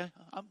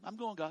 I'm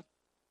going, God.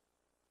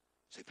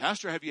 Say,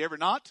 Pastor, have you ever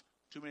not?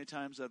 Too many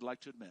times I'd like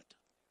to admit.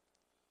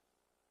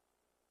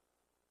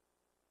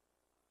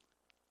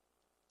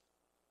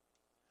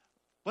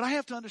 But I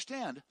have to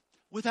understand,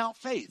 without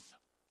faith.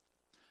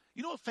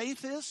 You know what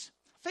faith is?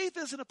 Faith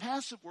isn't a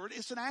passive word,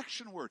 it's an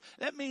action word.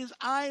 That means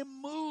I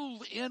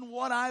move in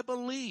what I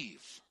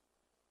believe.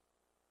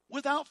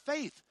 Without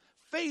faith.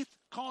 Faith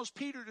caused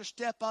Peter to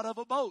step out of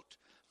a boat.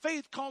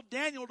 Faith called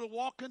Daniel to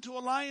walk into a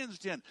lion's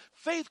den.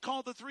 Faith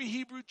called the 3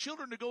 Hebrew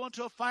children to go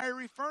into a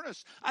fiery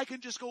furnace. I can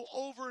just go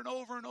over and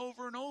over and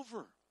over and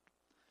over.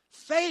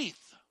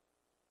 Faith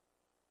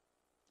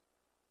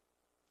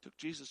took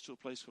Jesus to a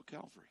place called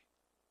Calvary.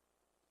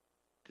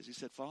 Because he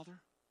said, Father,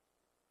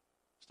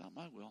 it's not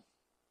my will.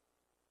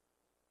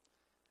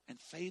 And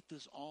faith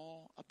is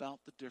all about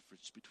the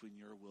difference between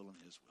your will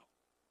and his will.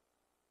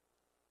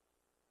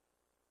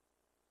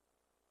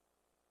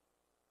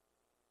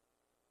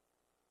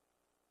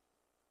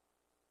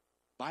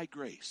 By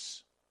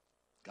grace,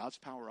 God's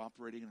power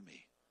operating in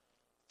me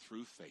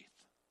through faith,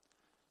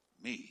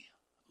 me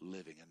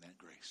living in that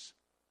grace,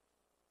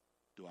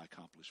 do I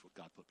accomplish what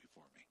God put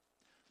before me?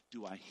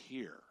 Do I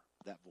hear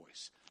that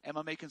voice? Am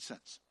I making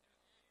sense?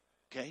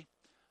 Okay?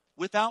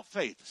 Without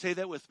faith, say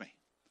that with me.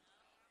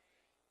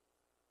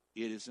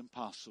 It is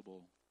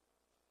impossible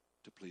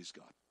to please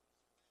God.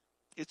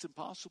 It's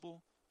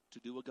impossible to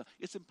do what God.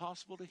 It's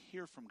impossible to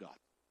hear from God.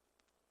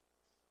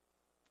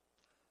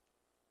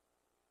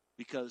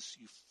 Because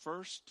you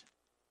first,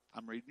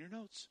 I'm reading your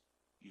notes,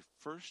 you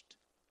first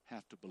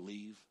have to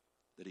believe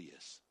that he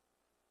is.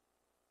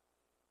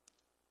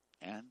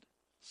 And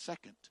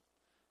second,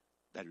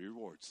 that he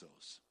rewards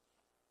those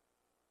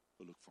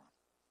who look for him.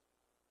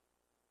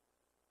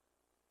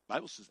 The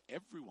Bible says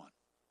everyone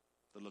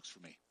that looks for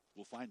me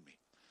will find me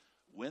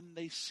when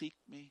they seek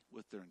me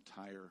with their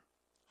entire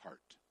heart.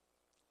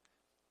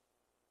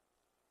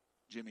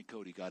 Jimmy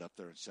Cody got up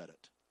there and said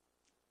it.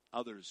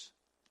 Others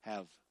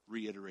have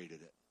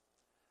reiterated it.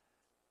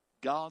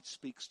 God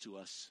speaks to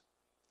us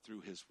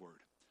through his word.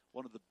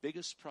 One of the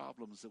biggest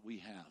problems that we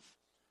have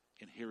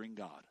in hearing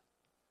God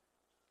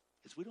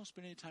is we don't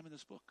spend any time in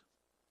this book.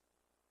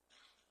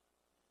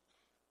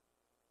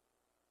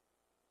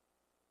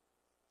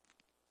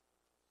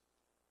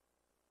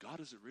 God,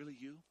 is it really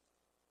you?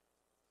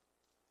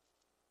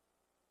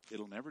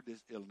 It'll never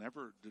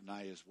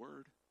deny his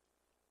word.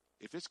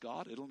 If it's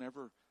God, it'll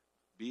never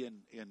be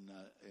in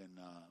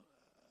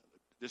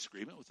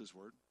disagreement with his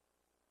word.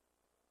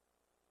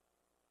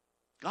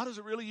 God, is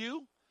it really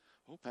you?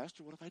 Oh,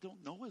 Pastor, what if I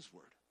don't know his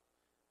word?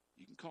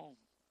 You can call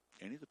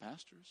any of the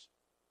pastors.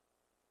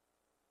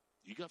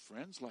 You got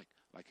friends like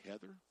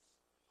Heather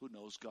who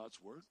knows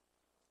God's word.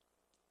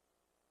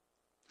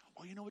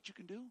 Or you know what you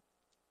can do?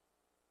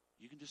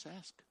 You can just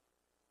ask,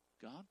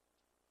 God,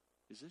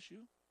 is this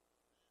you?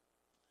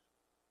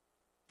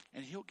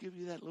 And he'll give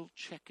you that little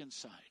check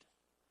inside.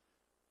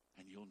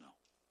 And you'll know.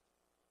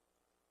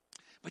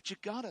 But you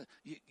gotta,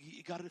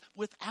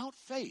 without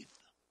faith.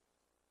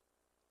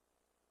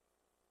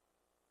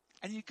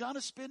 And you gotta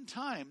spend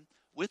time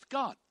with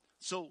God.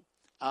 So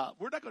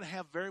we're not going to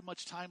have very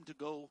much time to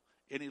go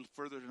any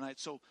further tonight.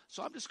 So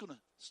I'm just going to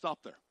stop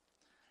there.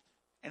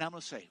 And I'm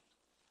going to say,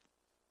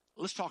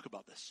 let's talk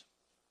about this.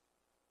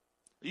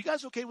 Are you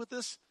guys okay with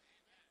this?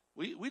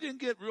 We didn't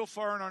get real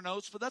far in our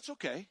notes, but that's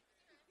okay.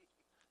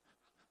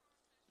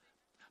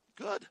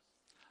 Good.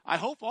 I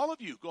hope all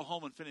of you go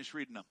home and finish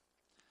reading them.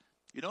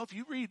 You know, if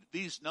you read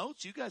these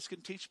notes, you guys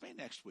can teach me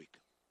next week.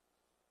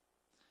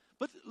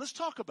 But let's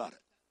talk about it.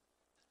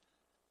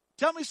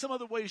 Tell me some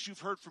other ways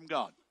you've heard from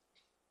God.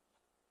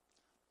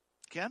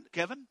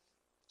 Kevin,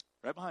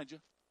 right behind you.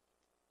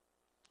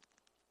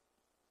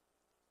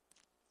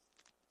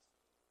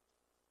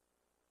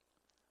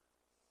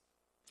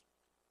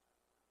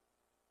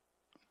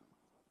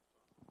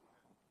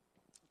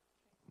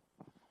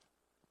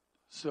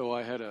 So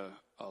I had a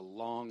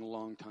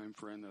long time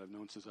friend that I've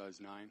known since I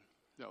was 9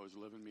 that was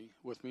living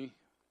with me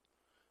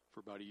for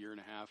about a year and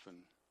a half,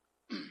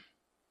 and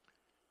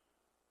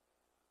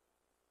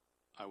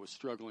I was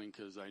struggling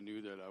because I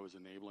knew that I was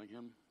enabling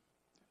him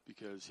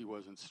because he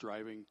wasn't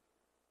striving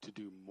to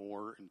do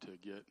more and to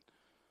get,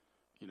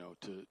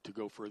 to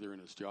go further in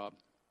his job.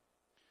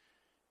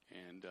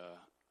 And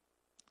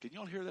Can you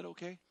all hear that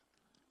okay?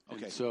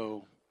 Okay. And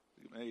so,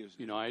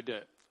 I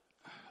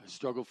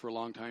struggled for a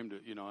long time to,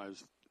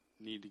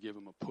 need to give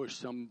him a push.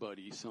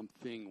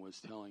 Something was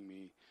telling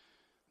me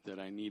that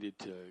I needed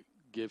to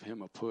give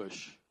him a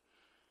push.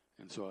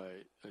 And so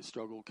I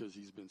struggled because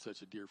he's been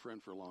such a dear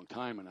friend for a long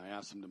time, and I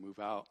asked him to move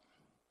out.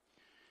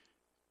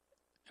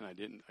 And I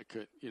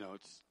could,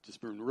 it's just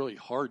been really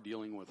hard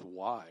dealing with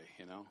why,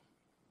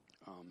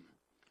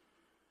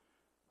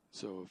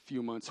 So a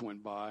few months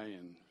went by,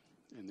 and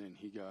then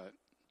he got,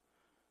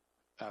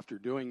 after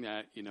doing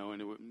that,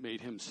 and it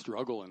made him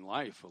struggle in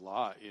life a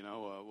lot,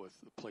 with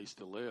a place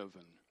to live.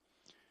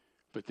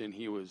 But then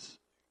he was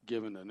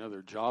given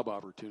another job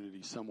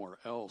opportunity somewhere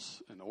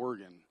else in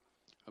Oregon,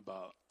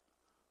 about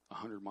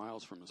 100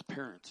 miles from his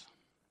parents.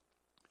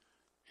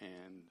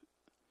 And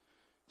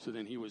so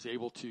then he was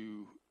able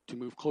to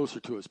move closer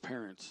to his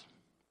parents.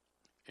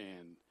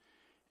 And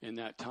in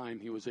that time,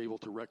 he was able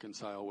to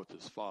reconcile with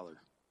his father.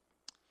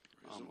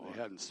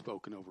 They hadn't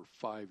spoken over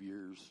 5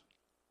 years.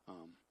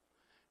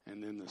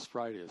 And then this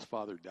Friday, his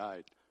father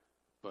died.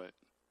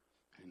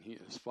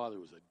 His father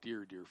was a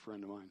dear, dear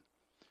friend of mine.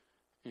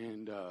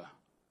 And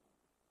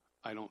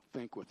I don't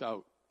think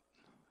without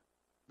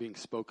being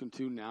spoken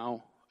to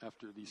now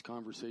after these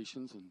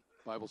conversations and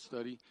Bible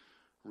study,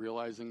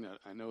 realizing that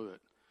I know that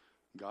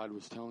God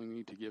was telling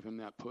me to give him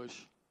that push.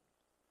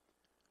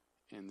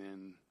 And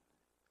then,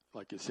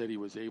 like I said, he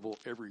was able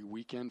every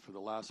weekend for the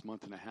last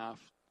month and a half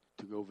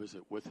to go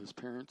visit with his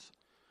parents.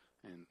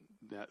 And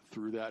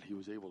through that, he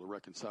was able to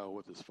reconcile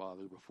with his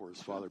father before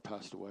his father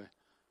passed away.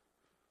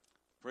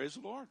 Praise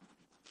the Lord.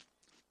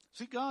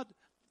 See, God,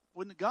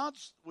 when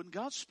God's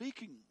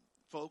speaking,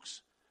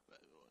 folks,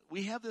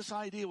 we have this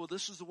idea, well,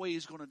 this is the way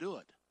he's going to do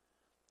it.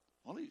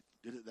 Well, he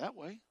did it that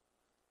way.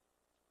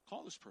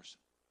 Call this person.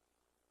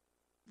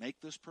 Make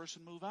this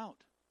person move out.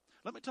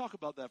 Let me talk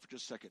about that for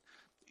just a second.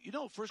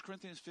 1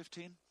 Corinthians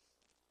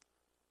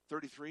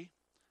 15:33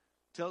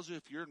 tells you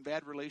if you're in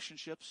bad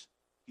relationships,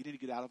 you need to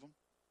get out of them.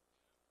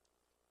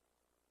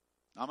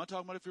 Now, I'm not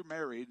talking about if you're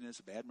married and it's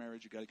a bad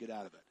marriage, you got to get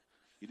out of it.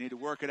 You need to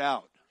work it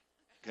out.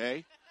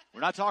 Okay?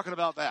 We're not talking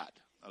about that.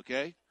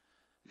 Okay?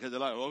 Because they're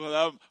like,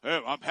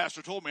 my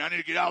pastor told me I need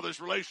to get out of this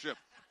relationship.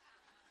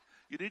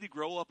 You need to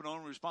grow up and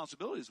own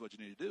responsibility is what you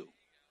need to do.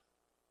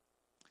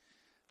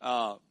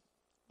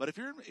 But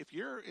if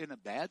you're in a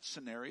bad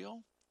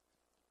scenario,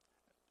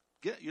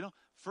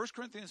 1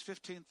 Corinthians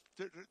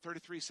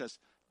 15:33 says,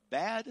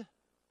 bad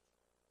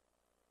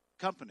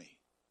company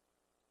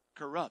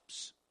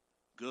corrupts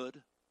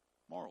good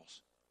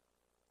morals.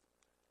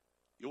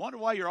 You wonder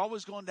why you're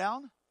always going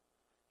down?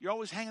 You're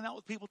always hanging out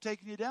with people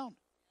taking you down.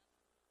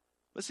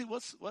 Let's see,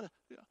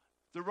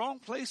 the wrong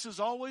place is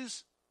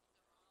always.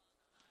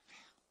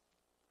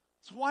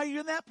 So why are you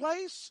in that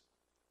place?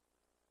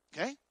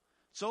 Okay?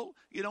 So,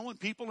 when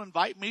people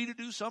invite me to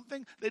do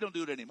something, they don't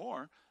do it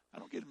anymore. I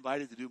don't get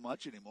invited to do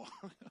much anymore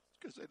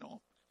because they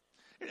don't.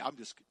 I'm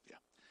just, yeah.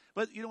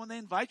 But, when they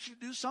invite you to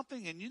do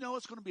something and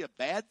it's going to be a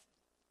bad,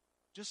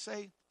 just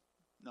say,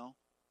 no.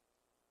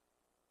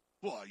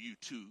 Well, are you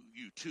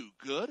too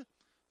good?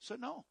 So,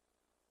 no.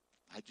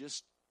 I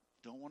just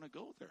don't want to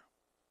go there.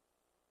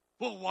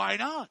 Well, why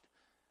not?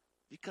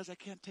 Because I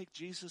can't take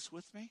Jesus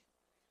with me.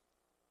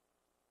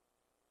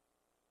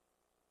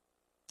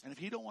 And if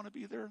he don't want to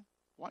be there,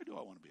 why do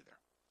I want to be there?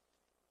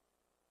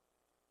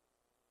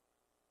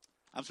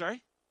 I'm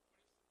sorry?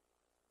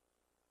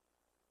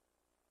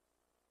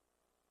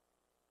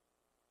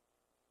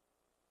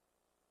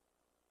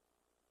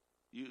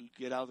 You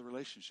get out of the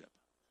relationship.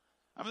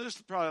 I mean,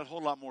 there's probably a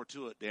whole lot more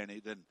to it,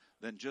 Danny,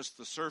 than just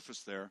the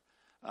surface there.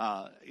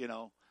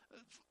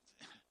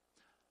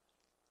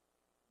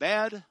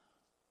 Bad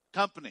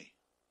company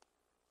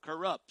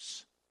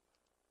corrupts.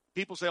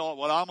 People say, oh,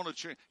 well, I'm going to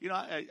change.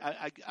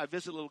 I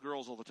visit little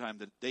girls all the time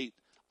that date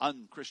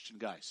unchristian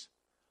guys.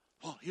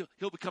 Well,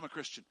 he'll become a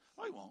Christian.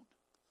 No, he won't.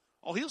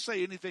 Oh, he'll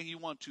say anything you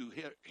want to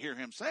hear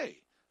him say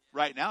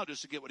right now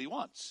just to get what he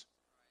wants.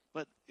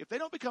 But if they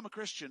don't become a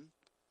Christian,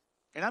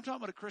 and I'm talking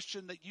about a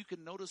Christian that you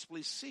can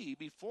noticeably see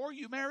before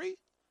you marry,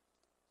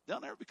 they'll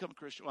never become a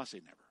Christian. Well, I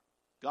say never.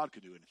 God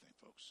could do anything,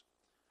 folks.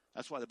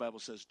 That's why the Bible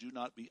says, do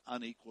not be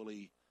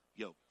unequally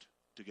yoked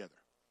together.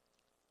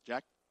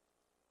 Jack?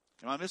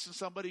 Am I missing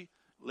somebody?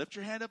 Lift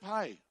your hand up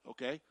high,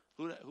 okay?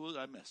 Who did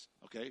I miss?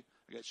 Okay,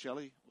 I got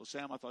Shelly. Well,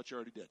 Sam, I thought you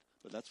already did,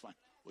 but that's fine.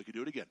 We can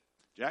do it again.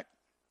 Jack?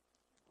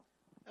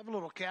 I have a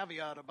little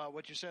caveat about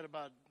what you said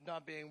about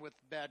not being with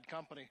bad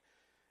company.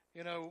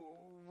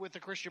 With the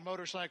Christian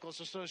Motorcyclists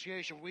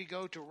Association, we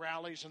go to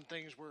rallies and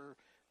things where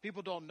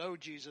people don't know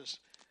Jesus.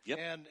 Yep.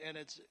 And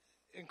it's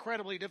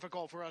incredibly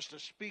difficult for us to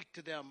speak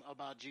to them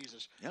about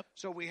Jesus. Yep.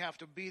 So we have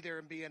to be there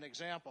and be an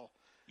example.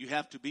 You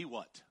have to be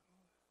what?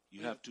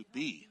 You have to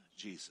be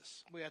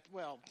Jesus. We have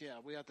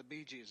to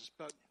be Jesus.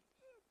 But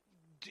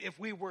if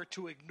we were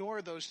to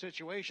ignore those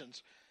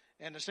situations,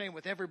 and the same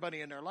with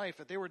everybody in their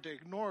life, if they were to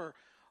ignore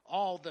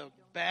all the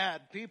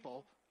bad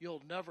people,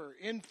 you'll never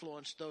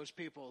influence those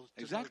people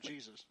to know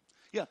Jesus.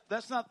 Yeah,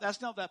 that's not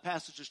what that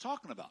passage is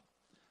talking about.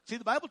 See,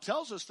 the Bible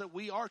tells us that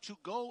we are to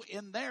go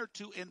in there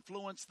to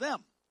influence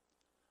them,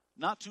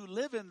 not to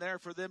live in there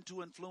for them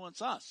to influence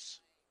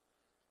us.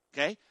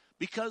 Okay?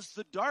 Because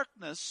the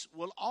darkness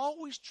will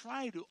always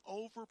try to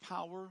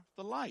overpower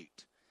the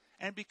light.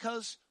 And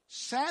because,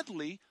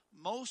 sadly,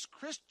 most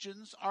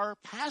Christians are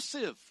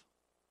passive.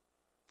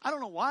 I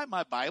don't know why.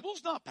 My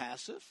Bible's not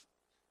passive.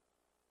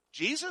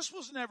 Jesus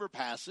was never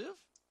passive.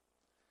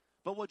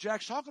 But what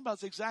Jack's talking about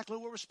is exactly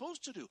what we're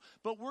supposed to do.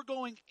 But we're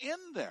going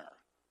in there.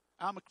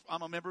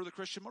 I'm a member of the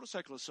Christian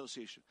Motorcycle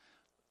Association.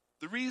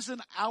 The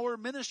reason our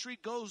ministry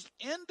goes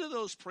into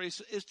those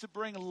places is to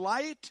bring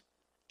light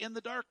in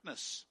the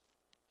darkness.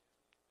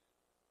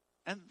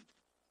 And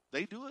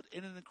they do it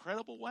in an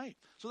incredible way.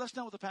 So that's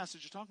not what the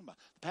passage is talking about.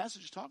 The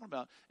passage is talking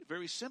about,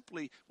 very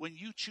simply, when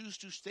you choose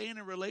to stay in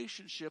a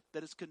relationship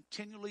that is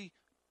continually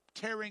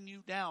tearing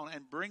you down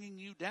and bringing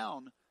you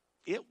down,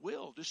 it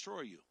will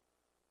destroy you.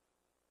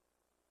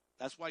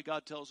 That's why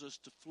God tells us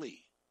to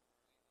flee.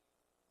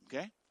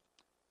 Okay?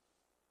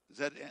 Does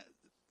that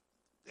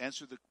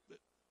answer the...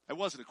 It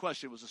wasn't a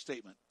question, it was a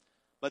statement.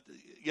 But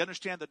you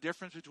understand the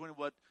difference between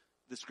what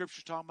the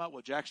Scripture's talking about,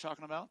 what Jack's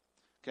talking about?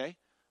 Okay?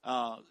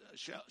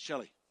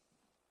 Shelley.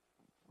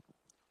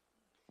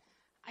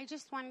 I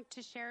just wanted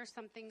to share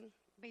something,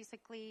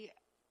 basically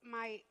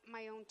my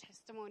own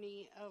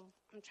testimony of,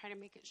 I'm trying to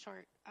make it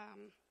short.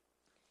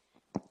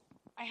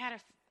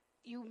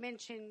 You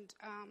mentioned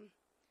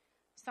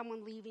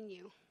someone leaving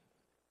you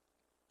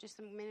just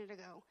a minute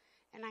ago.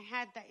 And I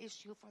had that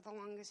issue for the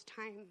longest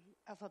time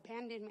of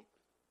abandonment.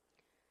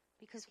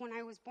 Because when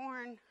I was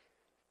born,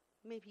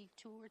 maybe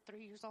 2 or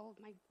 3 years old,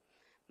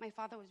 my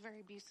father was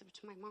very abusive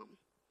to my mom.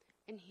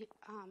 And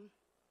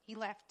he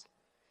left.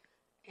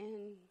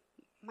 And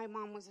my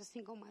mom was a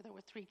single mother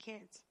with 3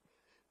 kids.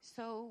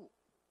 So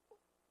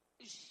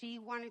she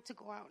wanted to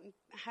go out and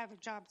have a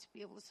job to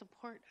be able to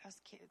support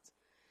us kids.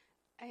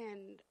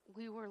 And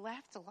we were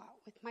left a lot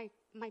with my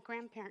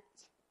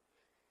grandparents.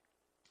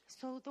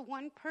 So the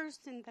one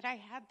person that I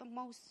had the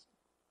most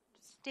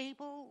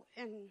stable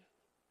and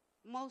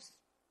most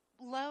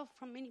love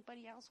from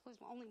anybody else was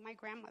only my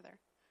grandmother.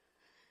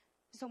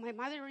 So my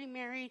mother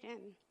remarried,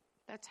 and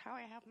that's how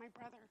I have my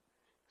brother,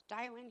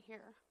 Dylan,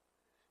 here.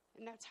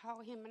 And that's how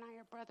him and I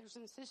are brothers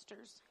and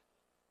sisters.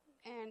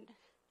 And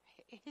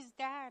his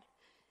dad,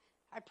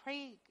 I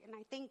pray and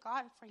I thank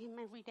God for him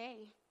every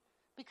day,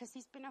 because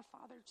he's been a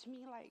father to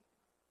me like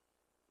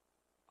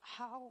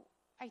how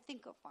I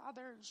think a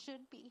father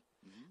should be.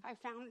 Mm-hmm. I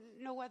found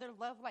no other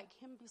love like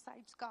him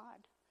besides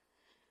God.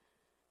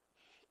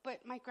 But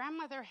my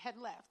grandmother had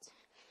left,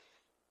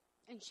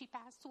 and she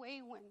passed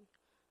away when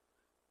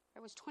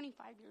I was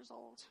 25 years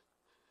old.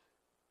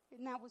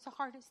 And that was the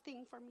hardest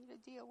thing for me to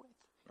deal with.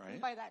 Right.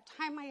 And by that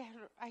time,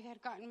 I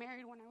had gotten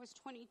married when I was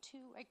 22.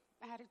 I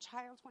had a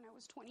child when I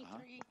was 23.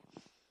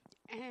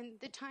 Uh-huh. And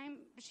the time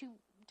she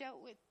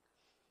dealt with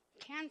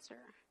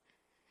cancer.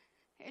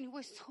 And it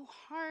was so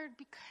hard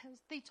because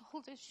they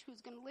told us she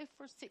was going to live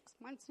for 6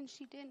 months, and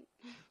she didn't.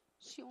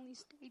 She only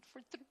stayed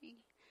for 3.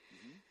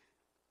 Mm-hmm.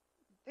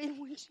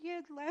 And when she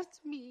had left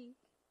me,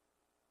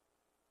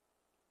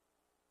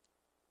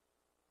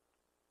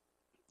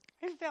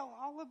 I felt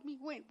all of me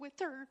went with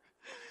her.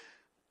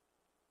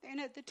 And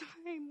at the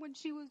time when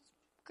she was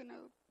going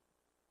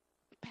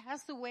to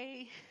pass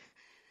away,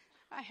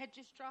 I had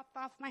just dropped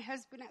off my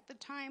husband at the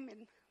time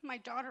and my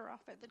daughter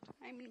off at the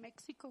time in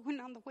Mexico. And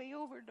on the way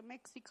over to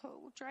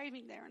Mexico,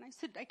 driving there, and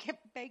I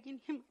kept begging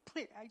him.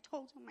 I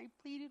told him, I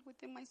pleaded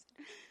with him. I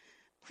said,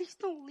 please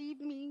don't leave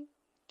me.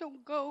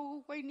 Don't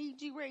go. I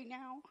need you right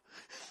now.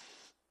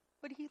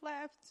 But he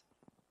left.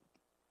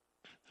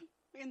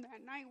 And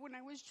that night when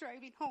I was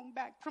driving home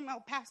back from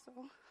El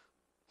Paso,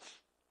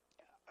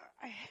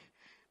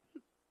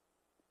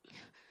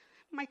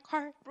 my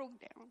car broke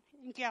down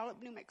in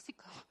Gallup, New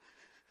Mexico.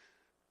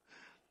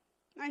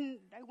 And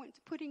I went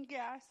to put in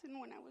gas, and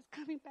when I was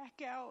coming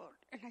back out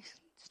and I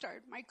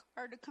started my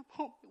car to come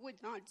home, it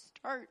would not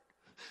start.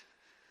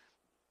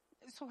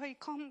 So I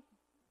called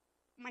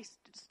my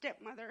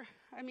stepfather,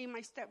 and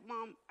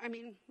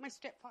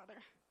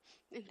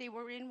they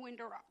were in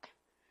Window Rock.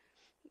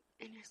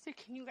 And I said,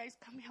 can you guys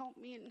come help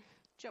me and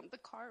jump the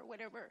car or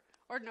whatever?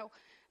 Or no,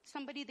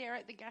 somebody there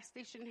at the gas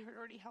station had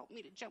already helped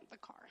me to jump the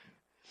car.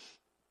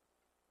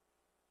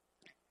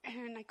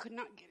 And I could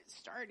not get it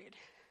started.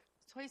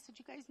 So I said,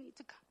 you guys need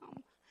to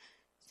come.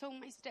 So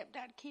my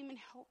stepdad came and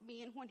helped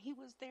me. And when he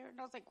was there, and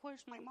I was like,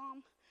 where's my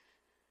mom?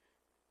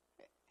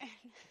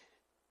 And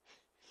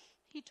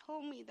he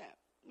told me that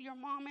your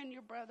mom and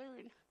your brother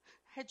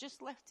had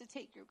just left to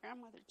take your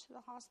grandmother to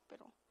the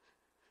hospital.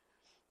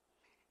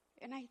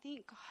 And I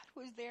think God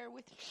was there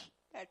with me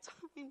that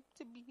time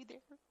to be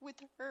there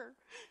with her.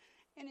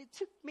 And it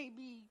took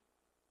maybe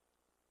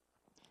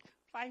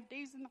 5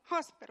 days in the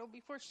hospital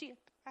before she had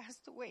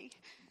passed away.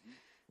 Mm-hmm.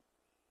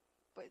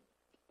 But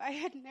I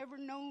had never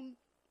known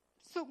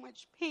so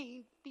much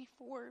pain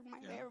before in my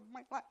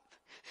life.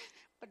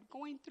 But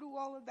going through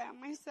all of that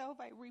myself,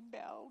 I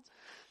rebelled.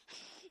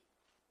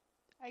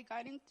 I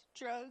got into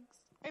drugs.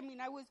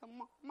 I was a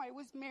mom. I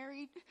was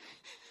married.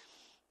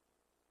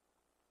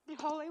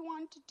 all I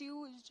wanted to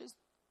do was just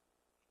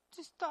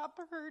to stop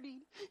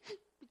hurting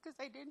because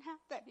I didn't have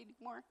that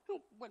anymore.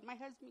 When my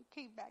husband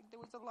came back, there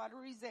was a lot of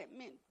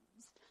resentment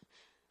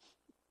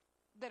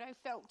that I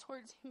felt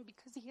towards him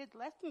because he had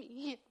left me.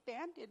 He had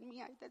abandoned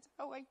me. That's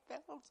how I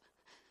felt.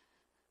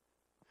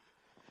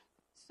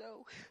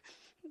 So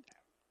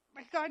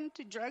I got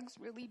into drugs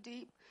really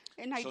deep.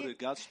 And So did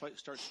God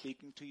start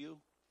speaking to you?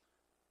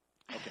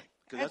 Okay.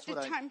 At the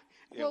time,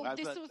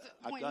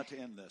 I've got to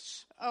end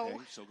this. Oh.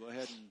 Okay, so go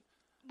ahead and...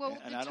 Well,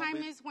 and the I don't time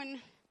mean- is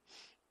when,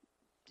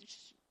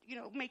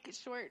 make it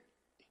short,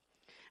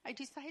 I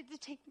decided to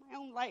take my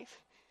own life.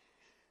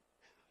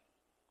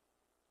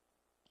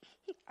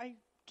 I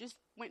just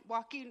went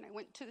walking. I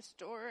went to the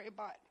store. I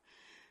bought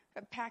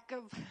a pack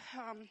of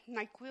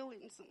NyQuil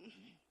and some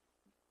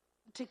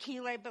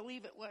tequila, I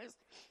believe it was.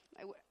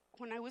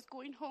 When I was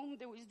going home,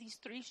 there was these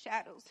 3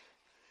 shadows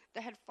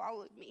that had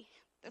followed me.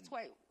 That's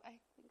why I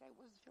think I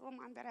was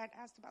Philemon that had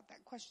asked about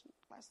that question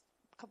last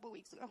couple of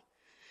weeks ago.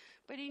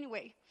 But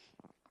anyway,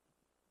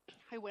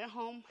 I went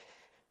home.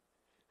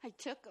 I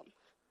took them.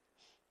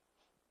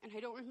 And I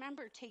don't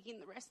remember taking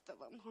the rest of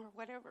them or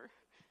whatever.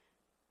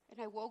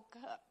 And I woke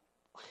up.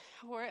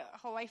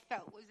 All I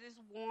felt was this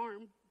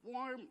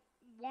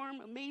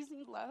warm,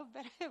 amazing love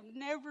that I have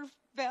never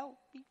felt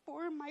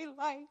before in my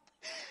life.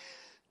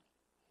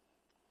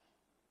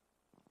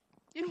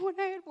 And when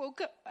I had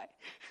woke up, it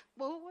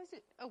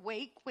wasn't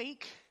awake.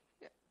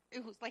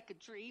 It was like a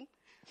dream.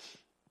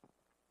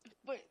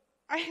 But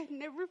I had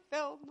never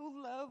felt no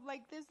love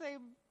like this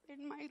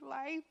in my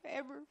life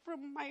ever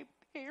from my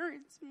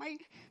parents,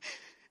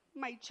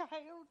 my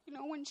child,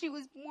 when she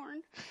was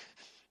born.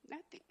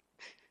 Nothing.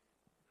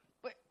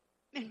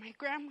 And my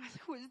grandmother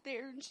was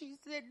there, and she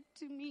said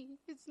to me,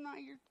 "It's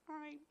not your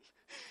time."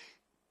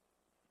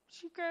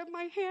 She grabbed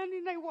my hand,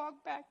 and I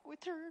walked back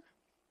with her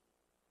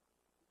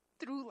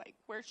through,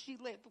 where she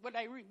lived, what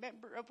I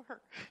remember of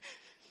her.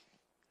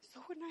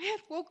 So when I had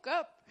woke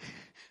up,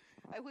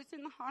 I was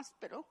in the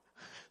hospital.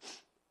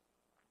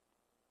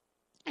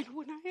 And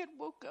when I had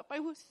woke up, I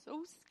was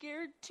so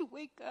scared to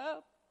wake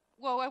up.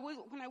 Well,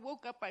 when I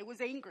woke up, I was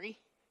angry.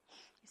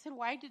 I said,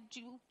 "Why did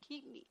you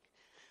keep me?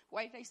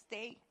 Why did I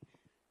stay?"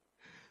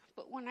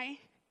 But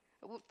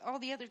all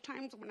the other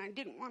times when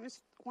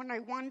I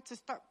wanted to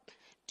stop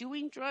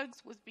doing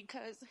drugs was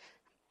because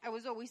I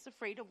was always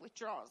afraid of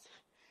withdrawals.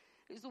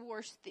 It was the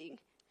worst thing.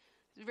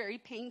 It was very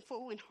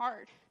painful and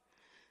hard.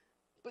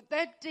 But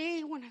that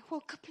day when I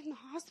woke up in the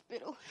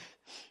hospital,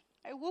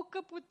 I woke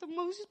up with the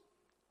most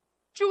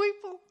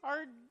joyful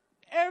heart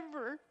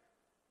ever.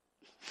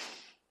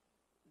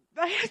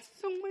 I had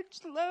so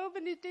much love,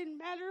 and it didn't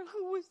matter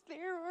who was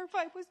there or if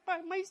I was by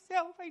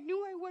myself. I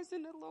knew I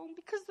wasn't alone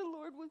because the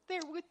Lord was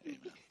there with me.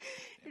 Amen.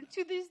 And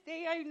to this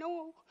day, I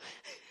know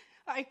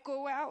I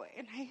go out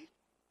and I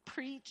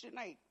preach and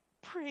I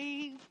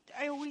pray.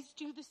 I always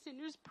do the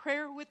sinner's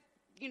prayer with,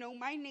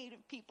 my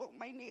native people.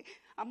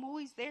 I'm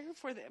always there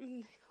for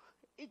them.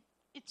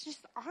 It's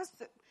just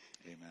awesome.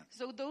 Amen.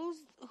 So those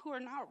who are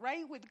not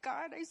right with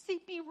God, I say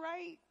be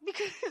right,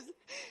 because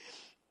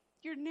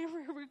you're never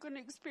ever going to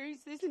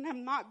experience this, and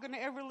I'm not going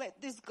to ever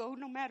let this go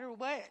no matter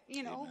what,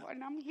 and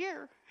I'm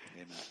here.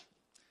 Amen.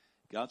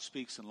 God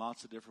speaks in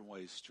lots of different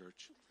ways,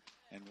 church.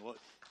 And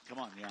come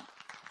on, yeah.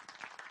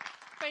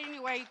 But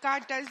anyway,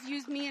 God does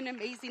use me in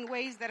amazing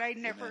ways that I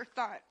never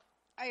thought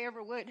I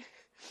ever would.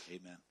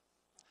 Amen.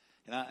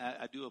 And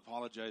I do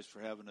apologize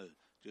for having to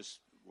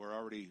we're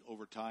already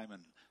over time,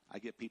 and I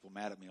get people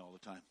mad at me all the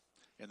time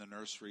in the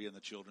nursery and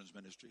the children's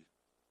ministry.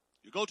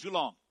 You go too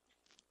long.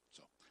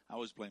 So I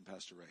always blame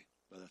Pastor Ray,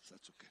 but that's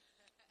okay.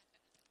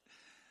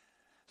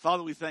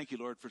 Father, we thank you,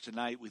 Lord, for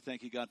tonight. We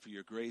thank you, God, for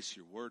your grace,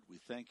 your word. We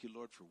thank you,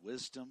 Lord, for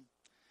wisdom.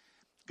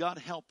 God,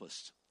 help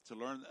us to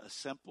learn a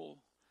simple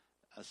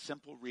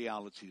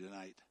reality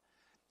tonight.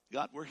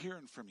 God, we're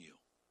hearing from you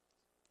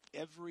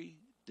every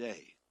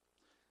day.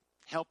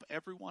 Help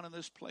everyone in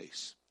this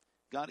place.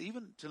 God,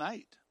 even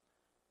tonight,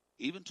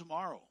 even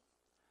tomorrow,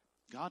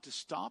 God, to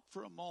stop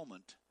for a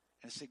moment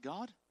and say,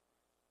 God,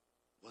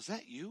 was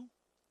that you?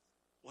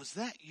 Was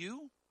that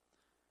you?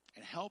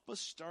 And help us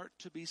start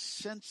to be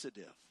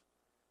sensitive.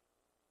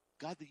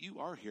 God, that you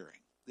are hearing,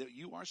 that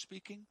you are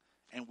speaking,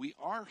 and we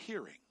are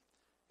hearing.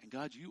 And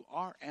God, you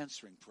are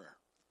answering prayer.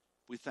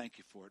 We thank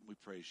you for it, and we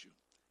praise you.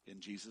 In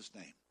Jesus'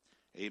 name,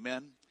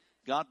 amen.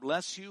 God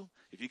bless you.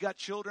 If you got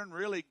children,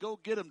 really go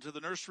get them to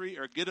the nursery,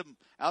 or get them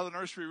out of the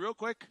nursery real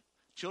quick.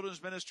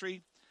 Children's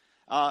ministry.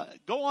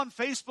 Go on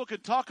Facebook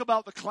and talk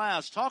about the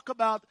class. Talk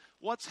about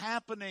what's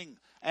happening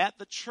at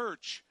the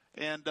church,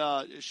 and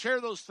share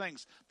those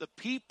things. The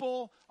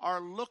people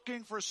are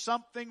looking for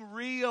something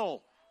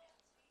real.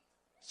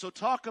 So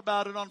talk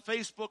about it on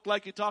Facebook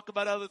like you talk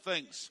about other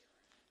things.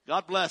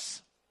 God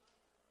bless.